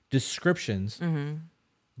descriptions,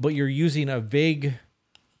 but you're using a vague,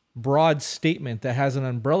 broad statement that has an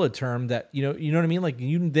umbrella term that, you know what I mean? Like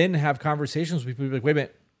you then have conversations with people like, wait a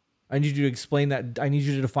minute, I need you to explain that. I need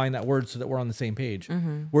you to define that word so that we're on the same page.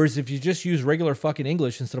 Whereas if you just use regular fucking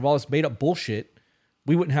English instead of all this made up bullshit,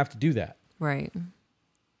 we wouldn't have to do that. Right.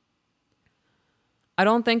 I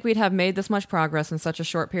don't think we'd have made this much progress in such a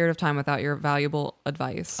short period of time without your valuable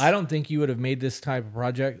advice. I don't think you would have made this type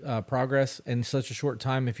of progress in such a short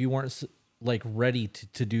time if you weren't like ready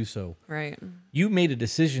to do so. Right. You made a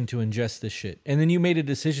decision to ingest this shit, and then you made a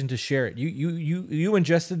decision to share it. You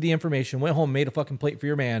ingested the information, went home, made a fucking plate for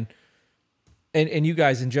your man, and you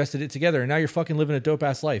guys ingested it together, and now you're fucking living a dope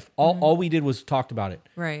ass life. All we did was talked about it.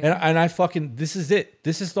 Right. And I fucking, this is it.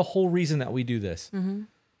 This is the whole reason that we do this.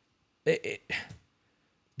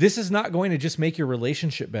 This is not going to just make your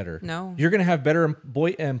relationship better. No. You're going to have better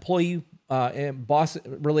employee and boss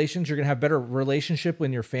relations. You're going to have better relationship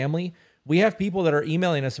in your family. We have people that are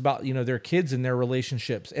emailing us about, their kids and their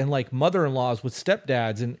relationships and like mother-in-laws with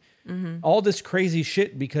stepdads and all this crazy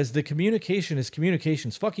shit because the communication is communication.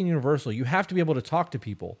 It's fucking universal. You have to be able to talk to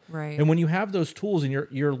people. Right. And when you have those tools and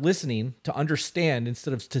you're listening to understand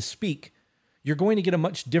instead of to speak, you're going to get a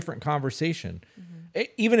much different conversation.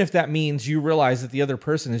 Even if that means you realize that the other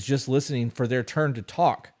person is just listening for their turn to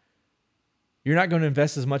talk. You're not going to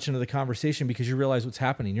invest as much into the conversation because you realize what's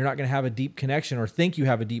happening. You're not going to have a deep connection or think you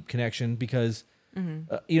have a deep connection because, you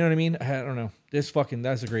know what I mean? I don't know.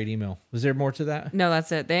 That's a great email. Was there more to that? No,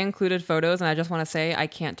 that's it. They included photos, and I just want to say I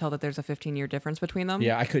can't tell that there's a 15-year difference between them.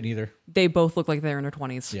 Yeah, I couldn't either. They both look like they're in their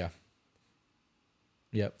 20s. Yeah.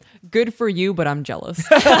 Yep. Good for you, but I'm jealous.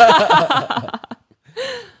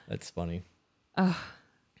 That's funny.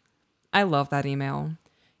 I love that email.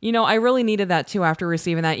 I really needed that too after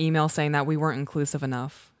receiving that email saying that we weren't inclusive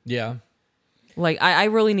enough. Yeah. Like, I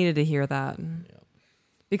really needed to hear that. Yeah.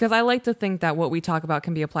 Because I like to think that what we talk about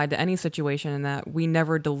can be applied to any situation and that we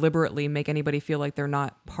never deliberately make anybody feel like they're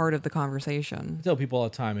not part of the conversation. I tell people all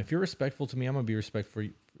the time, if you're respectful to me, I'm going to be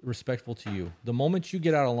respectful to you. The moment you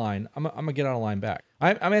get out of line, I'm going to get out of line back.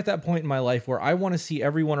 I'm at that point in my life where I want to see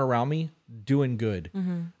everyone around me doing good.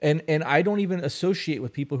 And I don't even associate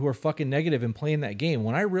with people who are fucking negative and playing that game.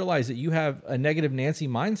 When I realize that you have a negative Nancy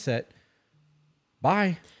mindset,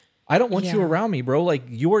 bye. I don't want you around me, bro. Like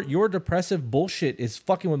your depressive bullshit is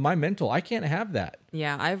fucking with my mental. I can't have that.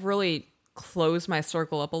 Yeah, I've really closed my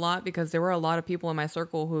circle up a lot because there were a lot of people in my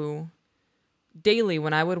circle who daily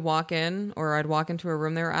when I would walk in or I'd walk into a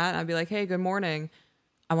room they were at, I'd be like, hey, good morning.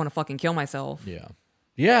 I want to fucking kill myself. Yeah.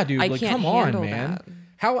 Yeah, dude. Like, come on, man. That.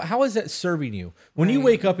 How is that serving you? When you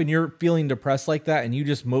wake up and you're feeling depressed like that and you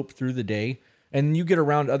just mope through the day and you get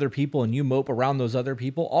around other people and you mope around those other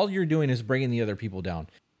people, all you're doing is bringing the other people down.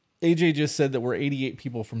 AJ just said that we're 88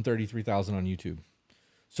 people from 33,000 on YouTube.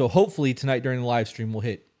 So hopefully tonight during the live stream we'll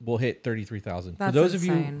hit 33,000. For those of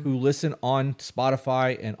you who listen on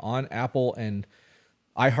Spotify and on Apple and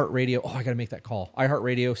iHeartRadio, I got to make that call.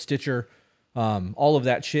 iHeartRadio, Stitcher, all of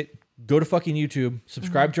that shit. Go to fucking YouTube,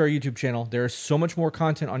 subscribe to our YouTube channel. There is so much more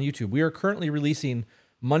content on YouTube. We are currently releasing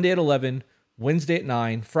Monday at 11, Wednesday at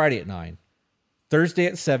 9, Friday at 9, Thursday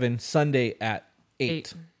at 7, Sunday at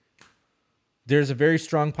 8. There's a very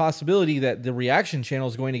strong possibility that the reaction channel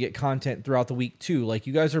is going to get content throughout the week too. Like,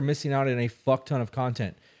 you guys are missing out on a fuck ton of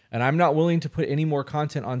content. And I'm not willing to put any more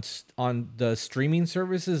content on the streaming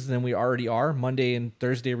services than we already are, Monday and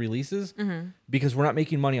Thursday releases, because we're not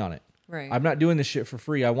making money on it. Right. I'm not doing this shit for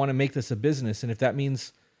free. I want to make this a business. And if that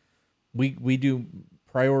means we do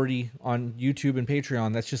priority on YouTube and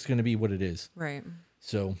Patreon, that's just going to be what it is. Right.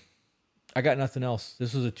 So I got nothing else.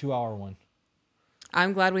 This was a 2-hour one.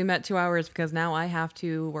 I'm glad we met 2 hours because now I have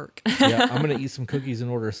to work. Yeah, I'm going to eat some cookies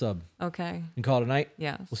and order a sub. Okay. And call it a night.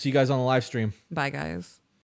 Yes. We'll see you guys on the live stream. Bye, guys.